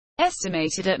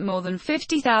 estimated at more than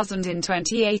 50,000 in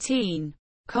 2018,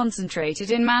 concentrated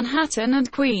in Manhattan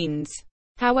and Queens.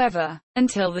 However,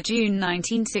 until the June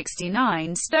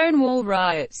 1969 Stonewall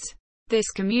riots,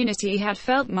 this community had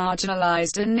felt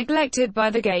marginalized and neglected by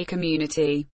the gay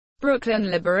community. Brooklyn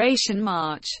Liberation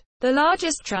March, the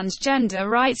largest transgender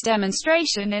rights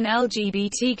demonstration in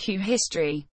LGBTQ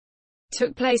history,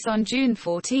 took place on June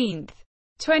 14,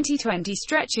 2020,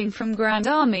 stretching from Grand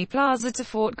Army Plaza to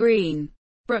Fort Greene.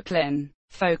 Brooklyn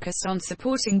focused on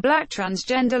supporting black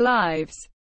transgender lives,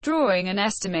 drawing an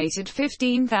estimated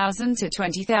 15,000 to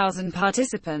 20,000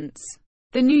 participants.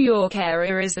 The New York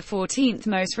area is the 14th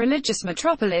most religious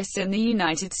metropolis in the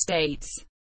United States,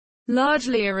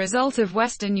 largely a result of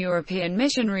Western European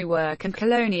missionary work and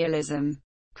colonialism.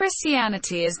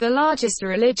 Christianity is the largest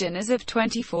religion as of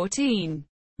 2014.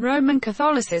 Roman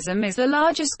Catholicism is the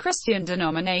largest Christian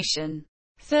denomination,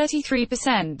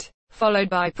 33%, followed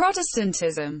by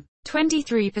Protestantism,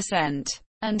 23%,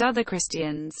 and other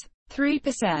Christians,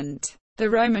 3%. The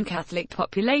Roman Catholic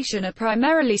population are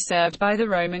primarily served by the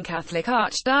Roman Catholic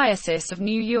Archdiocese of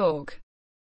New York.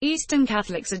 Eastern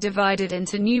Catholics are divided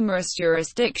into numerous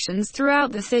jurisdictions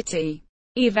throughout the city.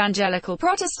 Evangelical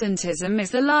Protestantism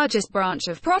is the largest branch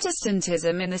of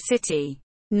Protestantism in the city,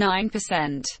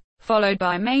 9%, followed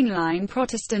by mainline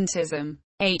Protestantism,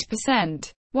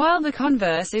 8%, while the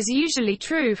converse is usually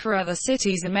true for other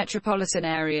cities and metropolitan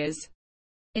areas.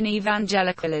 In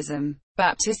evangelicalism,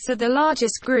 Baptists are the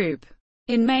largest group.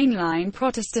 In mainline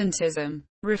Protestantism,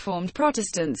 Reformed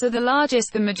Protestants are the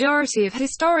largest. The majority of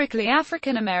historically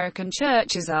African American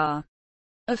churches are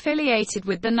affiliated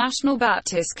with the National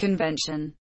Baptist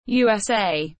Convention,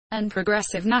 USA, and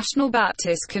Progressive National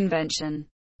Baptist Convention.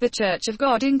 The Church of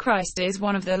God in Christ is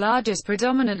one of the largest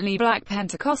predominantly black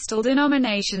Pentecostal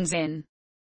denominations in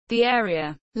the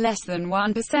area. Less than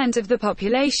 1% of the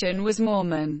population was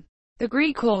Mormon. The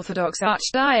Greek Orthodox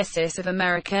Archdiocese of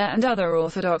America and other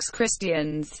Orthodox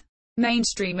Christians,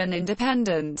 mainstream and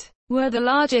independent, were the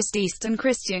largest Eastern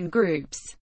Christian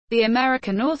groups. The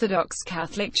American Orthodox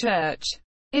Catholic Church,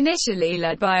 initially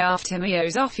led by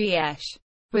Artemios Ophiech,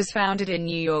 was founded in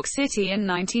New York City in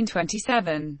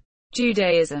 1927.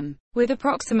 Judaism, with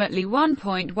approximately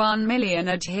 1.1 million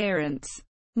adherents,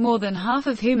 more than half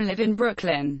of whom live in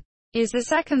Brooklyn, is the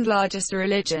second largest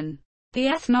religion. The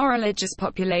ethno-religious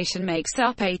population makes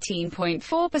up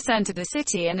 18.4% of the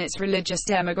city and its religious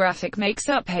demographic makes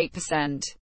up 8%.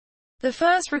 The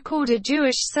first recorded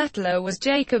Jewish settler was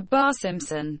Jacob Bar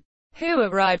Simpson, who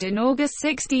arrived in August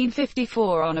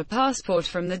 1654 on a passport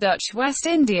from the Dutch West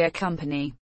India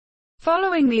Company,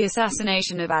 following the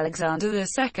assassination of Alexander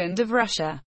II of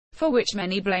Russia, for which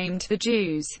many blamed the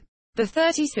Jews. The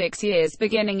 36 years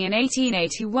beginning in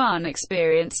 1881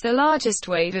 experienced the largest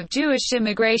wave of Jewish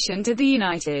immigration to the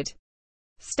United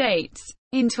States.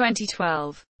 In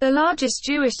 2012, the largest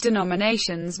Jewish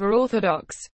denominations were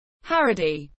Orthodox,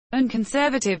 Haredi, and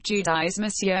Conservative Judaism.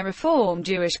 Reform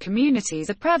Jewish communities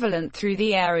are prevalent through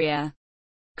the area.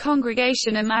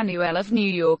 Congregation Emmanuel of New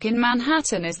York in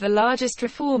Manhattan is the largest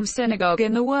Reform synagogue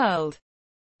in the world.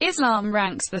 Islam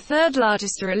ranks the third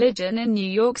largest religion in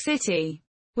New York City,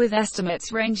 with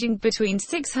estimates ranging between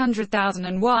 600,000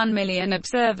 and 1 million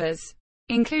observers,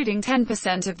 including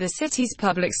 10% of the city's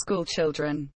public school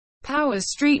children.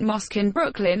 Powers Street Mosque in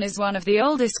Brooklyn is one of the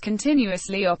oldest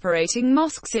continuously operating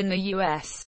mosques in the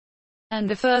U.S. and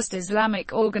the first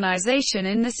Islamic organization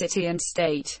in the city and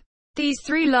state. These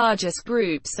three largest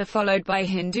groups are followed by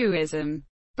Hinduism,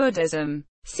 Buddhism,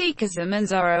 Sikhism and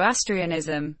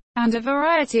Zoroastrianism, and a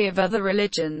variety of other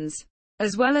religions,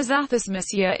 as well as atheism.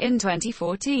 In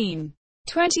 2014,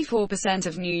 24%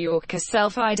 of New Yorkers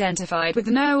self-identified with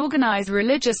no organized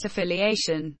religious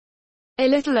affiliation. A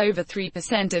little over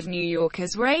 3% of New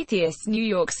Yorkers were atheists. New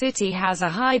York City has a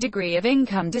high degree of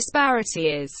income disparity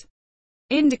is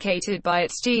indicated by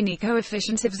its Gini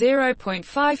coefficient of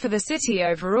 0.5 for the city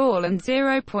overall and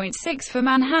 0.6 for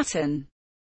Manhattan.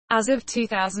 As of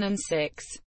 2006,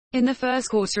 in the first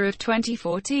quarter of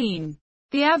 2014,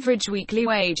 the average weekly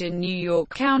wage in New York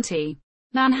County,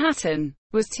 Manhattan,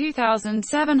 was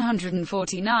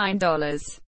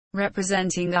 $2,749,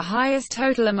 representing the highest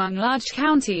total among large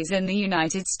counties in the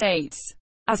United States.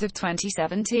 As of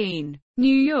 2017,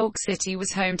 New York City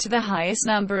was home to the highest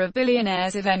number of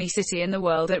billionaires of any city in the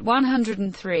world at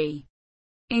 103,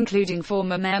 including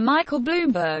former Mayor Michael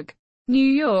Bloomberg. New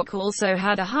York also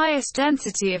had the highest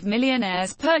density of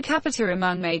millionaires per capita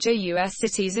among major U.S.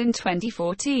 cities in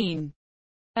 2014,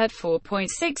 at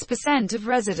 4.6% of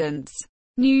residents.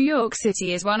 New York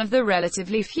City is one of the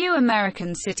relatively few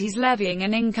American cities levying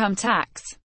an income tax,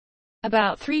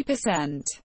 about 3%,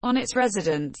 on its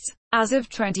residents. As of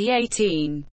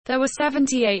 2018, there were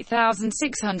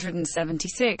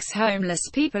 78,676 homeless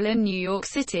people in New York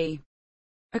City.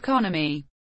 Economy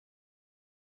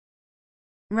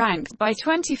ranked by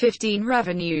 2015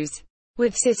 revenues,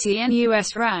 with city and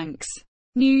U.S. ranks.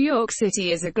 New York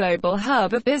City is a global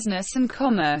hub of business and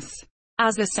commerce,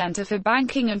 as a center for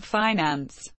banking and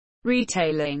finance,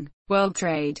 retailing, world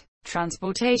trade,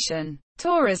 transportation,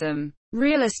 tourism,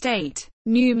 real estate,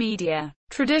 new media,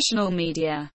 traditional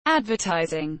media,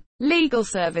 advertising, legal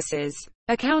services,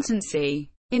 accountancy,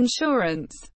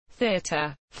 insurance,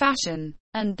 theater, fashion,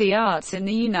 and the arts in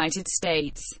the United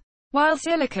States. While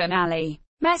Silicon Alley,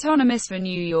 metonymous for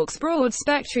New York's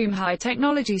broad-spectrum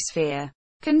high-technology sphere,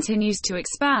 continues to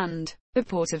expand, the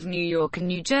Port of New York and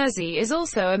New Jersey is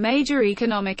also a major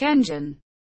economic engine,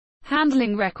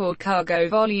 handling record cargo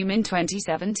volume in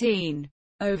 2017,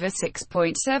 over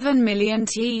 6.7 million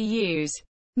TEUs.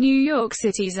 New York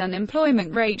City's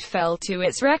unemployment rate fell to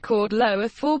its record low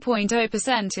of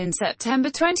 4.0% in September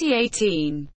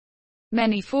 2018.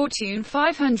 Many Fortune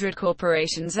 500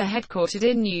 corporations are headquartered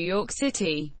in New York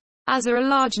City, as are a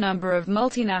large number of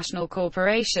multinational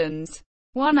corporations.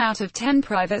 1 out of 10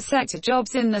 private sector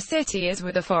jobs in the city is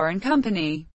with a foreign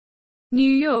company. New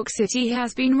York City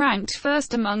has been ranked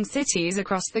first among cities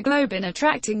across the globe in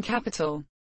attracting capital,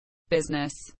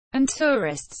 business, and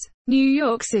tourists. New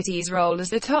York City's role as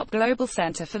the top global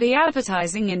center for the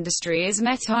advertising industry is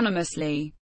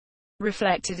metonymously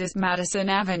reflected as Madison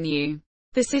Avenue.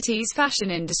 The city's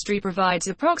fashion industry provides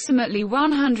approximately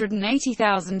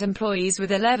 180,000 employees with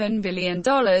 $11 billion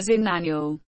in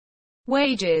annual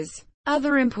wages.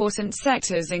 Other important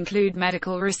sectors include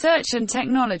medical research and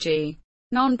technology,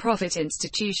 non-profit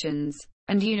institutions,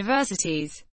 and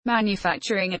universities.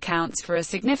 Manufacturing accounts for a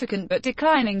significant but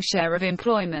declining share of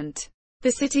employment.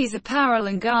 The city's apparel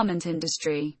and garment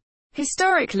industry,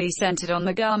 historically centered on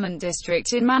the garment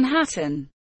district in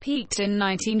Manhattan, peaked in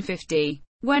 1950,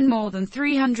 when more than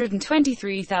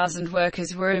 323,000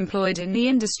 workers were employed in the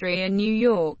industry in New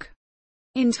York.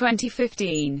 In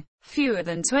 2015, fewer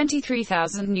than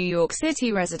 23,000 New York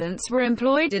City residents were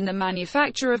employed in the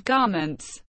manufacture of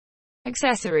garments,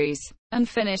 accessories, and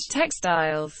finished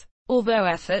textiles. Although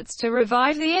efforts to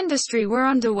revive the industry were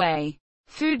underway,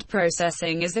 food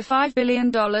processing is a $5 billion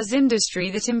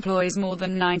industry that employs more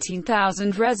than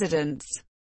 19,000 residents.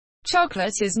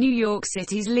 Chocolate is New York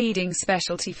City's leading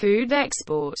specialty food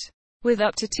export, with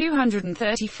up to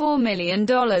 $234 million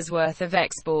worth of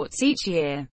exports each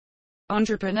year.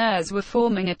 Entrepreneurs were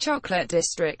forming a chocolate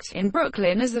district in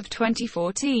Brooklyn as of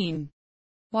 2014.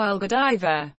 While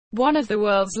Godiva, one of the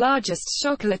world's largest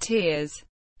chocolatiers,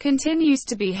 continues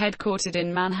to be headquartered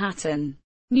in Manhattan,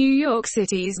 New York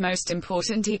City's most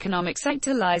important economic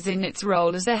sector lies in its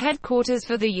role as a headquarters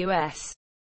for the U.S.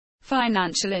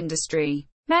 financial industry,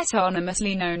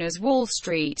 metonymously known as Wall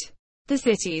Street. The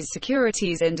city's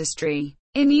securities industry,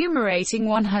 enumerating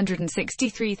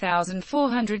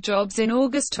 163,400 jobs in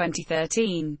August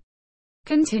 2013,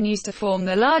 continues to form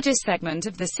the largest segment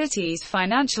of the city's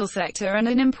financial sector and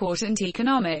an important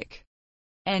economic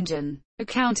engine,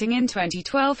 accounting in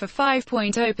 2012 for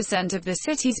 5.0% of the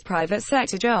city's private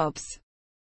sector jobs,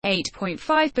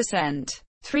 8.5%,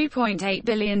 $3.8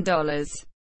 billion,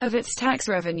 of its tax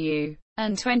revenue,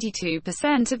 and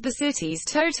 22% of the city's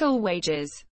total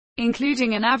wages,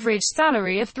 including an average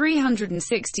salary of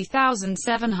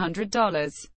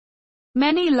 $360,700.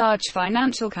 Many large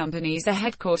financial companies are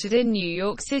headquartered in New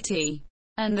York City,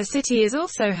 and the city is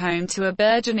also home to a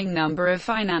burgeoning number of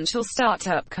financial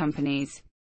startup companies.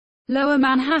 Lower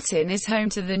Manhattan is home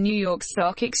to the New York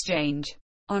Stock Exchange,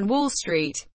 on Wall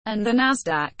Street, and the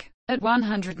Nasdaq, at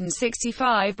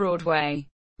 165 Broadway,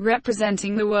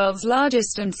 representing the world's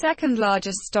largest and second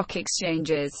largest stock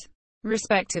exchanges,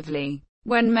 respectively,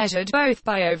 when measured both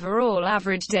by overall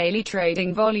average daily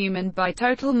trading volume and by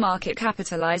total market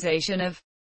capitalization of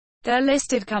their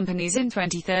listed companies in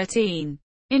 2013.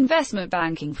 Investment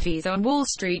banking fees on Wall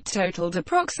Street totaled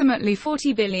approximately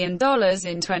 $40 billion in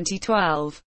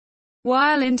 2012.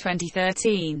 While in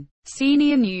 2013,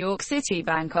 senior New York City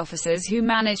bank officers who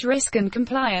manage risk and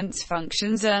compliance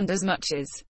functions earned as much as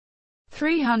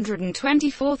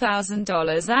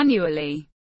 $324,000 annually.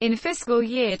 In fiscal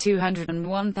year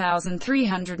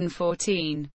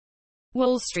 2001,314,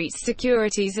 Wall Street's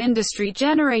securities industry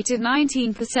generated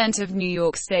 19% of New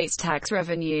York State's tax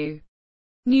revenue.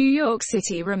 New York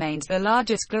City remains the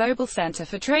largest global center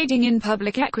for trading in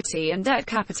public equity and debt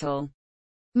capital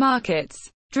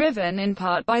markets, driven in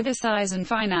part by the size and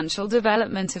financial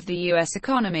development of the U.S.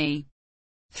 economy.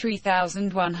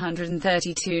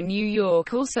 3,132 New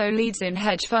York also leads in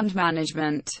hedge fund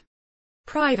management,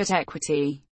 private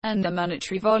equity, and the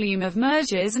monetary volume of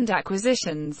mergers and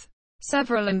acquisitions.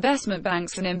 Several investment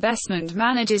banks and investment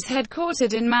managers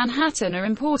headquartered in Manhattan are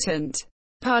important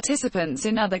participants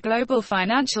in other global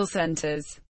financial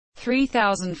centers.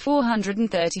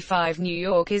 3,435 New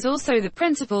York is also the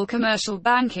principal commercial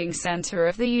banking center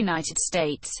of the United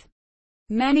States.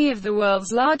 Many of the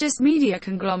world's largest media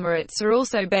conglomerates are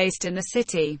also based in the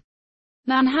city.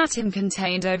 Manhattan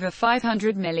contained over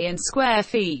 500 million square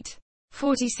feet,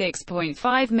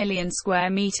 46.5 million square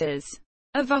meters,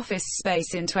 of office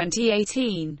space in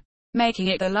 2018, making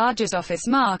it the largest office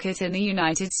market in the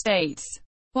United States.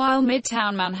 While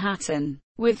Midtown Manhattan,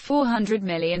 with 400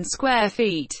 million square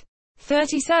feet,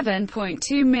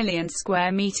 37.2 million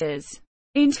square meters,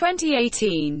 in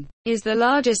 2018, is the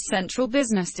largest central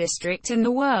business district in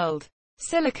the world.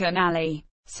 Silicon Alley,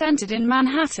 centered in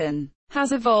Manhattan,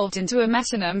 has evolved into a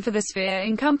metonym for the sphere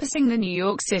encompassing the New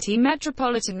York City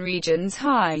metropolitan region's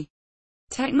high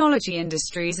technology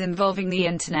industries involving the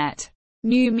internet,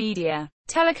 new media,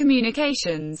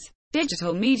 telecommunications,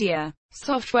 digital media,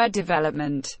 software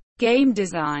development, game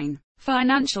design,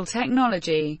 financial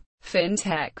technology,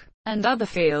 fintech, and other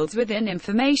fields within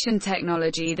information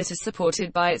technology that are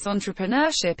supported by its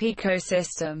entrepreneurship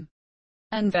ecosystem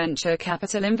and venture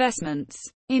capital investments.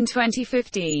 In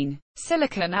 2015,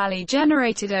 Silicon Alley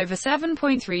generated over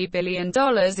 $7.3 billion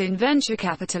in venture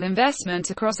capital investment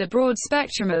across a broad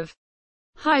spectrum of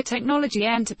high-technology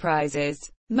enterprises.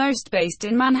 most based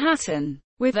in Manhattan,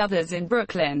 with others in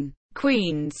Brooklyn,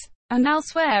 Queens, and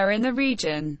elsewhere in the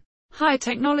region.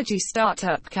 High-technology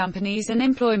startup companies and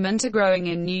employment are growing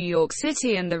in New York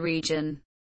City and the region,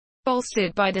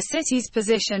 bolstered by the city's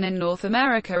position in North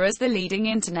America as the leading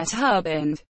internet hub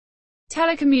and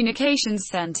telecommunications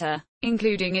center,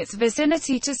 including its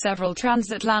vicinity to several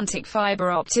transatlantic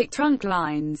fiber-optic trunk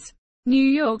lines, New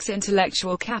York's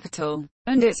intellectual capital,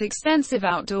 and its extensive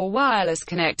outdoor wireless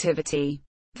connectivity.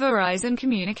 Verizon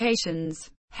Communications,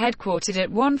 headquartered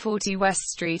at 140 West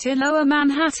Street in Lower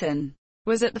Manhattan,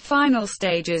 was at the final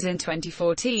stages in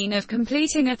 2014 of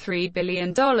completing a $3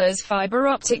 billion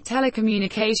fiber-optic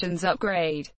telecommunications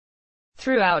upgrade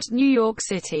throughout New York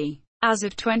City. As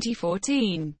of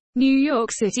 2014, New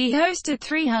York City hosted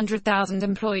 300,000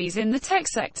 employees in the tech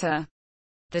sector.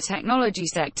 The technology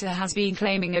sector has been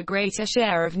claiming a greater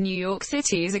share of New York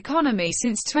City's economy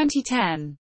since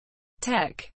 2010.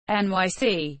 Tech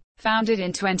NYC, founded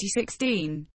in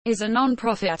 2016, is a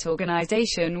non-profit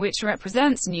organization which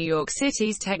represents New York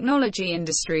City's technology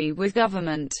industry with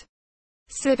government,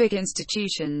 civic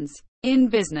institutions, in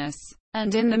business,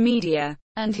 and in the media,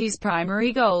 and whose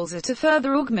primary goals are to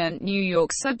further augment New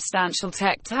York's substantial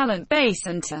tech talent base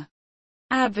and to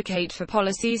advocate for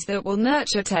policies that will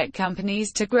nurture tech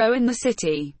companies to grow in the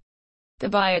city. The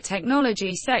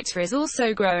biotechnology sector is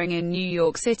also growing in New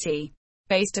York City,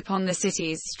 based upon the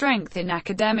city's strength in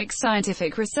academic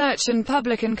scientific research and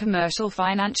public and commercial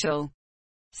financial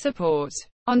support.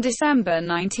 On December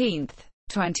 19,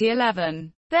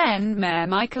 2011, then Mayor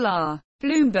Michael R.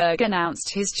 Bloomberg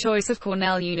announced his choice of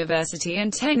Cornell University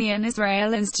and Tanian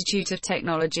Israel Institute of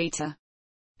Technology to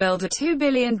build a $2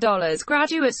 billion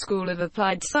graduate school of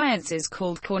applied sciences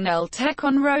called Cornell Tech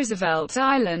on Roosevelt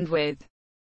Island, with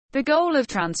the goal of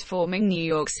transforming New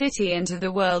York City into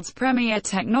the world's premier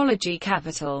technology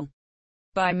capital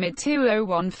by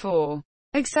mid-2014.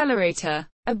 Accelerator,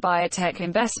 a biotech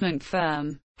investment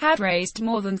firm, had raised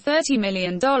more than $30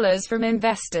 million from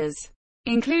investors,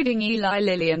 including Eli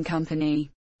Lilly and Company,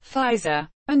 Pfizer,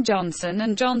 and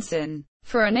Johnson & Johnson,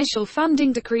 for initial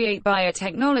funding to create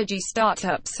biotechnology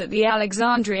startups at the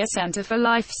Alexandria Center for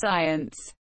Life Science,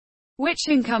 which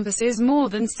encompasses more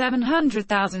than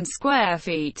 700,000 square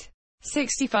feet,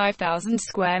 65,000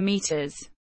 square meters,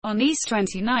 on East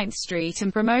 29th Street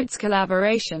and promotes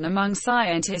collaboration among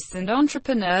scientists and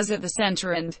entrepreneurs at the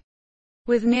center and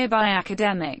with nearby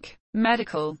academic,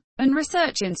 medical, and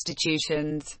research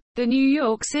institutions. The New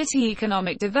York City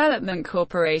Economic Development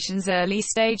Corporation's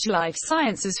early-stage life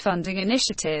sciences funding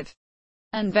initiative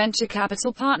and venture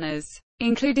capital partners,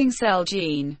 including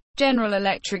Celgene, General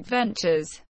Electric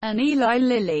Ventures, and Eli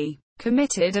Lilly,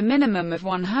 committed a minimum of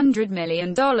 $100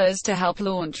 million to help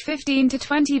launch 15 to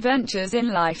 20 ventures in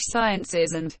life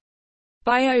sciences and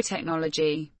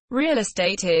biotechnology. Real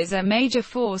estate is a major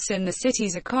force in the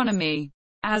city's economy,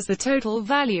 as the total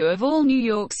value of all New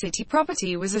York City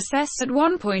property was assessed at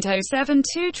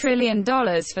 $1.072 trillion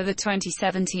for the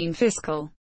 2017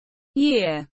 fiscal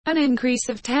year, an increase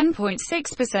of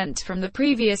 10.6% from the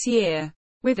previous year,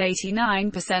 with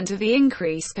 89% of the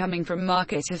increase coming from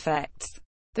market effects.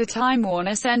 The Time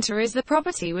Warner Center is the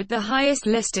property with the highest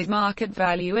listed market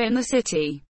value in the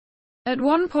city, at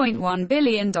 $1.1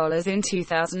 billion in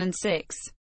 2006.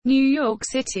 New York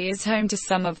City is home to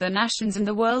some of the nation's and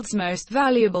the world's most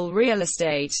valuable real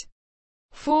estate.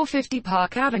 450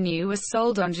 Park Avenue was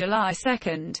sold on July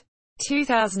 2,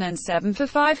 2007 for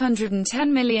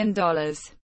 $510 million,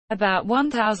 about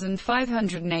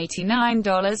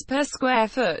 $1,589 per square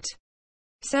foot,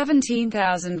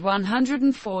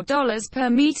 $17,104 per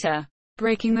meter,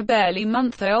 breaking the barely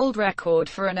month-old record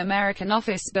for an American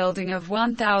office building of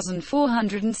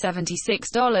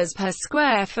 $1,476 per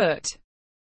square foot,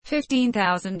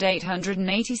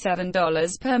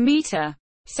 $15,887 per meter,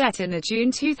 set in the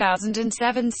June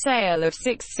 2007 sale of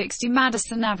 660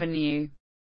 Madison Avenue.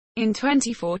 In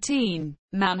 2014,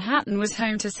 Manhattan was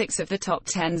home to 6 of the top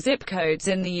 10 zip codes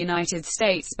in the United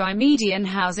States by median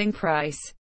housing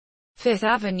price. Fifth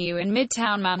Avenue in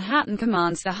Midtown Manhattan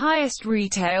commands the highest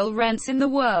retail rents in the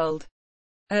world,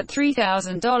 at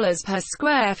 $3,000 per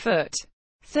square foot,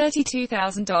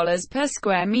 $32,000 per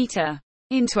square meter.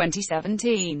 In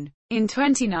 2017. In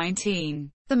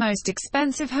 2019, the most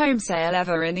expensive home sale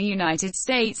ever in the United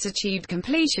States achieved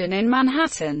completion in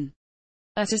Manhattan,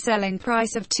 at a selling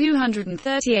price of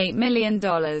 $238 million,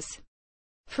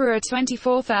 for a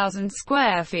 24,000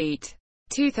 square feet,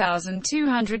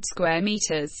 2,200 square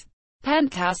meters,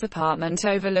 penthouse apartment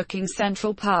overlooking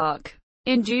Central Park.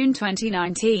 In June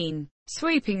 2019,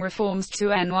 sweeping reforms to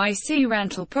NYC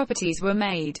rental properties were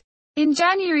made. In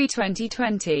January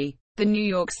 2020, The New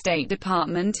York State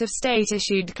Department of State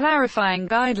issued clarifying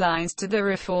guidelines to the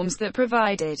reforms that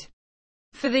provided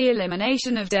for the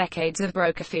elimination of decades of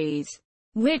broker fees,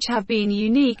 which have been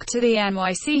unique to the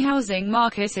NYC housing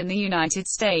market in the United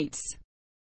States.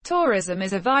 Tourism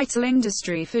is a vital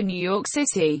industry for New York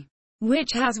City, which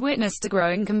has witnessed a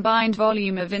growing combined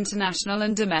volume of international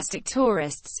and domestic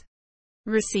tourists,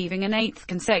 receiving an eighth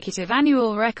consecutive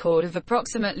annual record of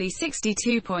approximately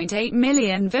 62.8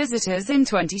 million visitors in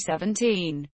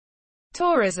 2017.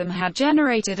 Tourism had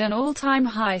generated an all-time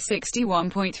high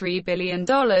 $61.3 billion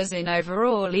in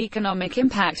overall economic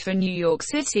impact for New York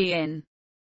City in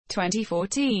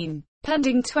 2014.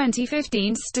 Pending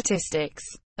 2015 statistics,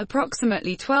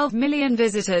 approximately 12 million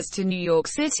visitors to New York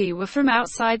City were from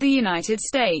outside the United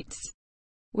States,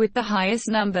 with the highest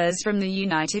numbers from the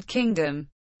United Kingdom,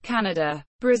 Canada,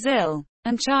 Brazil,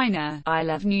 and China. I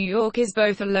Love New York is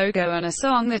both a logo and a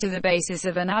song that are the basis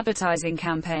of an advertising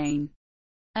campaign,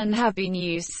 and have been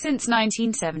used since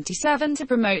 1977 to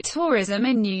promote tourism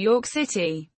in New York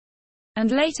City, and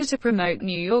later to promote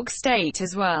New York State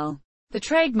as well. The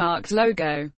trademarked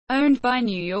logo, owned by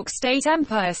New York State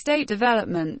Empire State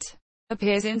Development,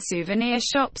 appears in souvenir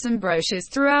shops and brochures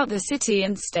throughout the city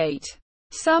and state.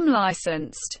 Some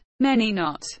licensed, many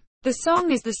not. The song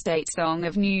is the state song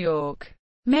of New York.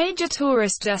 Major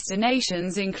tourist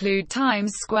destinations include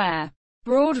Times Square,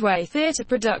 Broadway theater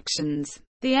productions,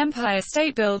 the Empire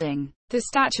State Building, the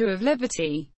Statue of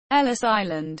Liberty, Ellis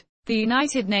Island, the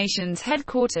United Nations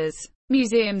headquarters,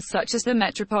 museums such as the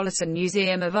Metropolitan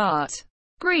Museum of Art,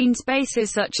 green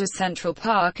spaces such as Central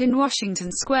Park in Washington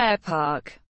Square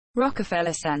Park,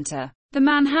 Rockefeller Center, the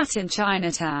Manhattan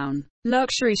Chinatown,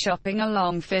 luxury shopping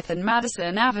along Fifth and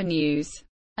Madison Avenues,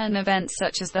 and events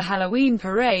such as the Halloween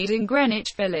Parade in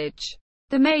Greenwich Village,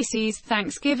 the Macy's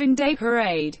Thanksgiving Day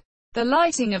Parade, the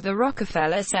lighting of the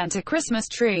Rockefeller Center Christmas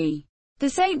tree, the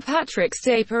St. Patrick's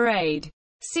Day Parade,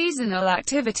 seasonal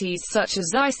activities such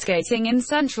as ice skating in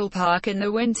Central Park in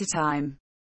the wintertime,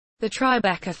 the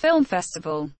Tribeca Film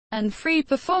Festival, and free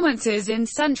performances in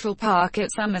Central Park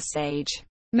at Summer Stage.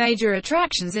 Major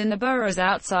attractions in the boroughs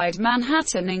outside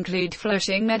Manhattan include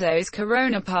Flushing Meadows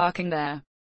Corona Park and the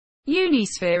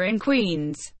Unisphere in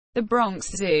Queens, the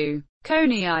Bronx Zoo,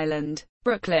 Coney Island,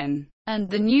 Brooklyn, and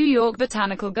the New York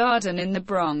Botanical Garden in the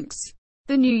Bronx.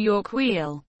 The New York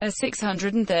Wheel, a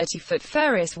 630-foot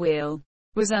Ferris wheel,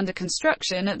 was under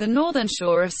construction at the northern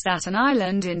shore of Staten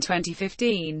Island in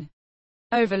 2015,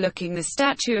 overlooking the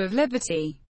Statue of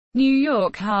Liberty, New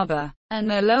York Harbor, and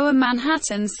the lower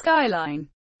Manhattan skyline.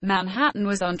 Manhattan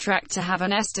was on track to have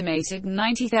an estimated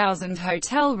 90,000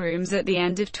 hotel rooms at the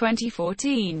end of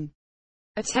 2014,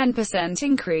 a 10%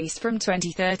 increase from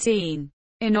 2013.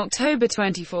 In October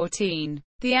 2014,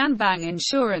 the Anbang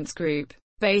Insurance Group,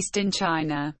 based in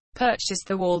China, purchased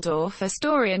the Waldorf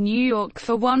Astoria New York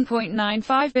for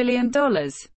 $1.95 billion,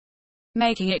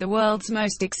 making it the world's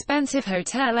most expensive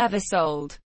hotel ever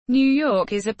sold. New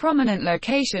York is a prominent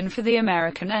location for the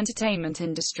American entertainment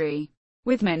industry,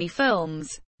 with many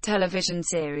films, television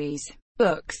series,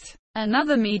 books, and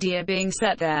other media being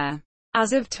set there.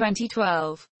 As of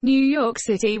 2012, New York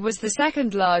City was the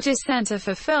second largest center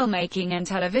for filmmaking and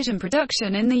television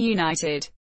production in the United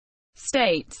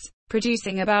States,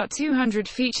 producing about 200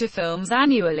 feature films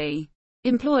annually,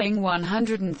 employing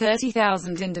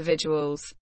 130,000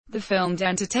 individuals. The filmed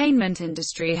entertainment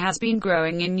industry has been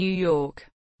growing in New York,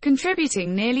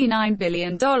 contributing nearly $9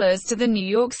 billion to the New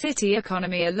York City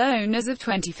economy alone as of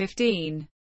 2015.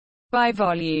 By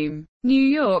volume, New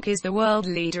York is the world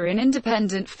leader in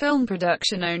independent film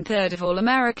production, owned third of all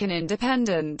American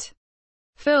independent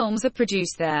films are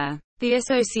produced there. The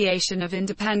Association of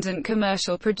Independent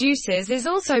Commercial Producers is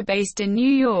also based in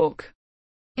New York.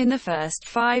 In the first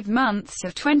 5 months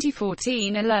of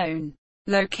 2014 alone,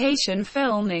 location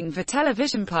filming for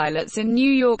television pilots in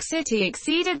New York City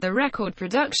exceeded the record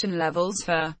production levels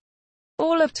for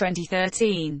all of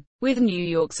 2013, with New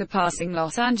York surpassing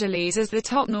Los Angeles as the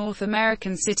top North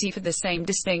American city for the same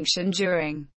distinction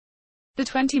during the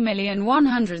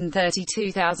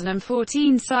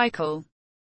 20,132,014 cycle.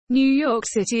 New York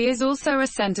City is also a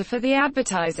center for the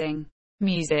advertising,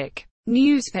 music,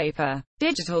 newspaper,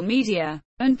 digital media,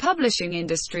 and publishing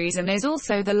industries, and is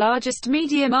also the largest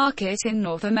media market in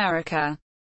North America.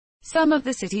 Some of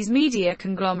the city's media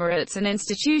conglomerates and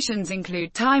institutions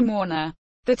include Time Warner,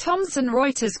 the Thomson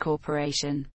Reuters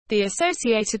Corporation, the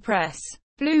Associated Press,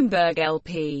 Bloomberg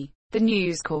LP, the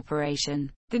News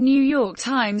Corporation, the New York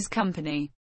Times Company,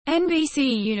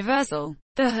 NBC Universal,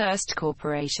 the Hearst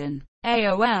Corporation,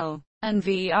 AOL, and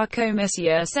VR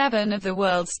Commercial. 7 of the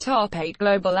world's top 8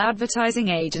 global advertising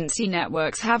agency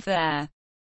networks have their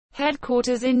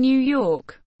headquarters in New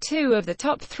York. Two of the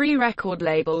top 3 record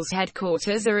labels'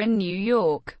 headquarters are in New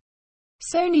York: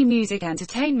 Sony Music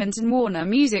Entertainment and Warner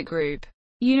Music Group.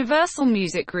 Universal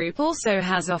Music Group also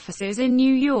has offices in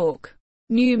New York.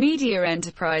 New media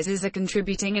enterprises are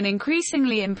contributing an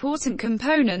increasingly important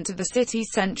component of the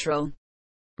city's central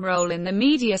role in the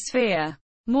media sphere.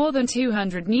 More than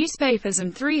 200 newspapers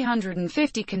and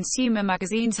 350 consumer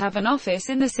magazines have an office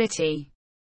in the city,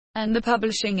 and the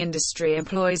publishing industry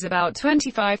employs about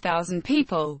 25,000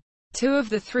 people. 2 of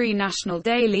the 3 national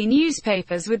daily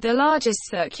newspapers with the largest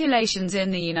circulations in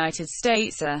the United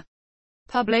States are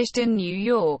published in New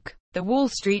York: The Wall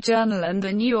Street Journal and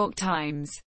The New York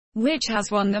Times, which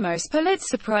has won the most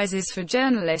Pulitzer Prizes for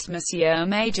journalism this year.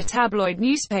 Major tabloid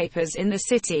newspapers in the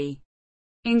city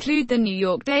include the New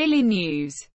York Daily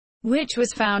News, which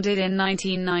was founded in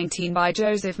 1919 by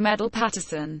Joseph Medill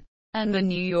Patterson, and the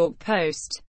New York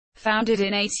Post, founded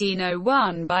in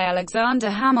 1801 by Alexander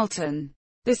Hamilton.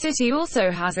 The city also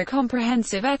has a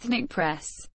comprehensive ethnic press,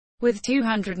 with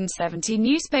 270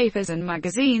 newspapers and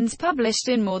magazines published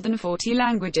in more than 40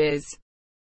 languages.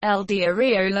 El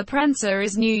Diario La Prensa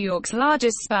is New York's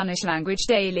largest Spanish-language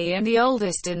daily and the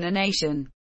oldest in the nation.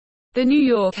 The New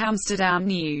York Amsterdam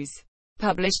News,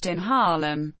 published in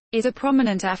Harlem, is a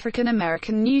prominent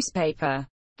African-American newspaper.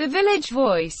 The Village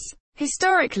Voice,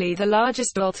 historically the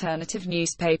largest alternative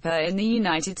newspaper in the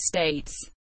United States,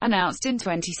 announced in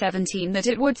 2017 that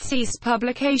it would cease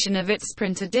publication of its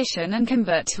print edition and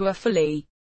convert to a fully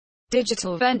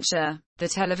digital venture. The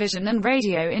television and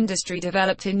radio industry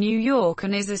developed in New York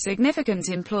and is a significant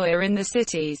employer in the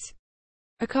city's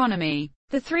economy.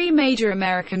 The 3 major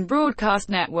American broadcast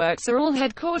networks are all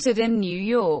headquartered in New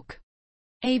York: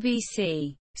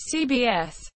 ABC,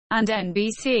 CBS, and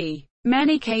NBC.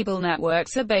 Many cable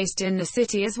networks are based in the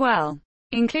city as well,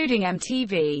 including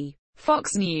MTV,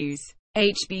 Fox News,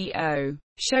 HBO,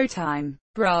 Showtime,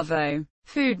 Bravo,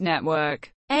 Food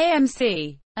Network,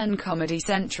 AMC, and Comedy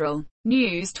Central.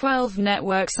 News 12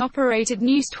 networks operated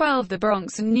News 12 The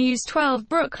Bronx and News 12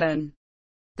 Brooklyn.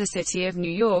 The City of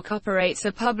New York operates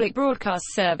a public broadcast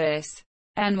service,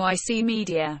 NYC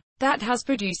Media, that has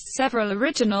produced several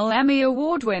original Emmy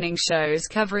Award-winning shows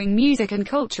covering music and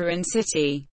culture in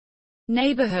city,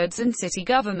 neighborhoods and city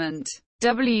government.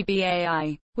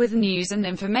 WBAI, with news and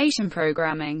information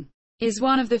programming, is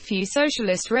one of the few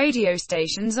socialist radio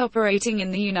stations operating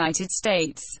in the United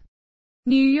States.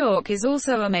 New York is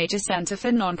also a major center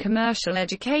for non-commercial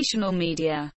educational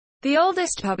media. The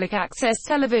oldest public access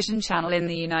television channel in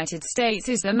the United States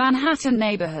is the Manhattan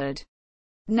Neighborhood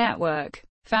Network,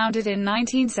 founded in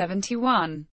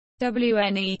 1971.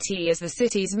 WNET is the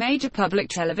city's major public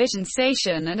television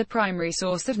station and a primary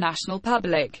source of national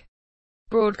public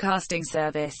broadcasting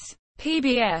service.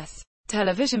 PBS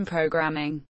television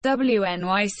programming.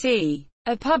 WNYC,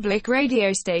 a public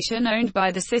radio station owned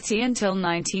by the city until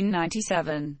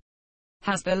 1997,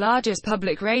 has the largest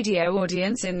public radio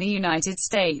audience in the United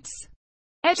States.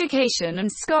 Education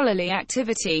and scholarly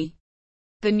activity.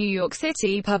 The New York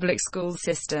City public school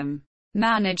system,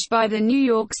 managed by the New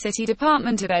York City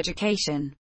Department of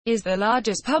Education, is the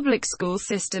largest public school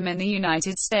system in the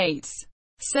United States,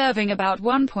 serving about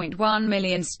 1.1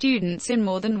 million students in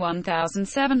more than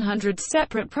 1,700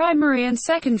 separate primary and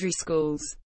secondary schools.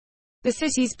 The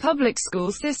city's public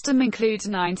school system includes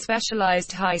 9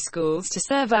 specialized high schools to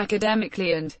serve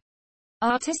academically and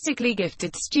artistically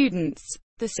gifted students.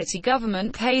 The city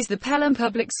government pays the Pelham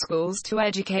Public Schools to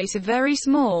educate a very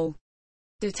small,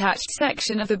 detached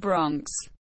section of the Bronx.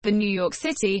 The New York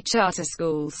City Charter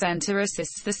School Center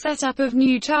assists the setup of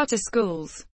new charter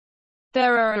schools.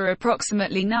 There are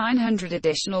approximately 900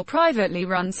 additional privately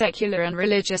run secular and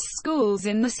religious schools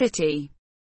in the city.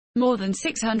 More than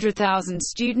 600,000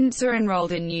 students are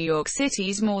enrolled in New York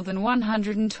City's more than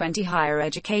 120 higher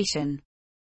education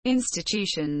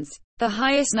institutions, the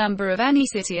highest number of any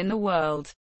city in the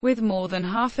world, with more than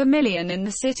 500,000 in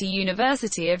the City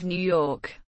University of New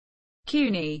York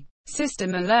CUNY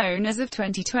system alone as of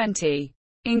 2020,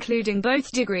 including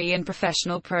both degree and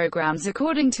professional programs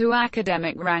according to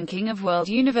academic ranking of world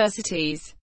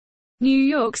universities. New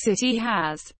York City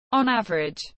has, on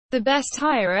average, the best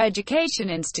higher education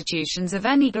institutions of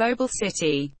any global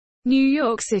city. New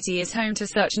York City is home to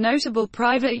such notable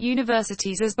private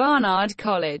universities as Barnard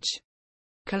College,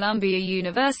 Columbia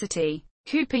University,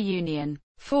 Cooper Union,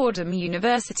 Fordham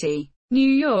University, New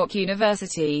York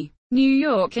University, New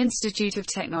York Institute of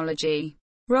Technology,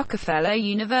 Rockefeller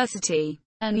University,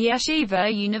 and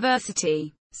Yeshiva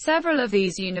University. Several of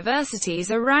these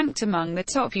universities are ranked among the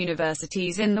top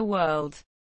universities in the world.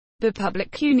 The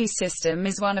public CUNY system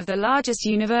is one of the largest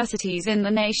universities in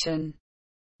the nation.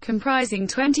 comprising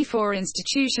 24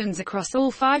 institutions across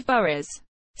all 5 boroughs,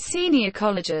 senior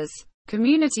colleges,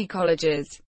 community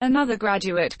colleges, and other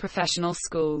graduate professional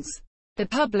schools. The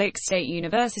Public State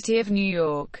University of New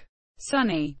York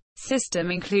SUNY system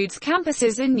includes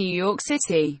campuses in New York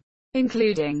City,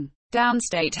 including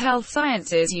Downstate Health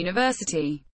Sciences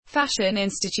University, Fashion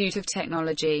Institute of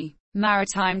Technology,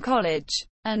 Maritime College,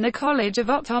 and the College of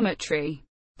Optometry.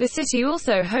 The city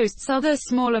also hosts other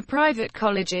smaller private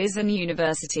colleges and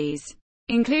universities,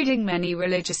 including many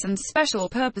religious and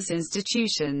special-purpose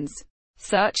institutions,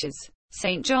 such as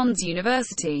St. John's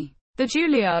University, the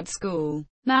Juilliard School,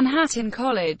 Manhattan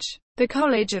College, the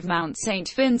College of Mount St.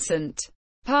 Vincent,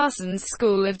 Parsons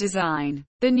School of Design,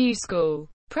 the New School,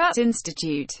 Pratt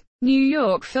Institute, New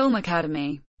York Film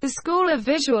Academy, the School of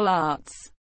Visual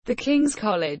Arts, the King's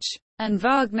College, and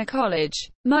Wagner College.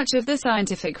 Much of the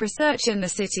scientific research in the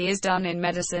city is done in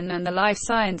medicine and the life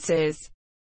sciences.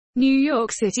 New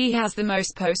York City has the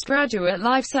most postgraduate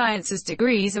life sciences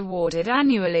degrees awarded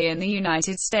annually in the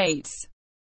United States,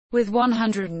 with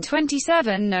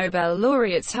 127 Nobel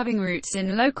laureates having roots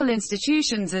in local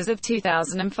institutions as of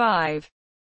 2005.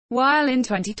 While in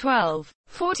 2012,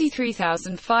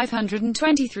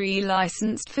 43,523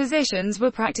 licensed physicians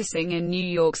were practicing in New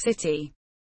York City.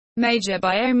 Major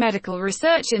biomedical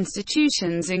research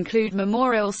institutions include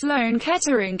Memorial Sloan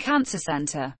Kettering Cancer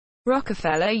Center,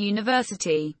 Rockefeller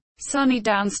University, SUNY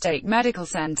Downstate Medical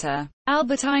Center,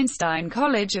 Albert Einstein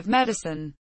College of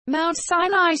Medicine, Mount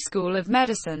Sinai School of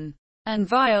Medicine,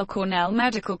 and Weill Cornell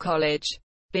Medical College,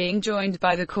 being joined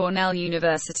by the Cornell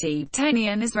University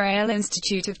Tanian Israel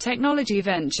Institute of Technology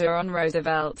Venture on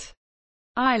Roosevelt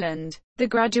Island. The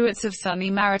graduates of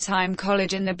SUNY Maritime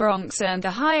College in the Bronx earned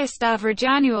the highest average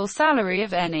annual salary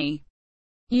of any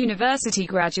university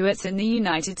graduates in the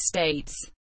United States,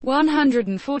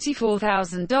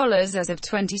 $144,000 as of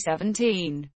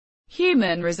 2017.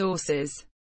 Human Resources.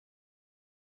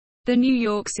 The New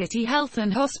York City Health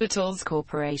and Hospitals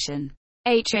Corporation,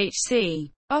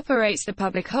 HHC, operates the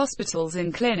public hospitals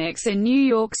and clinics in New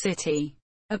York City,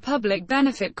 a public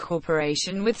benefit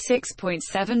corporation with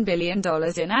 $6.7 billion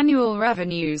in annual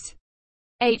revenues.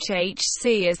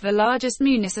 HHC is the largest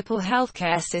municipal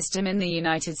healthcare system in the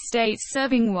United States,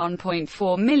 serving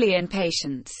 1.4 million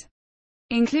patients,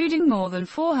 including more than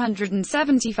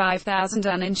 475,000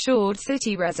 uninsured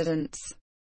city residents.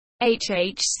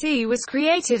 HHC was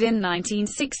created in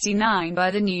 1969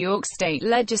 by the New York State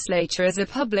Legislature as a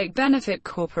public benefit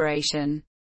corporation.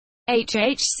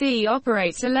 HHC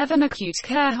operates 11 acute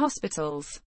care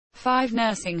hospitals, 5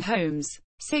 nursing homes,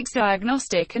 6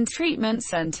 diagnostic and treatment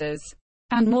centers,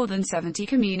 and more than 70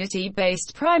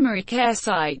 community-based primary care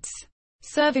sites,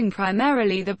 serving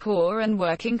primarily the poor and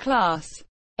working class.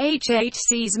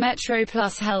 HHC's Metro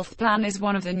Plus health plan is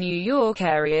one of the New York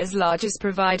area's largest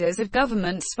providers of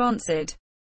government-sponsored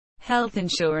health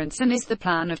insurance and is the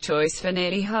plan of choice for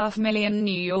nearly 500,000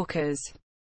 New Yorkers.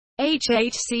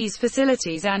 HHC's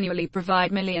facilities annually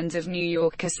provide millions of New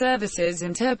Yorker services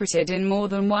interpreted in more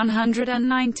than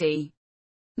 190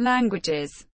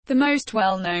 languages. The most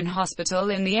well-known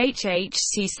hospital in the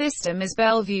HHC system is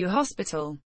Bellevue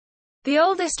Hospital, the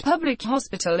oldest public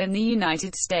hospital in the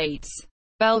United States.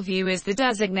 Bellevue is the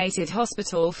designated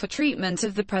hospital for treatment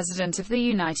of the President of the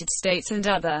United States and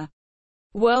other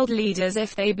world leaders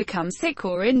if they become sick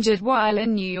or injured while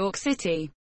in New York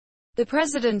City. The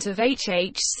president of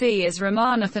HHC is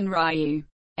Ramanathan Ryu,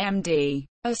 MD,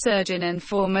 a surgeon and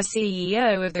former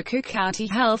CEO of the Cook County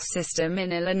Health System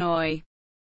in Illinois.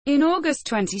 In August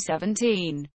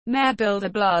 2017, Mayor Bill de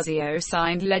Blasio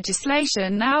signed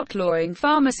legislation outlawing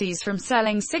pharmacies from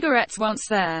selling cigarettes once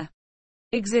their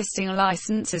existing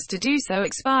licenses to do so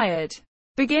expired.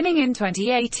 Beginning in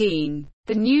 2018,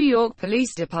 the New York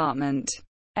Police Department,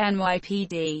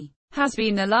 NYPD, has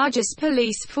been the largest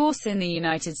police force in the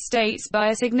United States by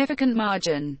a significant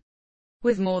margin,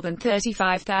 with more than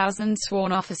 35,000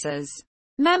 sworn officers.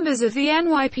 Members of the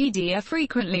NYPD are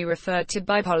frequently referred to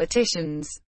by politicians,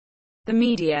 the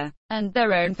media, and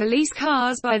their own police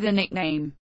cars by the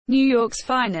nickname New York's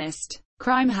Finest.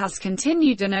 Crime has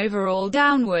continued an overall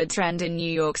downward trend in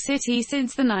New York City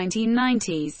since the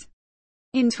 1990s.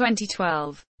 In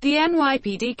 2012, the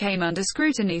NYPD came under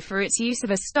scrutiny for its use of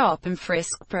a stop and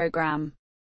frisk program,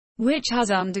 which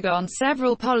has undergone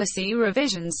several policy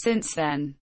revisions since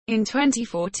then. In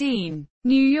 2014,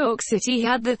 New York City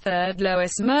had the third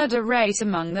lowest murder rate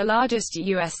among the largest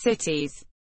U.S. cities,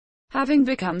 having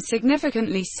become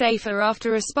significantly safer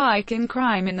after a spike in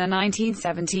crime in the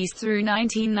 1970s through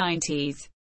 1990s.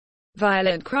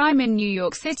 Violent crime in New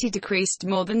York City decreased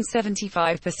more than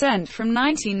 75% from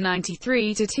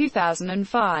 1993 to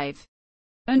 2005.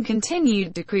 and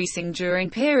continued decreasing during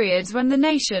periods when the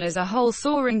nation as a whole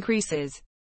saw increases.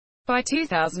 By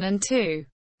 2002,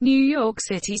 New York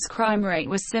City's crime rate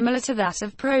was similar to that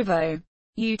of Provo,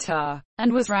 Utah,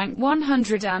 and was ranked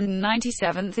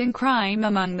 197th in crime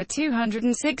among the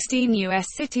 216 U.S.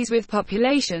 cities with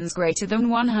populations greater than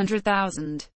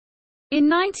 100,000. In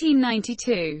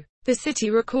 1992, the city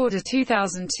recorded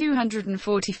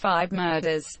 2,245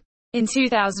 murders. In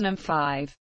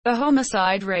 2005, the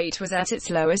homicide rate was at its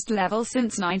lowest level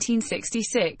since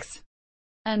 1966.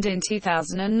 And in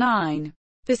 2009,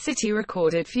 the city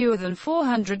recorded fewer than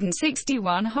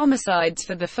 461 homicides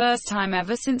for the first time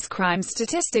ever since crime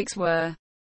statistics were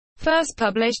first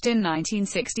published in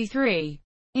 1963.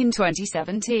 In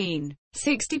 2017,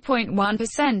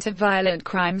 60.1% of violent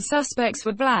crime suspects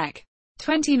were black,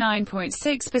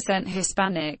 29.6%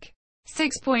 Hispanic,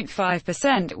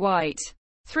 6.5% white,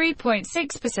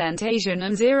 3.6% Asian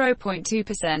and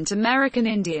 0.2% American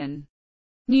Indian.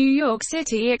 New York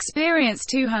City experienced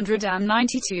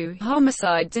 292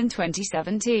 homicides in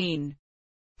 2017.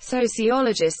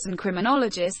 Sociologists and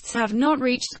criminologists have not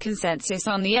reached consensus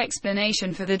on the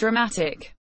explanation for the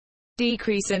dramatic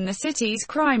decrease in the city's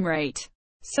crime rate.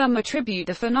 Some attribute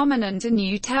the phenomenon to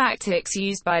new tactics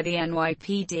used by the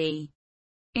NYPD,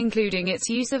 including its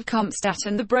use of CompStat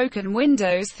and the broken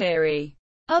windows theory.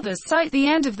 Others cite the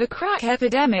end of the crack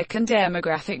epidemic and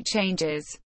demographic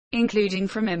changes, including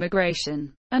from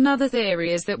immigration. Another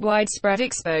theory is that widespread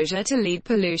exposure to lead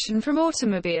pollution from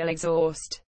automobile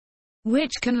exhaust,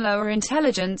 which can lower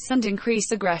intelligence and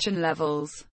increase aggression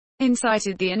levels,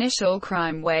 incited the initial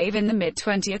crime wave in the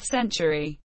mid-20th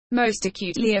century, most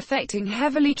acutely affecting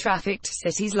heavily trafficked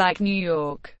cities like New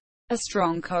York. A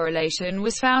strong correlation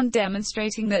was found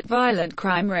demonstrating that violent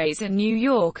crime rates in New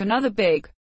York and other big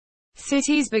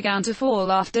cities began to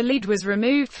fall after lead was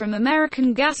removed from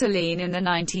American gasoline in the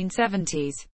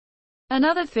 1970s.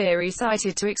 Another theory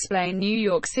cited to explain New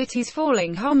York City's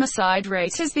falling homicide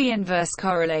rate is the inverse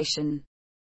correlation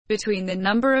between the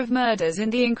number of murders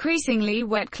and the increasingly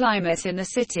wet climate in the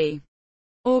city.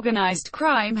 Organized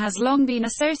crime has long been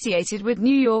associated with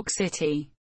New York City,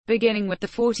 beginning with the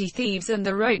 40 Thieves and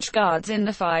the Roach Guards in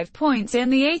the Five Points in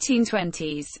the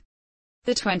 1820s.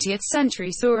 The 20th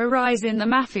century saw a rise in the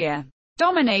mafia,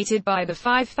 dominated by the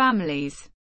Five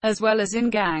Families, as well as in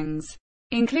gangs,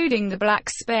 including the Black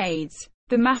Spades.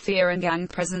 The mafia and gang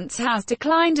presence has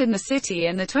declined in the city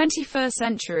in the 21st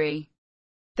century.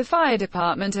 The Fire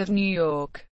Department of New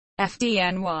York,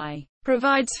 FDNY,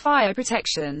 provides fire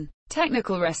protection,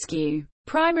 technical rescue,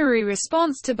 primary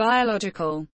response to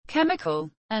biological, chemical,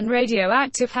 and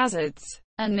radioactive hazards,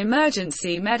 and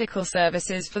emergency medical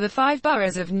services for the 5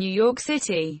 boroughs of New York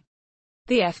City.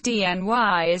 The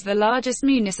FDNY is the largest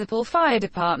municipal fire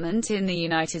department in the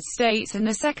United States and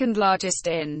the second largest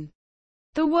in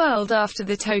the world after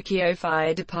the Tokyo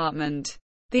Fire Department.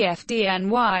 The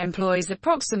FDNY employs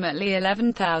approximately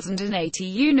 11,080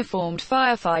 uniformed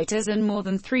firefighters and more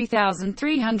than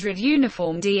 3,300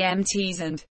 uniformed EMTs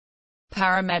and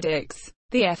paramedics.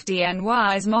 The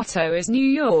FDNY's motto is New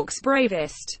York's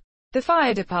bravest. The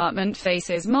fire department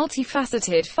faces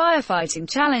multifaceted firefighting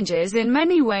challenges in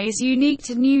many ways unique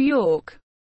to New York.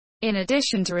 In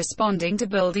addition to responding to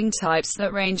building types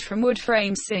that range from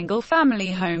wood-frame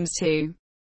single-family homes to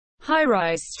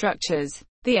high-rise structures,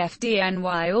 the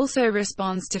FDNY also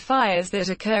responds to fires that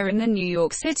occur in the New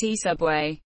York City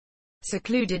subway,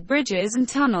 secluded bridges and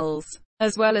tunnels,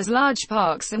 as well as large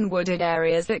parks and wooded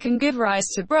areas that can give rise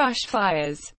to brush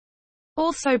fires.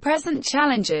 Also present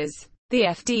challenges. The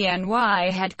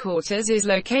FDNY headquarters is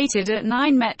located at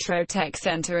 9 Metro Tech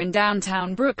Center in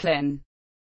downtown Brooklyn,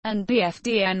 and the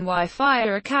FDNY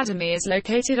Fire Academy is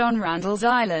located on Randall's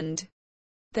Island.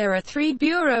 There are 3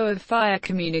 Bureau of Fire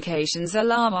Communications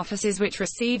alarm offices which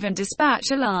receive and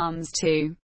dispatch alarms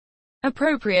to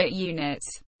appropriate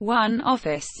units. One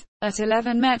office, at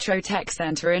 11 Metro Tech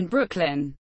Center in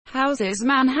Brooklyn, houses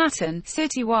Manhattan,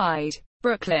 Citywide,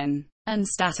 Brooklyn, and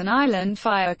Staten Island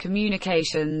Fire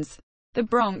Communications. The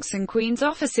Bronx and Queens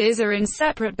offices are in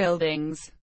separate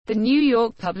buildings. The New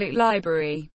York Public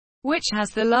Library, which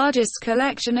has the largest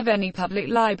collection of any public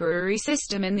library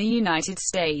system in the United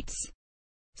States,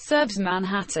 serves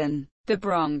Manhattan, the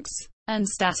Bronx, and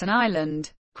Staten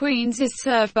Island. Queens is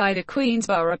served by the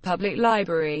Queensboro Public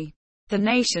Library, the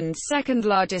nation's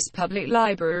second-largest public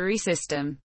library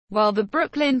system, while the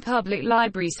Brooklyn Public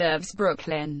Library serves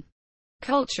Brooklyn.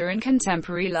 Culture and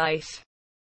contemporary life.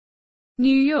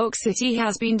 New York City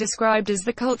has been described as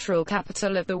the cultural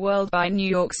capital of the world by New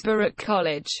York's Baruch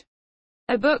College,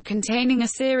 a book containing a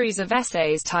series of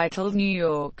essays titled New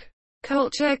York,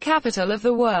 Culture Capital of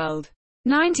the World.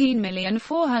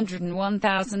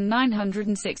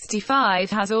 19,401,965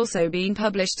 has also been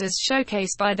published as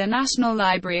showcased by the National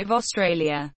Library of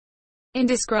Australia. In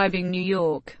describing New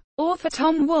York, author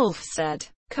Tom Wolfe said,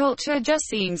 "Culture just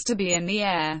seems to be in the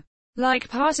air, like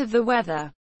part of the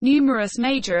weather." Numerous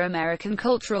major American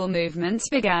cultural movements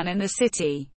began in the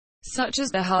city, such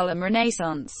as the Harlem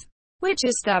Renaissance, which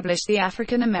established the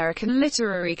African American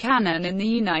literary canon in the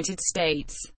United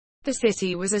States. The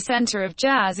city was a center of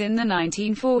jazz in the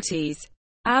 1940s,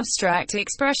 abstract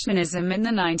expressionism in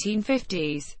the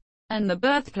 1950s, and the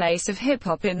birthplace of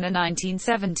hip-hop in the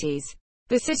 1970s.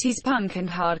 The city's punk and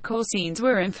hardcore scenes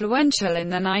were influential in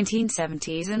the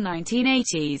 1970s and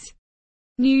 1980s.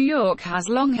 New York has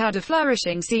long had a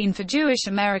flourishing scene for Jewish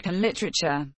American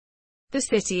literature. The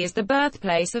city is the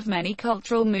birthplace of many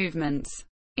cultural movements,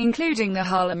 including the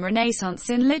Harlem Renaissance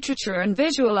in literature and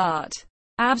visual art,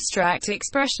 abstract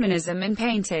expressionism in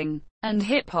painting, and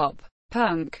hip-hop,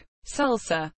 punk,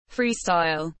 salsa,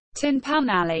 freestyle, Tin Pan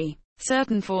Alley,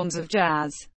 certain forms of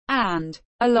jazz, and,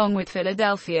 along with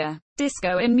Philadelphia,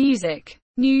 disco in music.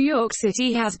 New York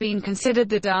City has been considered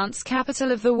the dance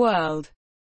capital of the world.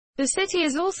 The city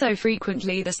is also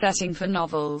frequently the setting for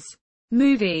novels,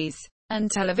 movies,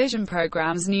 and television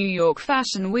programs. New York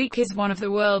Fashion Week is one of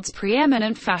the world's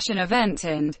preeminent fashion events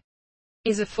and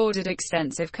is afforded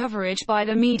extensive coverage by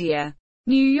the media.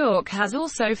 New York has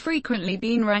also frequently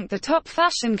been ranked the top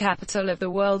fashion capital of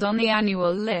the world on the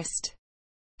annual list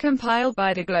compiled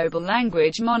by the Global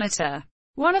Language Monitor.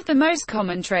 One of the most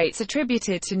common traits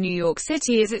attributed to New York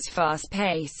City is its fast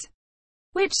pace,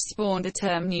 which spawned the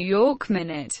term New York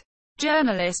Minute.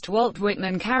 Journalist Walt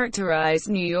Whitman characterized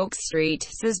New York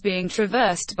streets as being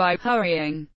traversed by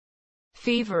hurrying,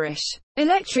 feverish,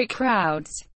 electric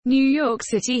crowds. New York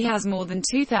City has more than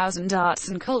 2,000 arts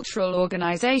and cultural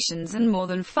organizations and more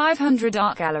than 500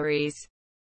 art galleries.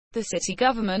 The city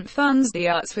government funds the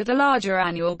arts with a larger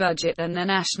annual budget than the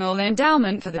National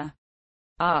Endowment for the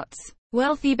Arts.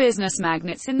 Wealthy business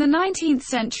magnates in the 19th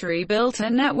century built a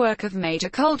network of major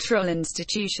cultural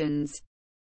institutions,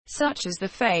 such as the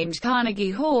famed Carnegie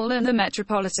Hall and the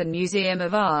Metropolitan Museum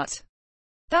of Art,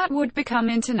 that would become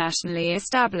internationally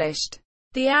established.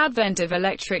 The advent of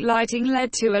electric lighting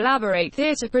led to elaborate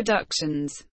theater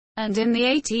productions, and in the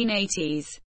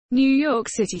 1880s, New York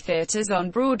City theaters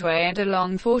on Broadway and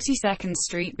along 42nd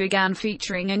Street began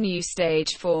featuring a new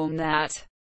stage form that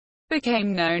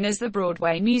became known as the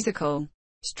Broadway musical.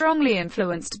 Strongly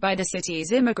influenced by the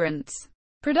city's immigrants,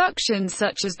 productions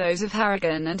such as those of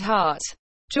Harrigan and Hart,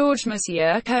 George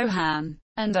Monsieur Cohan,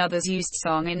 and others used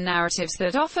song in narratives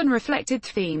that often reflected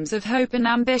themes of hope and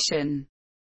ambition.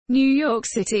 New York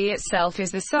City itself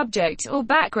is the subject or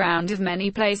background of many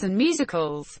plays and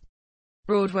musicals.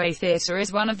 Broadway theater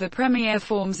is one of the premier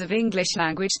forms of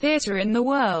English-language theater in the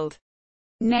world.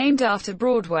 Named after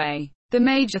Broadway, the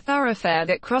major thoroughfare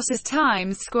that crosses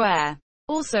Times Square,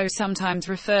 also sometimes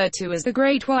referred to as the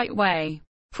Great White Way.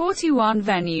 41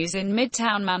 venues in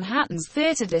Midtown Manhattan's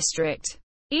theater district,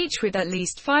 each with at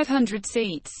least 500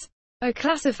 seats, are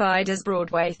classified as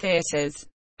Broadway theaters.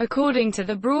 According to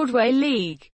the Broadway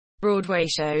League, Broadway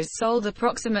shows sold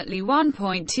approximately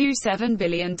 $1.27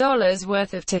 billion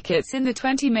worth of tickets in the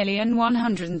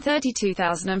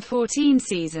 20,132,014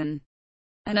 season,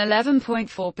 an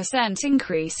 11.4%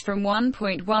 increase from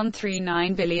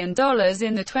 $1.139 billion in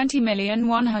the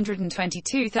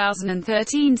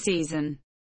 20,122,013 season.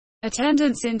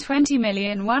 Attendance in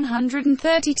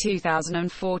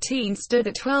 20,132,014 stood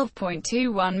at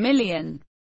 12.21 million,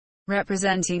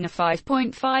 representing a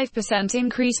 5.5%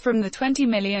 increase from the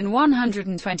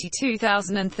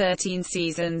 20,122,013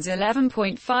 season's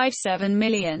 11.57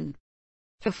 million.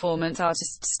 Performance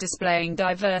artists displaying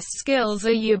diverse skills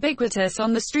are ubiquitous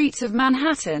on the streets of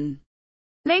Manhattan.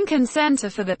 Lincoln Center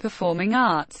for the Performing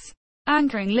Arts,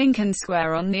 anchoring Lincoln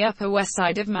Square on the Upper West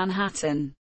Side of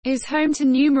Manhattan, is home to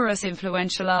numerous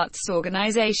influential arts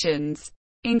organizations,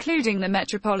 including the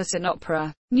Metropolitan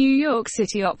Opera, New York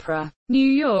City Opera, New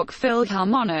York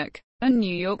Philharmonic, and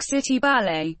New York City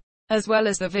Ballet, as well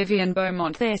as the Vivian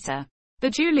Beaumont Theater, the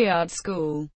Juilliard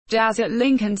School, Jazz at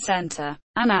Lincoln Center,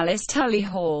 and Alice Tully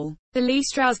Hall. The Lee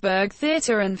Strasberg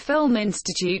Theater and Film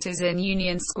Institute is in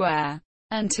Union Square,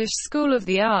 and Tisch School of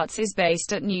the Arts is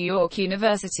based at New York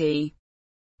University.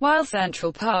 While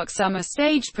Central Park Summer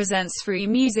Stage presents free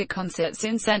music concerts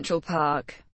in Central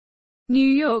Park, New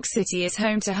York City is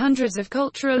home to hundreds of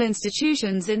cultural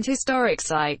institutions and historic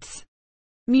sites.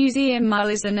 Museum Mile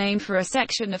is the name for a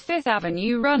section of Fifth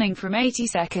Avenue running from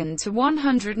 82nd to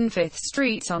 105th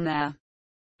Street on the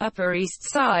Upper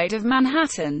East Side of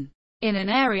Manhattan, in an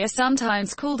area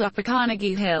sometimes called Upper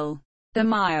Carnegie Hill. The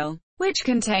Mile, which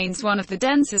contains one of the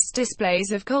densest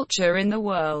displays of culture in the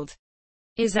world,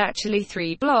 is actually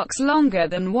 3 blocks longer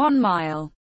than 1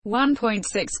 mile, 1.6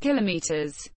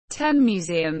 kilometers. 10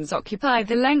 museums occupy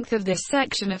the length of this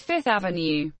section of Fifth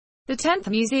Avenue. The 10th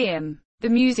museum, the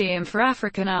Museum for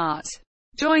African Art,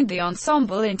 joined the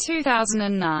ensemble in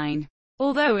 2009,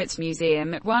 although its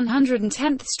museum at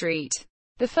 110th Street,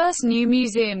 the first new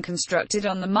museum constructed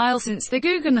on the Mile since the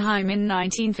Guggenheim in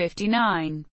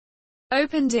 1959,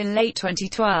 opened in late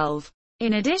 2012.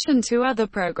 In addition to other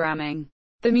programming,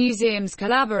 the museums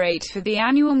collaborate for the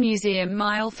annual Museum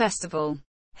Mile Festival,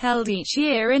 held each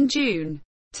year in June,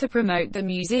 to promote the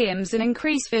museums and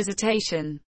increase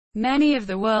visitation. Many of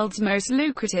the world's most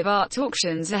lucrative art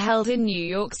auctions are held in New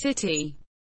York City.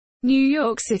 New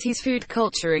York City's food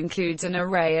culture includes an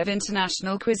array of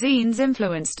international cuisines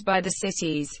influenced by the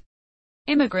city's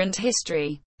immigrant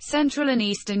history. Central and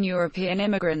Eastern European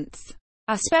immigrants,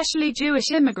 especially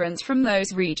Jewish immigrants from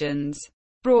those regions,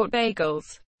 brought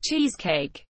bagels,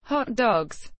 cheesecake, hot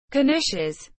dogs,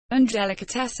 knishes, and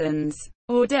delicatessens,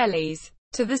 or delis,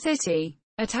 to the city.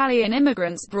 Italian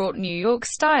immigrants brought New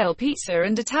York-style pizza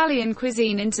and Italian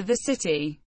cuisine into the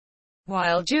city,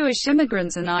 while Jewish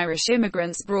immigrants and Irish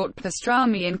immigrants brought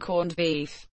pastrami and corned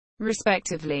beef,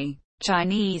 respectively.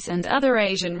 Chinese and other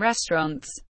Asian restaurants,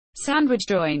 sandwich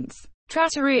joints,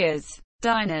 trattorias,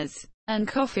 diners, and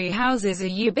coffee houses are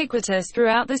ubiquitous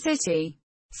throughout the city.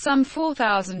 Some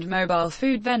 4,000 mobile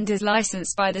food vendors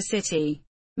licensed by the city,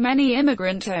 many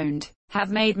immigrant-owned, have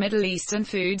made Middle Eastern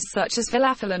foods such as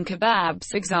falafel and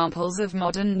kebabs examples of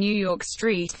modern New York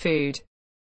street food.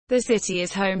 The city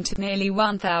is home to nearly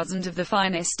 1,000 of the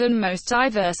finest and most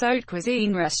diverse haute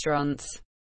cuisine restaurants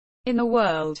in the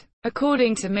world.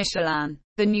 According to Michelin,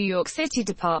 the New York City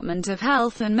Department of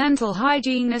Health and Mental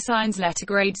Hygiene assigns letter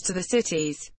grades to the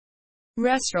city's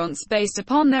restaurants based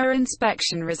upon their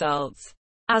inspection results.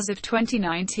 As of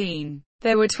 2019,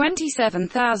 there were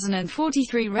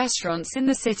 27,043 restaurants in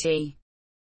the city,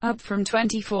 up from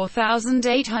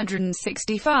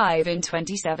 24,865 in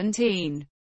 2017.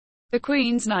 The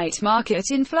Queen's Night Market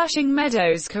in Flushing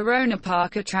Meadows, Corona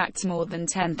Park attracts more than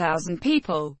 10,000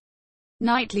 people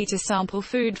nightly to sample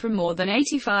food from more than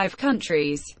 85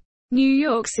 countries. New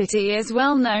York City is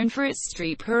well known for its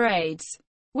street parades,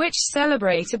 which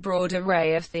celebrate a broad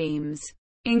array of themes,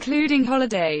 including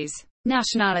holidays,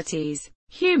 nationalities,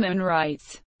 human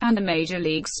rights, and a Major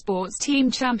League Sports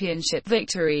team championship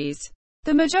victories.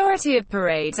 The majority of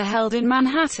parades are held in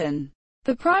Manhattan.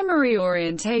 The primary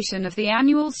orientation of the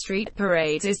annual street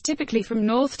parades is typically from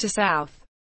north to south,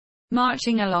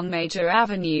 marching along major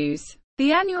avenues.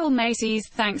 The annual Macy's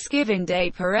Thanksgiving Day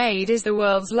Parade is the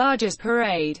world's largest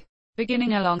parade,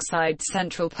 beginning alongside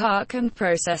Central Park and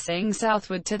processing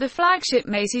southward to the flagship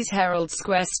Macy's Herald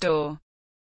Square store.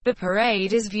 The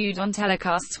parade is viewed on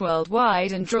telecasts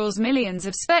worldwide and draws millions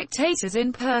of spectators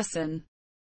in person.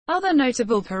 Other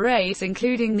notable parades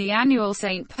including the annual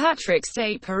St. Patrick's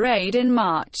Day Parade in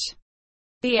March,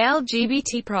 the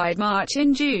LGBT Pride March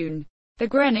in June, the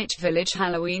Greenwich Village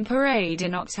Halloween Parade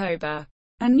in October,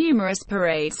 and numerous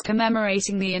parades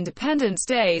commemorating the independence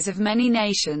days of many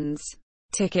nations.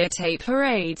 Ticker tape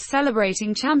parades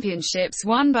celebrating championships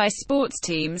won by sports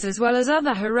teams as well as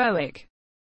other heroic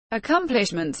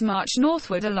accomplishments march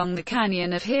northward along the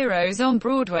Canyon of Heroes on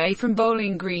Broadway from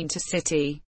Bowling Green to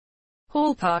City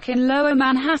Hall Park in Lower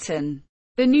Manhattan.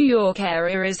 The New York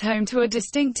area is home to a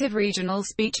distinctive regional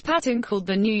speech pattern called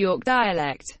the New York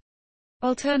dialect,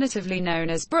 alternatively known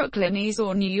as Brooklynese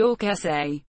or New York SA.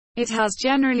 It has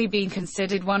generally been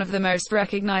considered one of the most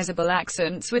recognizable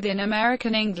accents within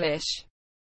American English.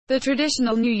 The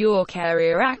traditional New York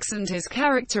area accent is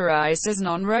characterized as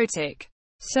non-rhotic,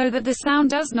 so that the sound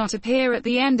does not appear at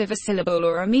the end of a syllable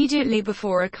or immediately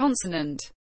before a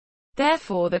consonant.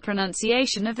 Therefore the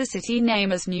pronunciation of the city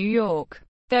name as New York.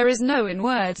 There is no in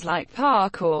words like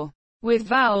park or with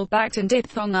vowel-backed and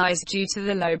diphthong eyes due to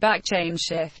the low back chain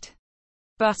shift.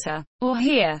 Butter, or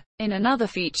here, in another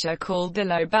feature called the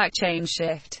low back chain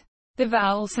shift. The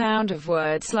vowel sound of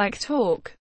words like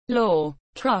talk, law,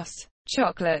 truss,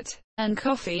 chocolate, and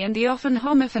coffee and the often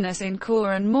homophonous in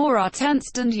core and more are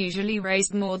tensed and usually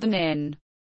raised more than in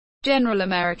general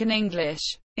American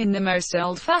English. In the most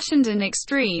old-fashioned and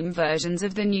extreme versions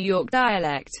of the New York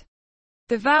dialect,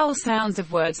 the vowel sounds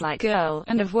of words like girl,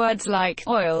 and of words like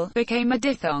oil, became a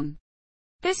diphthong.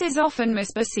 This is often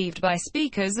misperceived by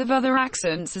speakers of other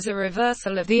accents as a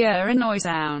reversal of the and oi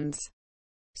sounds,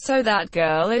 so that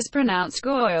girl is pronounced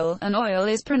goil, and oil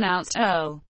is pronounced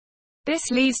earl.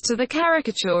 This leads to the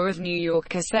caricature of New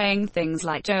Yorkers saying things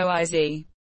like Joe-Izzy,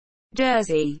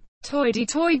 Jersey,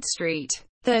 Toity-Toyd Street,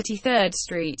 33rd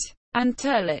Street, and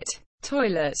Turlet.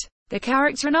 toilet. The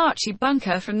character in Archie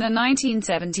Bunker from the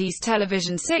 1970s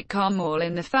television sitcom All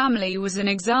in the Family was an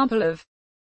example of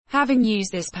having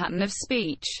used this pattern of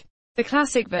speech. The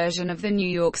classic version of the New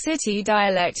York City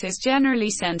dialect is generally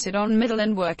centered on middle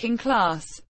and working class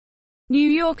New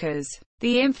Yorkers.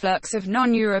 The influx of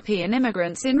non-European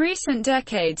immigrants in recent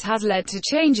decades has led to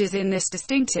changes in this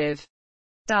distinctive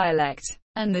dialect,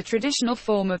 and the traditional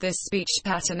form of this speech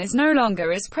pattern is no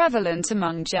longer as prevalent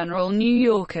among general New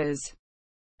Yorkers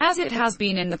as it has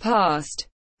been in the past.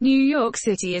 New York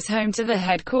City is home to the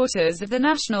headquarters of the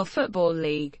National Football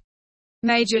League,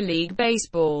 Major League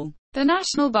Baseball, the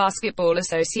National Basketball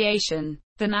Association,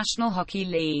 the National Hockey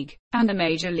League, and the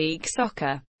Major League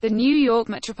Soccer. The New York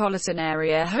metropolitan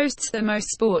area hosts the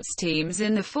most sports teams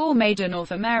in the four major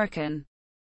North American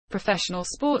professional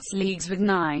sports leagues with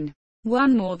 9,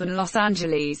 one more than Los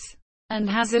Angeles, and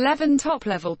has 11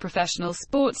 top-level professional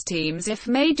sports teams if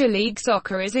Major League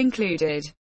Soccer is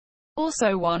included.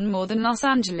 Also one more than Los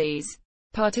Angeles.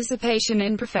 Participation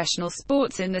in professional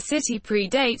sports in the city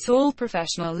predates all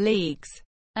professional leagues,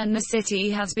 and the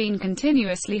city has been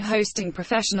continuously hosting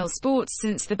professional sports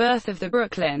since the birth of the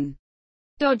Brooklyn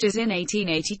Dodgers in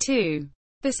 1882.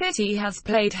 The city has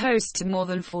played host to more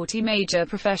than 40 major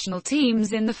professional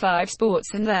teams in the 5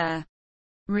 sports and their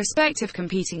respective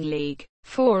competing league.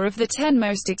 4 of the 10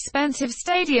 most expensive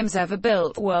stadiums ever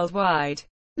built worldwide,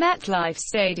 MetLife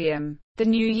Stadium, the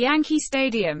new Yankee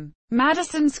Stadium,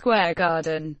 Madison Square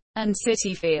Garden, and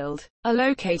Citi Field, are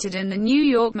located in the New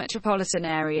York metropolitan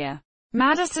area.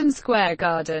 Madison Square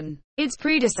Garden, its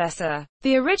predecessor,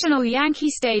 the original Yankee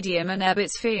Stadium, and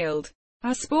Ebbets Field,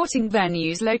 are sporting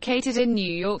venues located in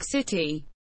New York City,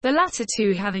 the latter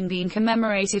two having been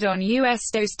commemorated on U.S.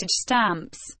 postage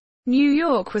stamps. New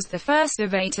York was the first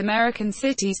of 8 American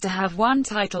cities to have won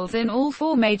titles in all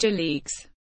 4 major leagues,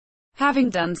 having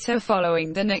done so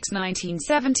following the Knicks'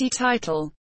 1970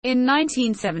 title. In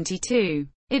 1972,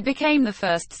 it became the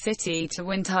first city to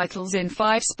win titles in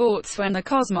 5 sports when the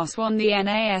Cosmos won the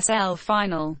NASL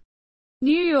final.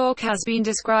 New York has been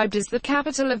described as the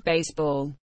capital of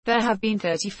baseball. There have been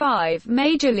 35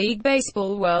 Major League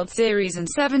Baseball World Series and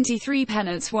 73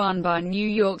 pennants won by New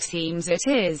York teams. It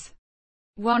is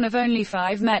one of only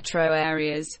 5 metro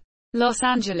areas, Los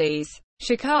Angeles,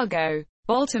 Chicago,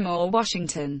 Baltimore,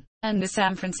 Washington, and the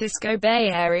San Francisco Bay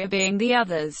Area being the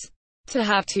others, to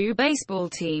have 2 baseball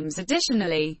teams.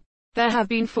 Additionally, there have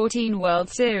been 14 World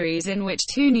Series in which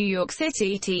 2 New York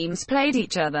City teams played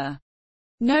each other,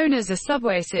 known as a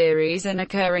Subway Series, and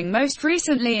occurring most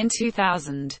recently in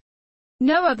 2000.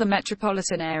 No other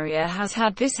metropolitan area has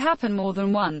had this happen more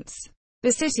than once.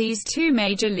 The city's 2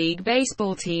 Major League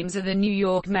Baseball teams are the New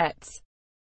York Mets,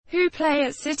 who play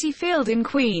at Citi Field in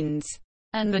Queens,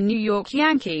 and the New York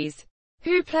Yankees,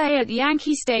 who play at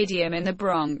Yankee Stadium in the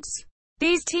Bronx.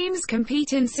 These teams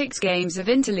compete in 6 games of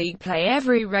interleague play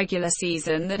every regular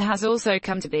season that has also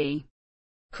come to be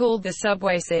called the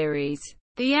Subway Series.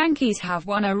 The Yankees have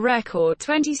won a record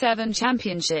 27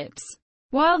 championships,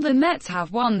 while the Mets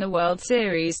have won the World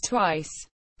Series twice.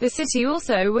 The city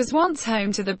also was once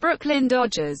home to the Brooklyn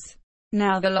Dodgers,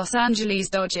 now the Los Angeles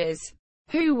Dodgers,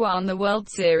 who won the World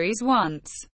Series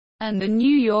once, and the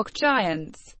New York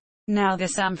Giants, now the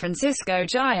San Francisco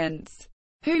Giants,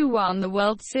 who won the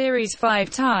World Series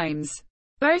 5 times.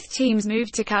 Both teams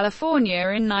moved to California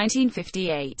in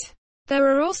 1958. There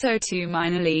are also 2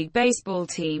 minor league baseball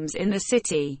teams in the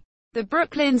city, the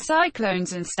Brooklyn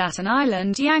Cyclones and Staten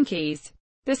Island Yankees.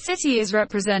 The city is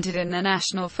represented in the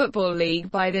National Football League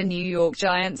by the New York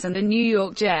Giants and the New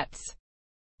York Jets,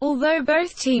 although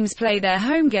both teams play their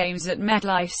home games at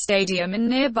MetLife Stadium in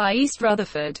nearby East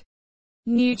Rutherford,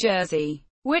 New Jersey,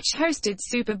 which hosted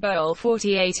Super Bowl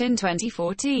 48 in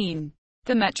 2014.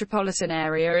 The metropolitan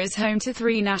area is home to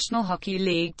 3 National Hockey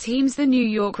League teams: the New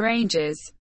York Rangers,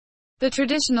 the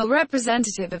traditional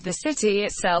representative of the city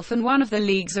itself and one of the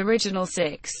league's original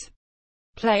 6,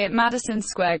 play at Madison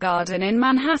Square Garden in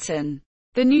Manhattan.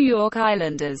 The New York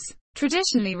Islanders,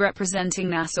 traditionally representing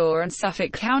Nassau and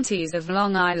Suffolk counties of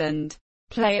Long Island,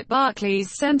 play at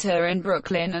Barclays Center in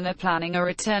Brooklyn and are planning a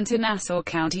return to Nassau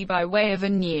County by way of a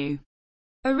new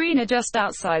arena just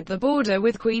outside the border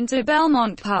with Queens at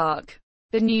Belmont Park.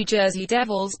 The New Jersey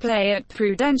Devils play at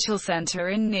Prudential Center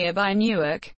in nearby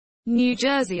Newark, New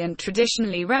Jersey, and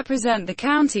traditionally represent the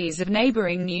counties of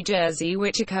neighboring New Jersey,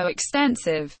 which are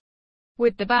coextensive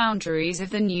with the boundaries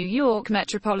of the New York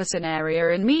metropolitan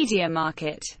area and media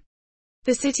market.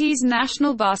 The city's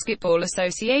National Basketball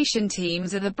Association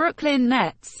teams are the Brooklyn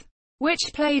Nets, which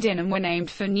played in and were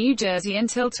named for New Jersey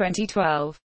until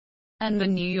 2012, and the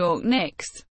New York Knicks,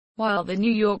 while the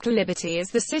New York Liberty is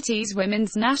the city's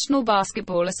women's National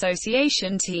Basketball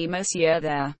Association team this year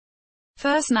their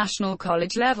first national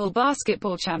college-level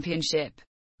basketball championship.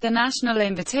 The National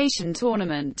Invitation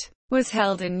Tournament was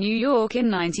held in New York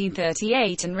in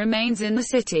 1938 and remains in the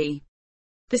city.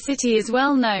 The city is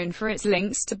well known for its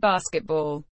links to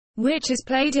basketball, which is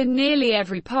played in nearly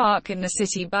every park in the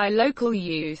city by local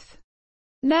youth,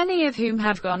 many of whom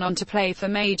have gone on to play for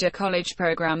major college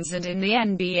programs and in the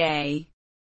NBA.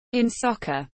 In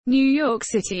soccer, New York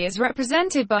City is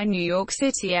represented by New York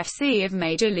City FC of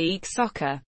Major League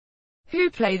Soccer, who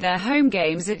play their home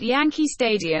games at Yankee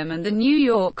Stadium, and the New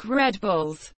York Red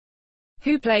Bulls,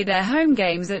 who play their home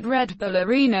games at Red Bull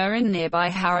Arena in nearby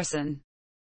Harrison,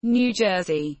 New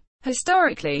Jersey.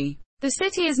 Historically, the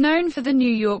city is known for the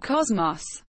New York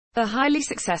Cosmos, the highly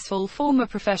successful former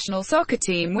professional soccer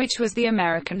team which was the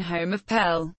American home of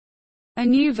Pell. A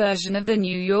new version of the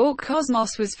New York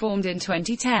Cosmos was formed in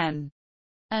 2010,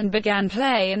 and began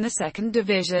play in the Second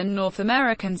Division North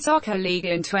American Soccer League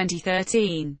in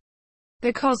 2013.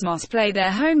 The Cosmos play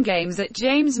their home games at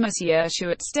James Monsieur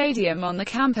Stewart Stadium on the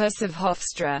campus of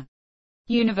Hofstra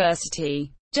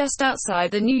University, just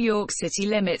outside the New York City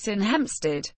limits in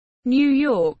Hempstead, New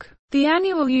York. The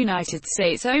annual United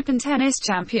States Open Tennis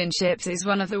Championships is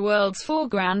one of the world's 4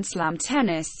 Grand Slam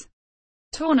tennis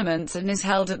tournaments and is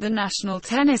held at the National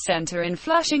Tennis Center in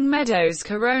Flushing Meadows,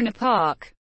 Corona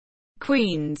Park,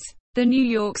 Queens. The New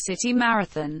York City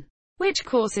Marathon, which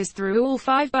courses through all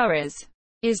 5 boroughs,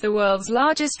 is the world's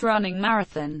largest running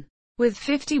marathon, with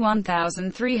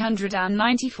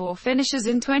 51,394 finishers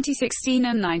in 2016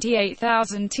 and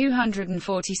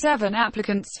 98,247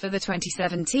 applicants for the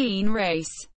 2017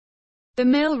 race. The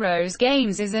Millrose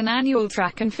Games is an annual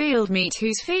track and field meet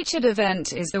whose featured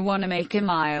event is the Wanamaker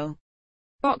Mile.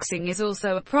 Boxing is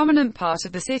also a prominent part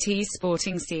of the city's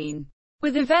sporting scene,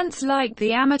 with events like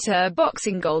the Amateur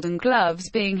Boxing Golden Gloves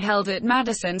being held at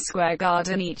Madison Square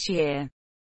Garden each year.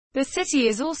 The city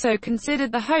is also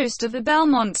considered the host of the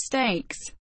Belmont Stakes,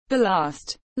 the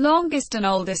longest and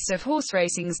oldest of horse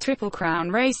racing's Triple Crown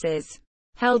races,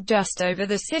 held just over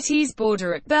the city's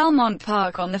border at Belmont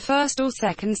Park on the first or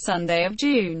second Sunday of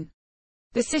June.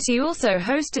 The city also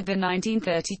hosted the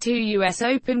 1932 U.S.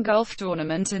 Open Golf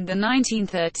Tournament and the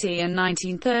 1930 and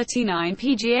 1939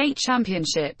 PGA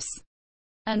Championships,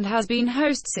 and has been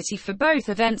host city for both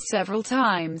events several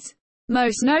times,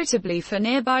 most notably for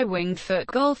nearby Winged Foot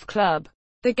Golf Club.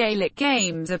 The Gaelic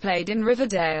Games are played in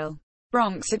Riverdale,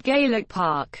 Bronx at Gaelic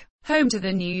Park, home to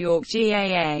the New York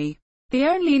GAA, the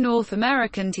only North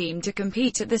American team to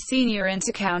compete at the senior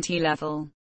inter-county level.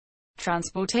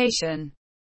 Transportation.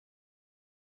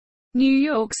 New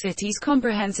York City's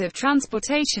comprehensive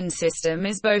transportation system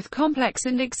is both complex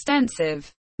and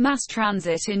extensive. Mass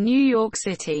transit in New York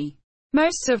City,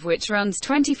 most of which runs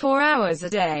 24 hours a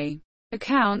day,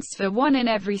 accounts for 1 in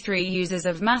every 3 users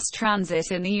of mass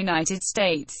transit in the United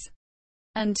States,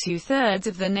 and 2/3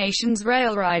 of the nation's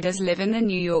rail riders live in the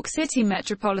New York City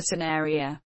metropolitan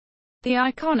area. The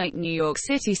iconic New York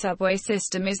City subway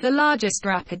system is the largest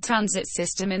rapid transit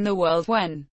system in the world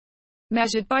when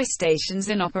measured by stations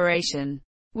in operation,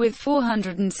 with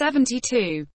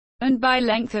 472, and by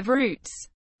length of routes.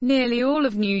 Nearly all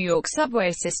of New York's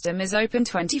subway system is open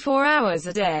 24 hours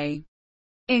a day,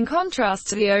 in contrast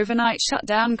to the overnight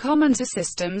shutdown common to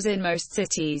systems in most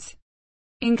cities,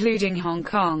 including Hong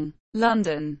Kong,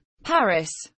 London,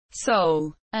 Paris,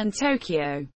 Seoul, and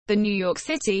Tokyo. The New York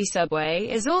City subway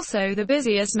is also the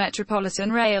busiest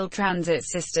metropolitan rail transit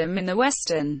system in the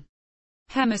Western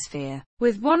Hemisphere,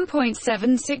 with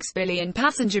 1.76 billion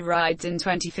passenger rides in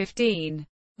 2015,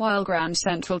 while Grand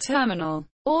Central Terminal,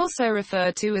 also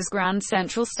referred to as Grand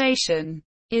Central Station,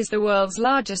 is the world's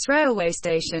largest railway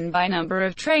station by number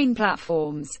of train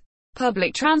platforms.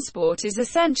 Public transport is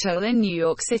essential in New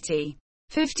York City.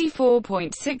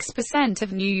 54.6%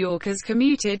 of New Yorkers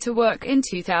commuted to work in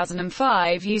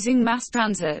 2005 using mass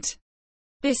transit.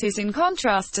 This is in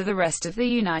contrast to the rest of the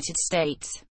United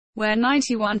States, where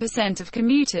 91% of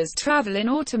commuters travel in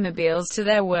automobiles to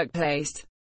their workplace.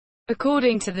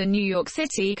 According to the New York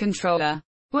City Comptroller,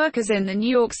 workers in the New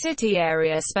York City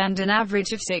area spend an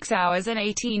average of 6 hours and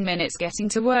 18 minutes getting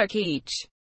to work each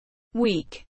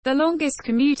week, the longest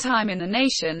commute time in the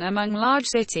nation among large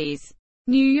cities.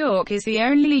 New York is the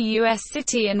only U.S.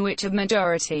 city in which a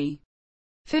majority,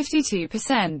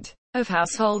 52%, of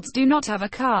households do not have a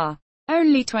car.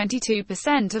 Only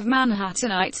 22% of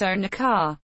Manhattanites own a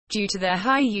car. Due to their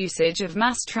high usage of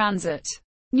mass transit,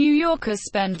 New Yorkers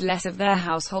spend less of their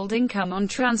household income on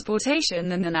transportation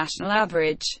than the national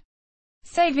average,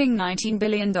 saving $19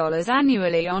 billion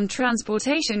annually on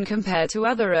transportation compared to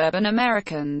other urban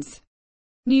Americans.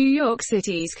 New York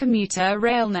City's commuter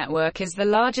rail network is the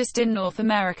largest in North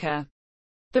America.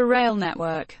 The rail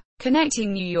network,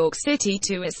 connecting New York City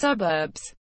to its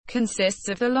suburbs, consists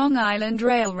of the Long Island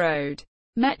Railroad,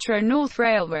 Metro-North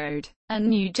Railroad, and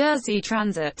New Jersey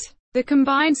Transit. The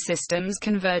combined systems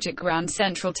converge at Grand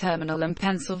Central Terminal and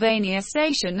Pennsylvania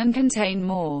Station and contain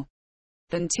more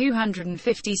than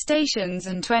 250 stations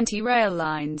and 20 rail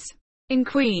lines. In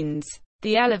Queens,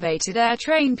 the elevated air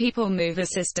train People Mover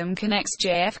system connects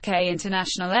JFK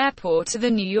International Airport to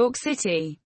the New York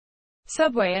City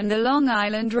Subway and the Long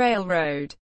Island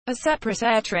Railroad. A separate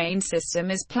air train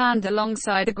system is planned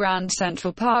alongside the Grand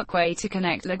Central Parkway to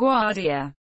connect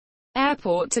LaGuardia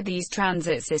Airport to these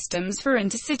transit systems for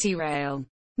intercity rail.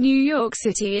 New York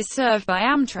City is served by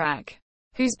Amtrak,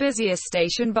 whose busiest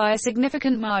station by a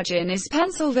significant margin is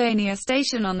Pennsylvania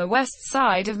Station on the west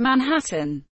side of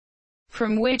Manhattan,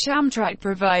 from which Amtrak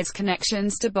provides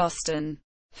connections to Boston,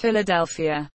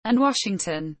 Philadelphia, and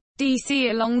Washington, D.C.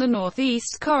 along the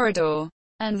Northeast Corridor,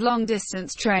 and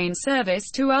long-distance train service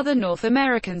to other North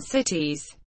American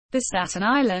cities. The Staten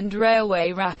Island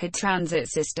Railway Rapid Transit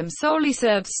System solely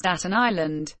serves Staten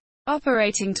Island,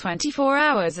 operating 24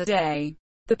 hours a day.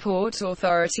 The Port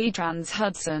Authority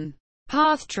Trans-Hudson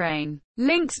Path Train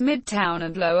links Midtown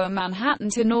and Lower Manhattan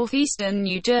to northeastern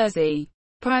New Jersey,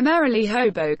 primarily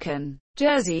Hoboken,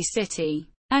 Jersey City,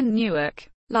 and Newark.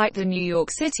 Like the New York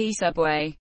City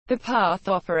subway, the path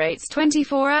operates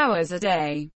 24 hours a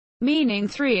day, meaning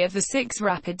 3 of the 6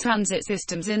 rapid transit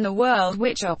systems in the world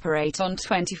which operate on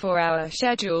 24-hour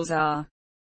schedules are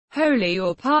wholly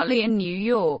or partly in New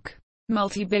York.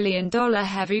 Multi-billion-dollar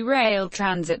heavy rail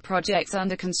transit projects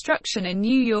under construction in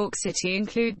New York City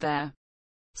include their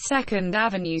 2nd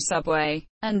Avenue subway,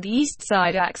 and the East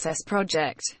Side Access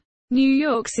Project. New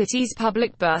York City's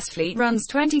public bus fleet runs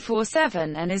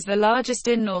 24/7 and is the largest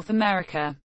in North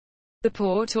America. The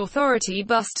Port Authority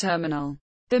Bus Terminal,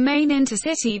 the main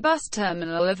intercity bus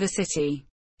terminal of the city,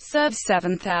 serves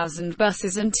 7,000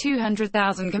 buses and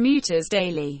 200,000 commuters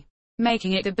daily,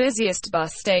 making it the busiest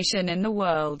bus station in the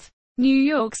world. New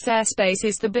York's airspace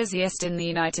is the busiest in the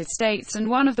United States and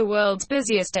one of the world's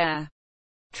busiest air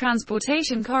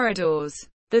transportation corridors.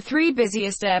 The 3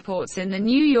 busiest airports in the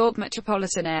New York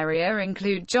metropolitan area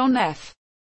include John F.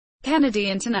 Kennedy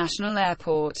International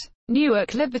Airport,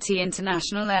 Newark Liberty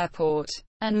International Airport,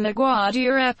 and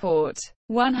LaGuardia Airport.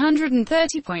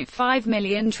 130.5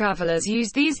 million travelers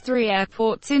used these 3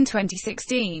 airports in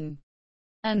 2016,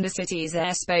 and the city's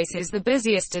airspace is the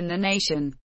busiest in the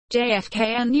nation.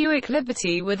 JFK and Newark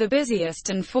Liberty were the busiest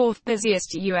and 4th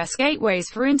busiest U.S. gateways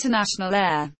for international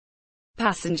air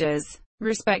passengers,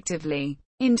 respectively,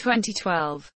 in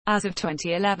 2012. As of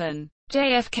 2011,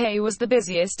 JFK was the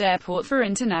busiest airport for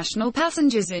international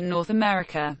passengers in North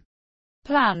America.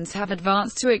 Plans have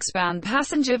advanced to expand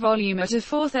passenger volume at a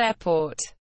 4th airport,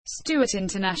 Stewart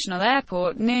International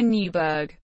Airport near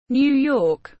Newburgh, New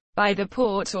York, by the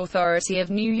Port Authority of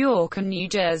New York and New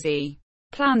Jersey.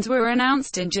 Plans were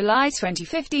announced in July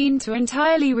 2015 to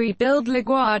entirely rebuild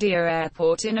LaGuardia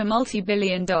Airport in a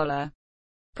multi-billion-dollar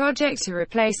project to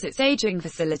replace its aging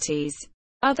facilities.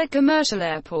 Other commercial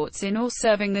airports in or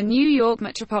serving the New York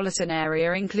metropolitan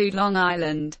area include Long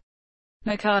Island,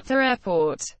 MacArthur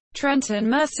Airport, Trenton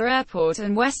Mercer Airport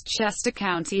and Westchester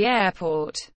County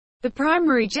Airport. The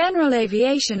primary general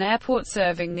aviation airport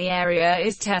serving the area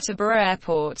is Teterboro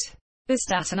Airport. The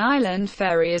Staten Island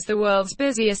Ferry is the world's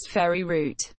busiest ferry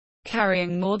route,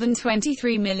 carrying more than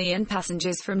 23 million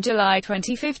passengers from July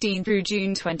 2015 through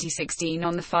June 2016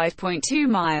 on the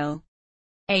 5.2-mile,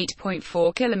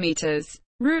 8.4 kilometers,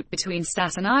 route between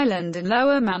Staten Island and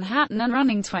Lower Manhattan and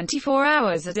running 24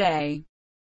 hours a day.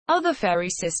 Other ferry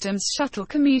systems shuttle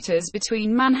commuters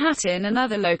between Manhattan and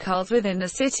other locales within the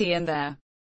city and their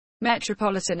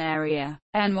metropolitan area.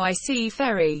 NYC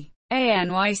Ferry, a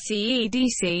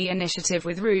NYCEDC initiative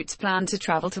with routes planned to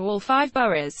travel to all 5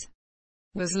 boroughs,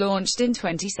 was launched in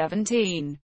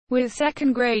 2017, with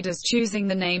second graders choosing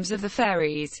the names of the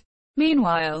ferries.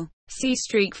 Meanwhile, C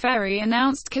Streak Ferry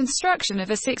announced construction of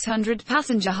a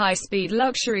 600-passenger high-speed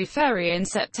luxury ferry in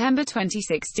September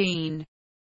 2016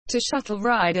 to shuttle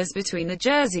riders between the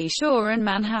Jersey Shore and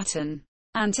Manhattan,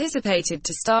 anticipated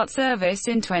to start service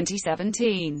in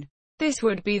 2017. This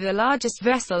would be the largest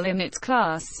vessel in its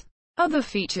class. Other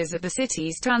features of the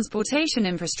city's transportation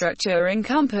infrastructure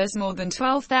encompass more than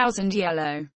 12,000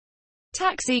 yellow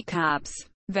taxi cabs,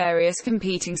 various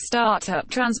competing startup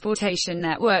transportation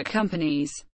network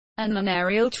companies, and an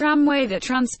aerial tramway that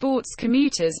transports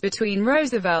commuters between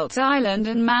Roosevelt Island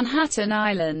and Manhattan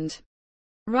Island.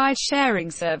 Ride-sharing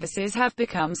services have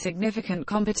become significant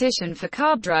competition for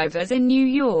cab drivers in New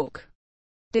York.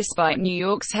 Despite New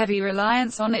York's heavy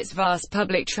reliance on its vast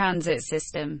public transit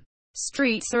system,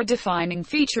 streets are a defining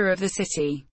feature of the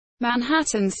city.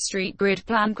 Manhattan's street grid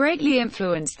plan greatly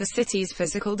influenced the city's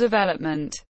physical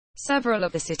development. Several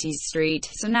of the city's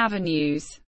streets and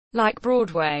avenues, like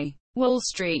Broadway, Wall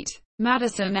Street,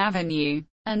 Madison Avenue,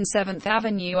 and 7th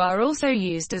Avenue, are also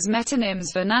used as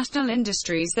metonyms for national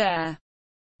industries there.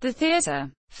 The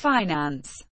theater,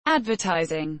 finance,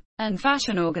 advertising, and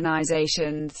fashion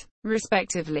organizations,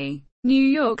 respectively. New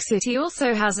York City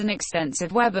also has an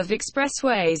extensive web of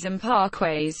expressways and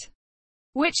parkways,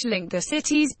 which link the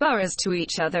city's boroughs to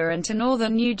each other and to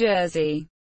northern New Jersey,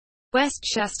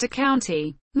 Westchester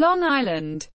County, Long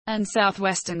Island, and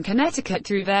southwestern Connecticut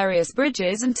through various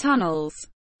bridges and tunnels.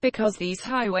 Because these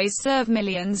highways serve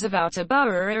millions of outer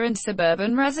borough and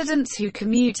suburban residents who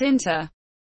commute into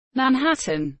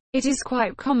Manhattan, it is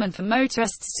quite common for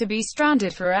motorists to be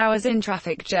stranded for hours in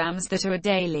traffic jams that are a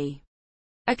daily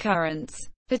occurrence,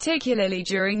 particularly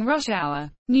during rush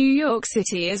hour. New York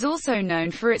City is also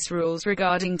known for its rules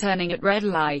regarding turning at red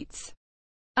lights.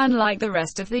 Unlike the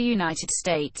rest of the United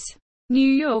States,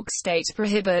 New York State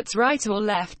prohibits right or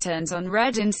left turns on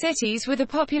red in cities with a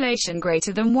population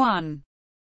greater than 1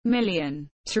 million,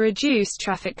 to reduce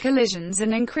traffic collisions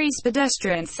and increase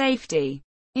pedestrian safety.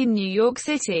 In New York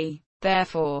City,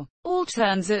 therefore, all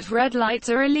turns at red lights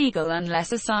are illegal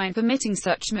unless a sign permitting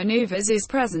such maneuvers is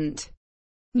present.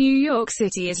 New York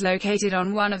City is located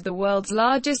on one of the world's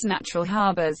largest natural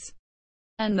harbors,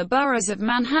 and the boroughs of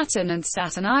Manhattan and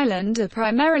Staten Island are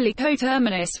primarily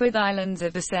coterminous with islands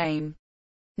of the same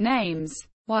names,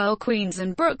 while Queens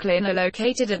and Brooklyn are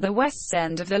located at the west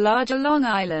end of the larger Long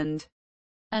Island,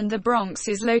 and the Bronx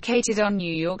is located on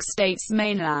New York State's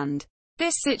mainland.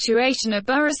 This situation of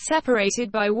boroughs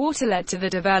separated by water led to the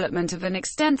development of an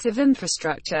extensive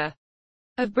infrastructure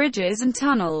of bridges and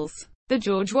tunnels. The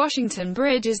George Washington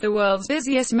Bridge is the world's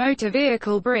busiest motor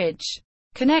vehicle bridge,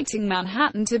 connecting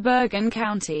Manhattan to Bergen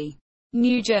County,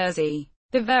 New Jersey.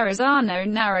 The Verrazano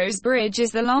Narrows Bridge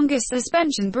is the longest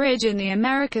suspension bridge in the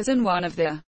Americas and one of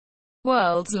the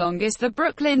world's longest. The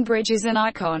Brooklyn Bridge is an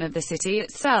icon of the city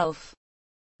itself.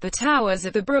 The towers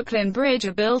of the Brooklyn Bridge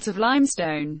are built of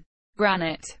limestone,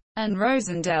 granite, and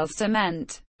Rosendale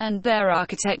cement, and their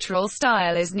architectural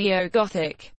style is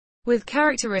neo-Gothic, with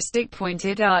characteristic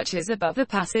pointed arches above the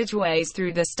passageways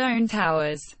through the stone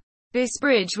towers. This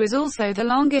bridge was also the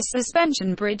longest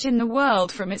suspension bridge in the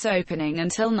world from its opening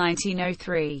until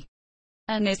 1903,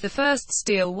 and is the first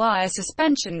steel wire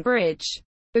suspension bridge.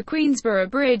 The Queensboro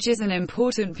Bridge is an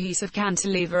important piece of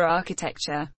cantilever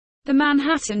architecture. The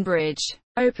Manhattan Bridge,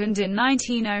 opened in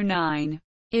 1909,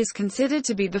 is considered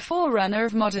to be the forerunner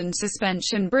of modern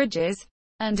suspension bridges,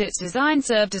 and its design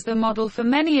served as the model for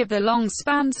many of the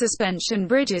long-span suspension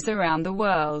bridges around the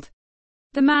world.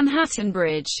 The Manhattan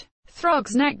Bridge,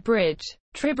 Throgs Neck Bridge,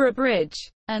 Triborough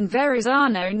Bridge, and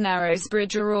Verrazano Narrows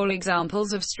Bridge are all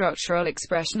examples of structural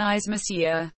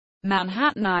expressionisme.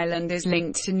 Manhattan Island is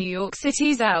linked to New York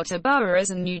City's outer boroughs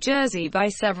and New Jersey by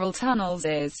several tunnels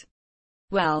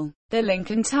the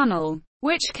Lincoln Tunnel,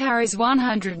 which carries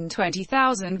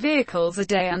 120,000 vehicles a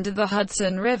day under the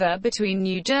Hudson River between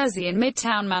New Jersey and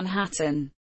Midtown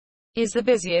Manhattan, is the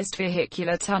busiest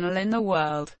vehicular tunnel in the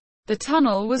world. The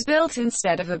tunnel was built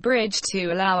instead of a bridge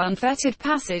to allow unfettered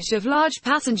passage of large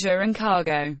passenger and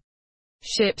cargo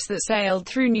ships that sailed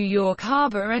through New York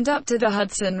Harbor and up to the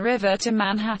Hudson River to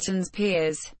Manhattan's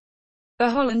piers. The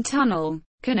Holland Tunnel,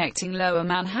 connecting Lower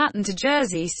Manhattan to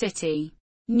Jersey City,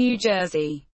 New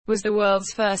Jersey, was the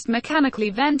world's first mechanically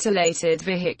ventilated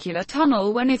vehicular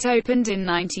tunnel when it opened in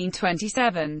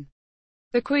 1927.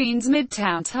 The Queens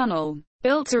Midtown Tunnel,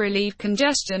 built to relieve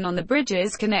congestion on the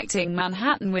bridges connecting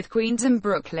Manhattan with Queens and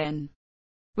Brooklyn,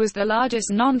 was the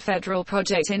largest non-federal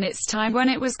project in its time when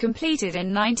it was completed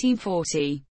in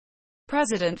 1940.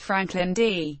 President Franklin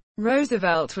D.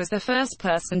 Roosevelt was the first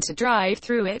person to drive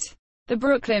through it. The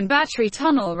Brooklyn Battery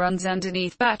Tunnel runs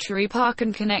underneath Battery Park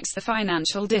and connects the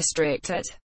financial district at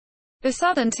the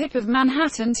southern tip of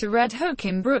Manhattan to Red Hook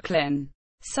in Brooklyn.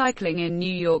 Cycling in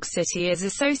New York City is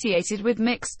associated with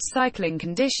mixed cycling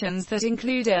conditions that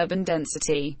include urban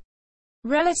density,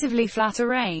 relatively flat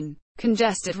terrain,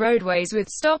 congested roadways with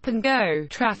stop-and-go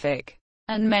traffic,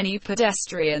 and many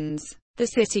pedestrians. The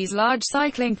city's large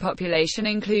cycling population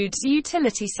includes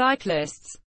utility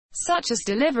cyclists, such as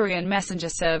delivery and messenger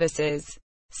services,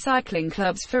 cycling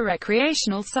clubs for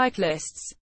recreational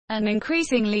cyclists, and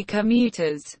increasingly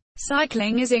commuters.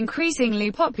 Cycling is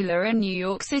increasingly popular in New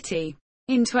York City.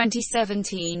 In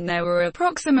 2017 there were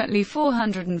approximately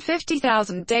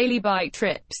 450,000 daily bike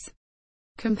trips,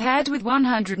 compared with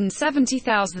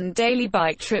 170,000 daily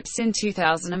bike trips in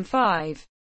 2005.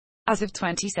 As of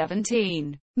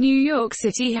 2017, New York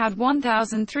City had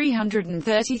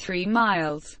 1,333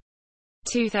 miles,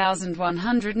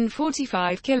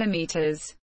 2,145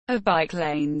 kilometers of bike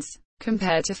lanes,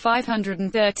 compared to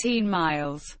 513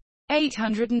 miles,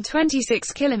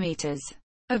 826 kilometers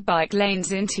of bike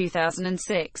lanes in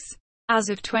 2006. As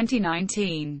of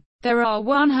 2019, there are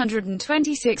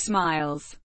 126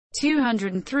 miles,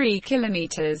 203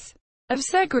 kilometers of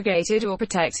segregated or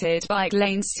protected bike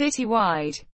lanes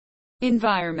citywide.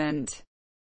 Environment.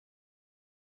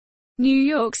 New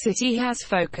York City has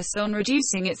focused on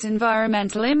reducing its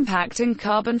environmental impact and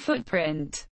carbon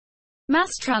footprint. Mass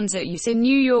transit use in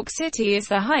New York City is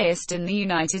the highest in the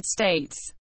United States.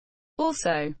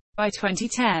 Also, by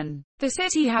 2010, the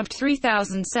city had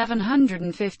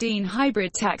 3,715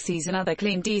 hybrid taxis and other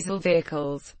clean diesel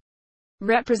vehicles,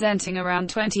 representing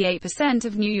around 28%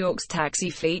 of New York's taxi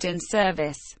fleet in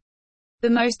service, the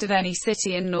most of any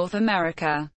city in North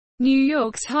America. New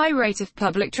York's high rate of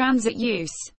public transit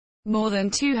use, more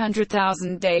than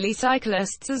 200,000 daily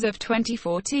cyclists as of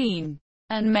 2014,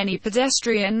 and many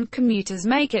pedestrian commuters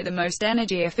make it the most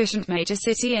energy-efficient major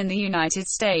city in the United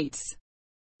States.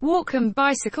 Walk and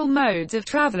bicycle modes of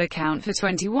travel account for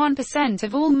 21%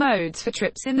 of all modes for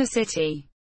trips in the city.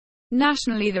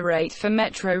 Nationally, the rate for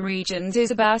metro regions is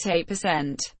about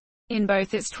 8%. In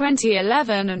both its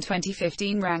 2011 and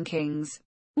 2015 rankings,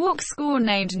 WalkScore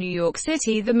named New York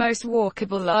City the most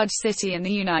walkable large city in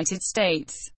the United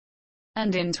States.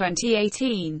 And in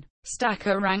 2018,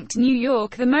 Stacker ranked New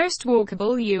York the most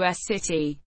walkable U.S.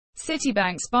 city.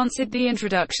 Citibank sponsored the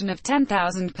introduction of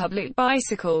 10,000 public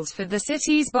bicycles for the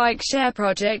city's bike share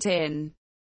project in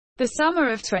the summer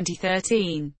of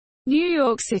 2013. New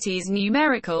York City's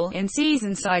numerical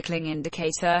in-season cycling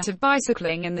indicator of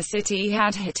bicycling in the city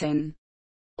had hit an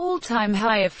all-time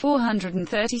high of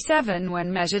 437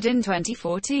 when measured in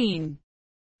 2014.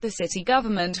 The city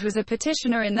government was a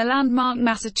petitioner in the landmark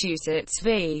Massachusetts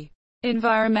v.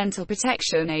 Environmental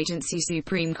Protection Agency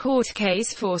Supreme Court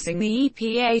case forcing the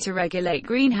EPA to regulate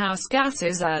greenhouse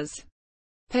gases as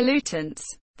pollutants.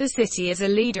 The city is a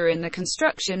leader in the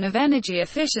construction of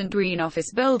energy-efficient green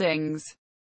office buildings,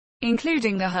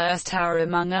 including the Hearst Tower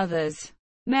among others.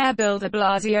 Mayor Bill de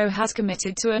Blasio has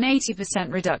committed to an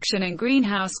 80% reduction in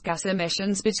greenhouse gas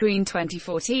emissions between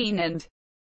 2014 and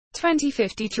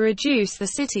 2050 to reduce the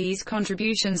city's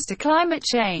contributions to climate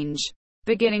change,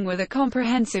 beginning with a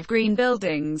comprehensive green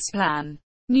buildings plan.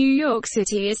 New York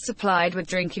City is supplied with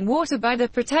drinking water by the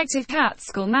protected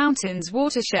Catskill Mountains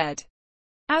watershed.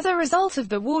 As a result of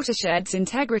the watershed's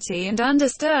integrity and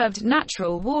undisturbed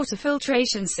natural water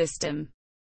filtration system,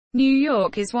 New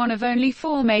York is one of only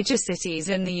 4 major cities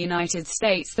in the United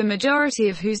States, the majority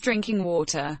of whose drinking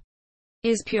water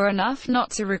is pure enough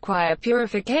not to require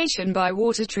purification by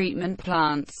water treatment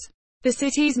plants. The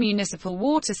city's municipal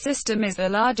water system is the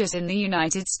largest in the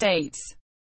United States,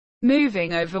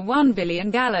 moving over 1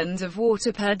 billion gallons of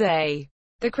water per day.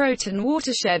 The Croton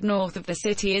watershed north of the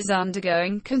city is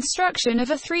undergoing construction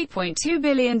of a $3.2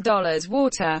 billion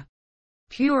water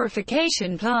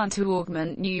purification plant to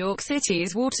augment New York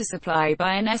City's water supply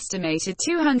by an estimated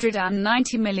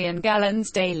 290 million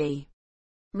gallons daily,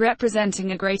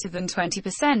 representing a greater than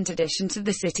 20% addition to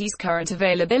the city's current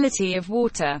availability of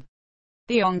water.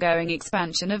 The ongoing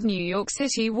expansion of New York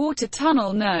City Water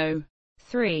Tunnel No.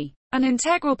 3, an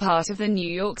integral part of the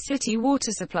New York City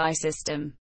water supply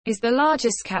system, is the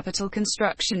largest capital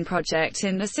construction project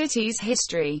in the city's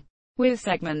history, with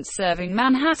segments serving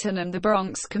Manhattan and the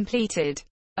Bronx completed,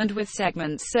 and with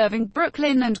segments serving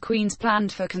Brooklyn and Queens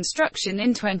planned for construction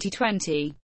in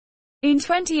 2020. In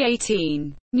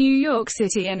 2018, New York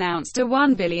City announced a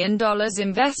 $1 billion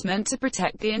investment to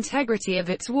protect the integrity of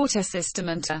its water system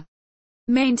and to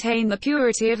maintain the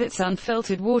purity of its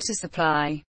unfiltered water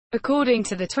supply. According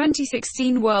to the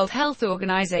 2016 World Health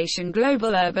Organization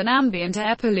Global Urban Ambient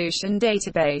Air Pollution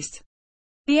Database,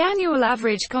 the annual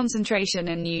average concentration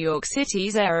in New York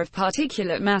City's air of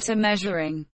particulate matter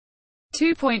measuring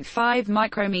 2.5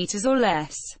 micrometers or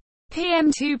less,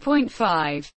 PM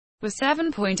 2.5, was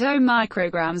 7.0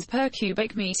 micrograms per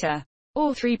cubic meter,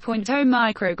 or 3.0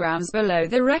 micrograms below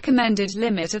the recommended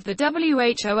limit of the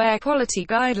WHO air quality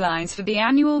guidelines for the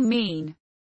annual mean.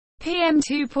 PM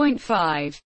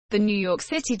 2.5. The New York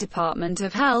City Department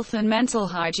of Health and Mental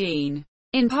Hygiene,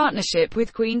 in partnership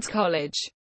with Queens College,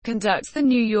 conducts the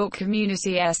New York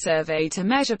Community Air Survey to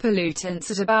measure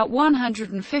pollutants at about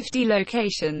 150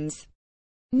 locations.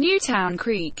 Newtown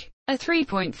Creek, a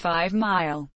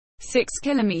 3.5-mile,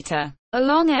 6-kilometer,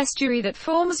 long estuary that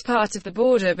forms part of the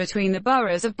border between the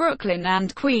boroughs of Brooklyn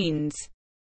and Queens,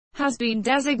 has been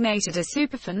designated a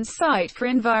Superfund site for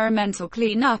environmental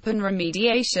cleanup and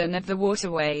remediation of the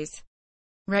waterways,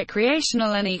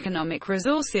 recreational and economic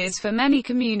resources for many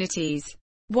communities.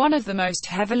 One of the most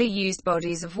heavily used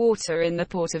bodies of water in the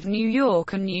Port of New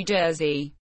York and New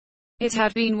Jersey. It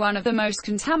had been one of the most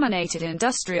contaminated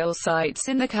industrial sites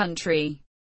in the country,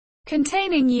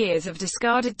 containing years of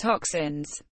discarded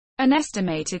toxins. An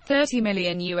estimated 30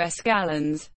 million US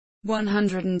gallons,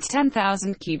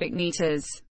 110,000 cubic meters,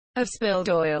 of spilled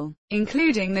oil,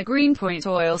 including the Greenpoint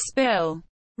oil spill,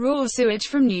 raw sewage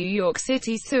from New York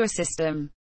City's sewer system,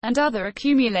 and other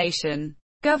accumulation.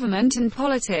 Government and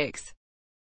politics.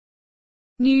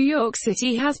 New York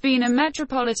City has been a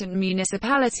metropolitan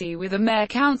municipality with a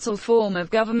mayor-council form of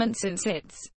government since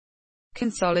its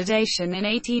consolidation in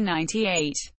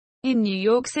 1898. In New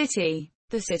York City,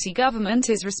 the city government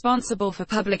is responsible for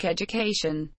public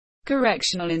education,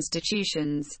 correctional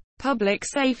institutions, public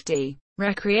safety,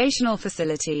 recreational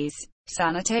facilities,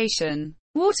 sanitation,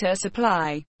 water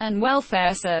supply, and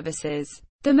welfare services.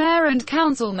 The mayor and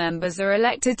council members are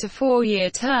elected to 4-year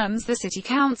terms. The city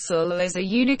council is a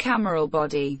unicameral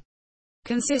body,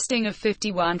 consisting of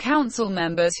 51 council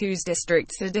members whose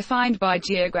districts are defined by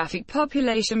geographic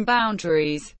population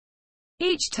boundaries.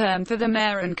 Each term for the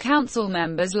mayor and council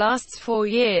members lasts 4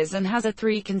 years and has a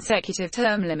 3 consecutive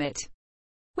term limit,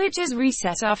 which is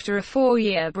reset after a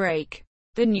 4-year break.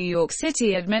 The New York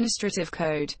City Administrative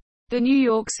Code, the New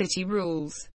York City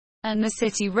Rules, and the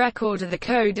City Record are the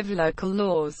Code of Local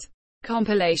Laws,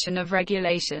 compilation of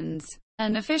regulations,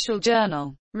 and official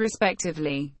journal,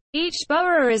 respectively. Each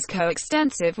borough is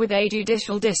coextensive with a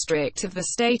judicial district of the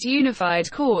state unified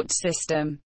court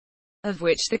system, of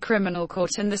which the criminal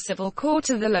court and the civil court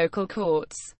are the local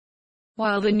courts,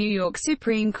 while the New York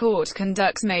Supreme Court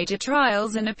conducts major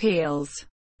trials and appeals.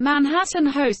 Manhattan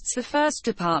hosts the first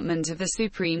department of the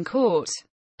Supreme Court,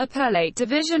 appellate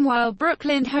division, while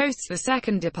Brooklyn hosts the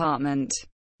second department.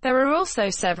 There are also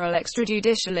several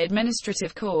extrajudicial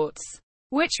administrative courts,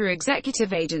 which are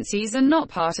executive agencies and not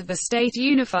part of the state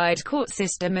unified court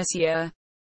system as here.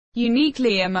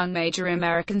 Uniquely among major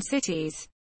American cities,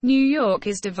 New York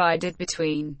is divided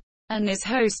between, and is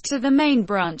host to the main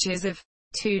branches of,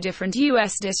 2 different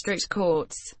U.S. district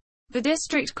courts. The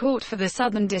District Court for the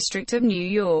Southern District of New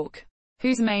York,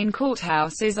 whose main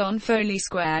courthouse is on Foley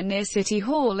Square near City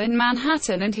Hall in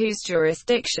Manhattan and whose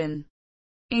jurisdiction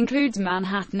includes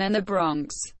Manhattan and the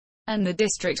Bronx, and the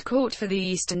District Court for the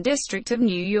Eastern District of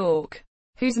New York,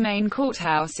 whose main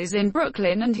courthouse is in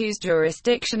Brooklyn and whose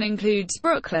jurisdiction includes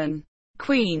Brooklyn,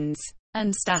 Queens,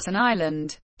 and Staten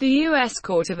Island. The U.S.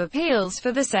 Court of Appeals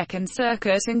for the Second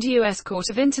Circuit and U.S. Court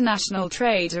of International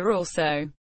Trade are also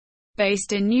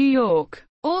based in New York,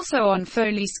 also on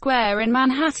Foley Square in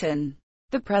Manhattan.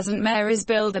 The present mayor is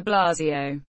Bill de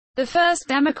Blasio, the first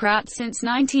Democrat since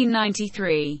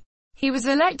 1993. He was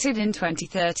elected in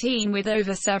 2013 with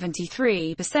over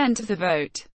 73% of the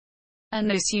vote,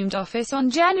 and assumed office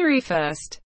on January 1,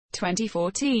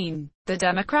 2014. The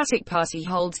Democratic Party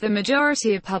holds the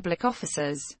majority of public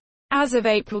offices. As of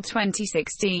April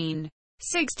 2016,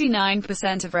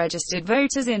 69% of registered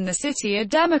voters in the city are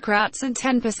Democrats and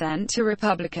 10% are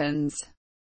Republicans.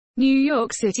 New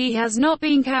York City has not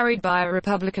been carried by a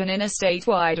Republican in a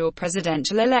statewide or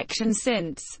presidential election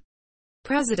since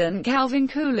President Calvin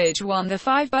Coolidge won the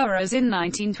 5 boroughs in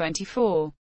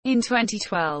 1924. In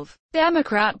 2012,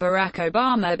 Democrat Barack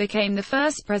Obama became the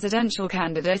first presidential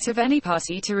candidate of any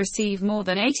party to receive more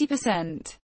than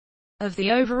 80% of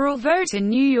the overall vote in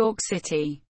New York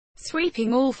City,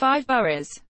 sweeping all 5 boroughs.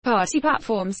 Party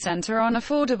platforms center on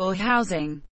affordable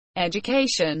housing,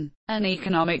 education, and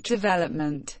economic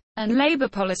development, and labor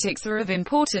politics are of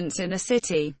importance in the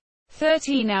city.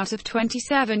 13 out of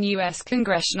 27 U.S.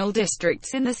 congressional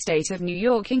districts in the state of New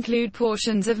York include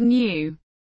portions of New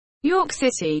York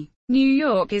City. New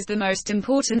York is the most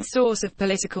important source of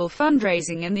political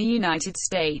fundraising in the United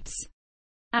States,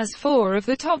 as 4 of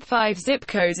the top 5 zip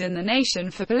codes in the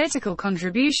nation for political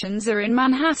contributions are in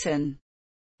Manhattan.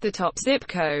 The top zip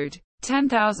code,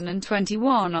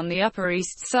 10,021 on the Upper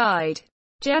East Side,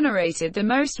 generated the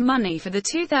most money for the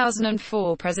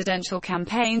 2004 presidential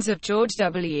campaigns of George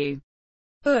W.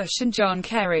 Bush and John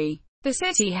Kerry. The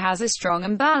city has a strong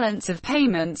imbalance of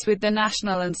payments with the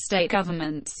national and state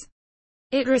governments.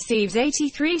 It receives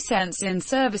 83 cents in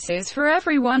services for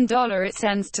every $1 it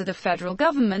sends to the federal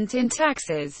government in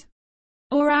taxes,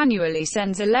 or annually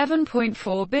sends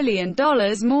 $11.4 billion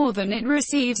more than it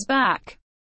receives back.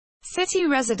 City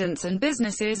residents and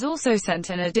businesses also sent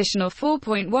an additional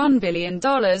 $4.1 billion in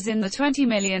the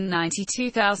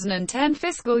 $20,092,010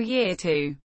 fiscal year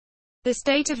to the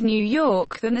state of New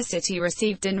York than the city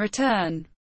received in return.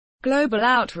 Global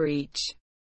outreach.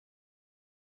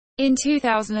 In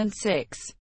 2006,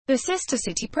 the Sister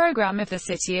City program of the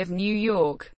City of New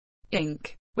York,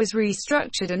 Inc., was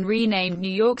restructured and renamed New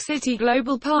York City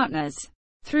Global Partners.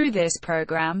 Through this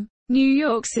program, New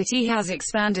York City has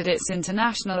expanded its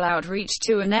international outreach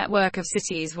to a network of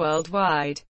cities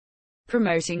worldwide,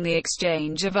 promoting the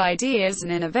exchange of ideas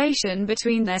and innovation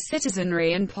between their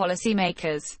citizenry and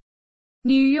policymakers.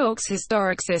 New York's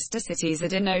historic sister cities are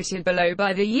denoted below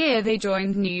by the year they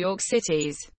joined New York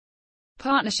City's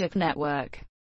partnership network.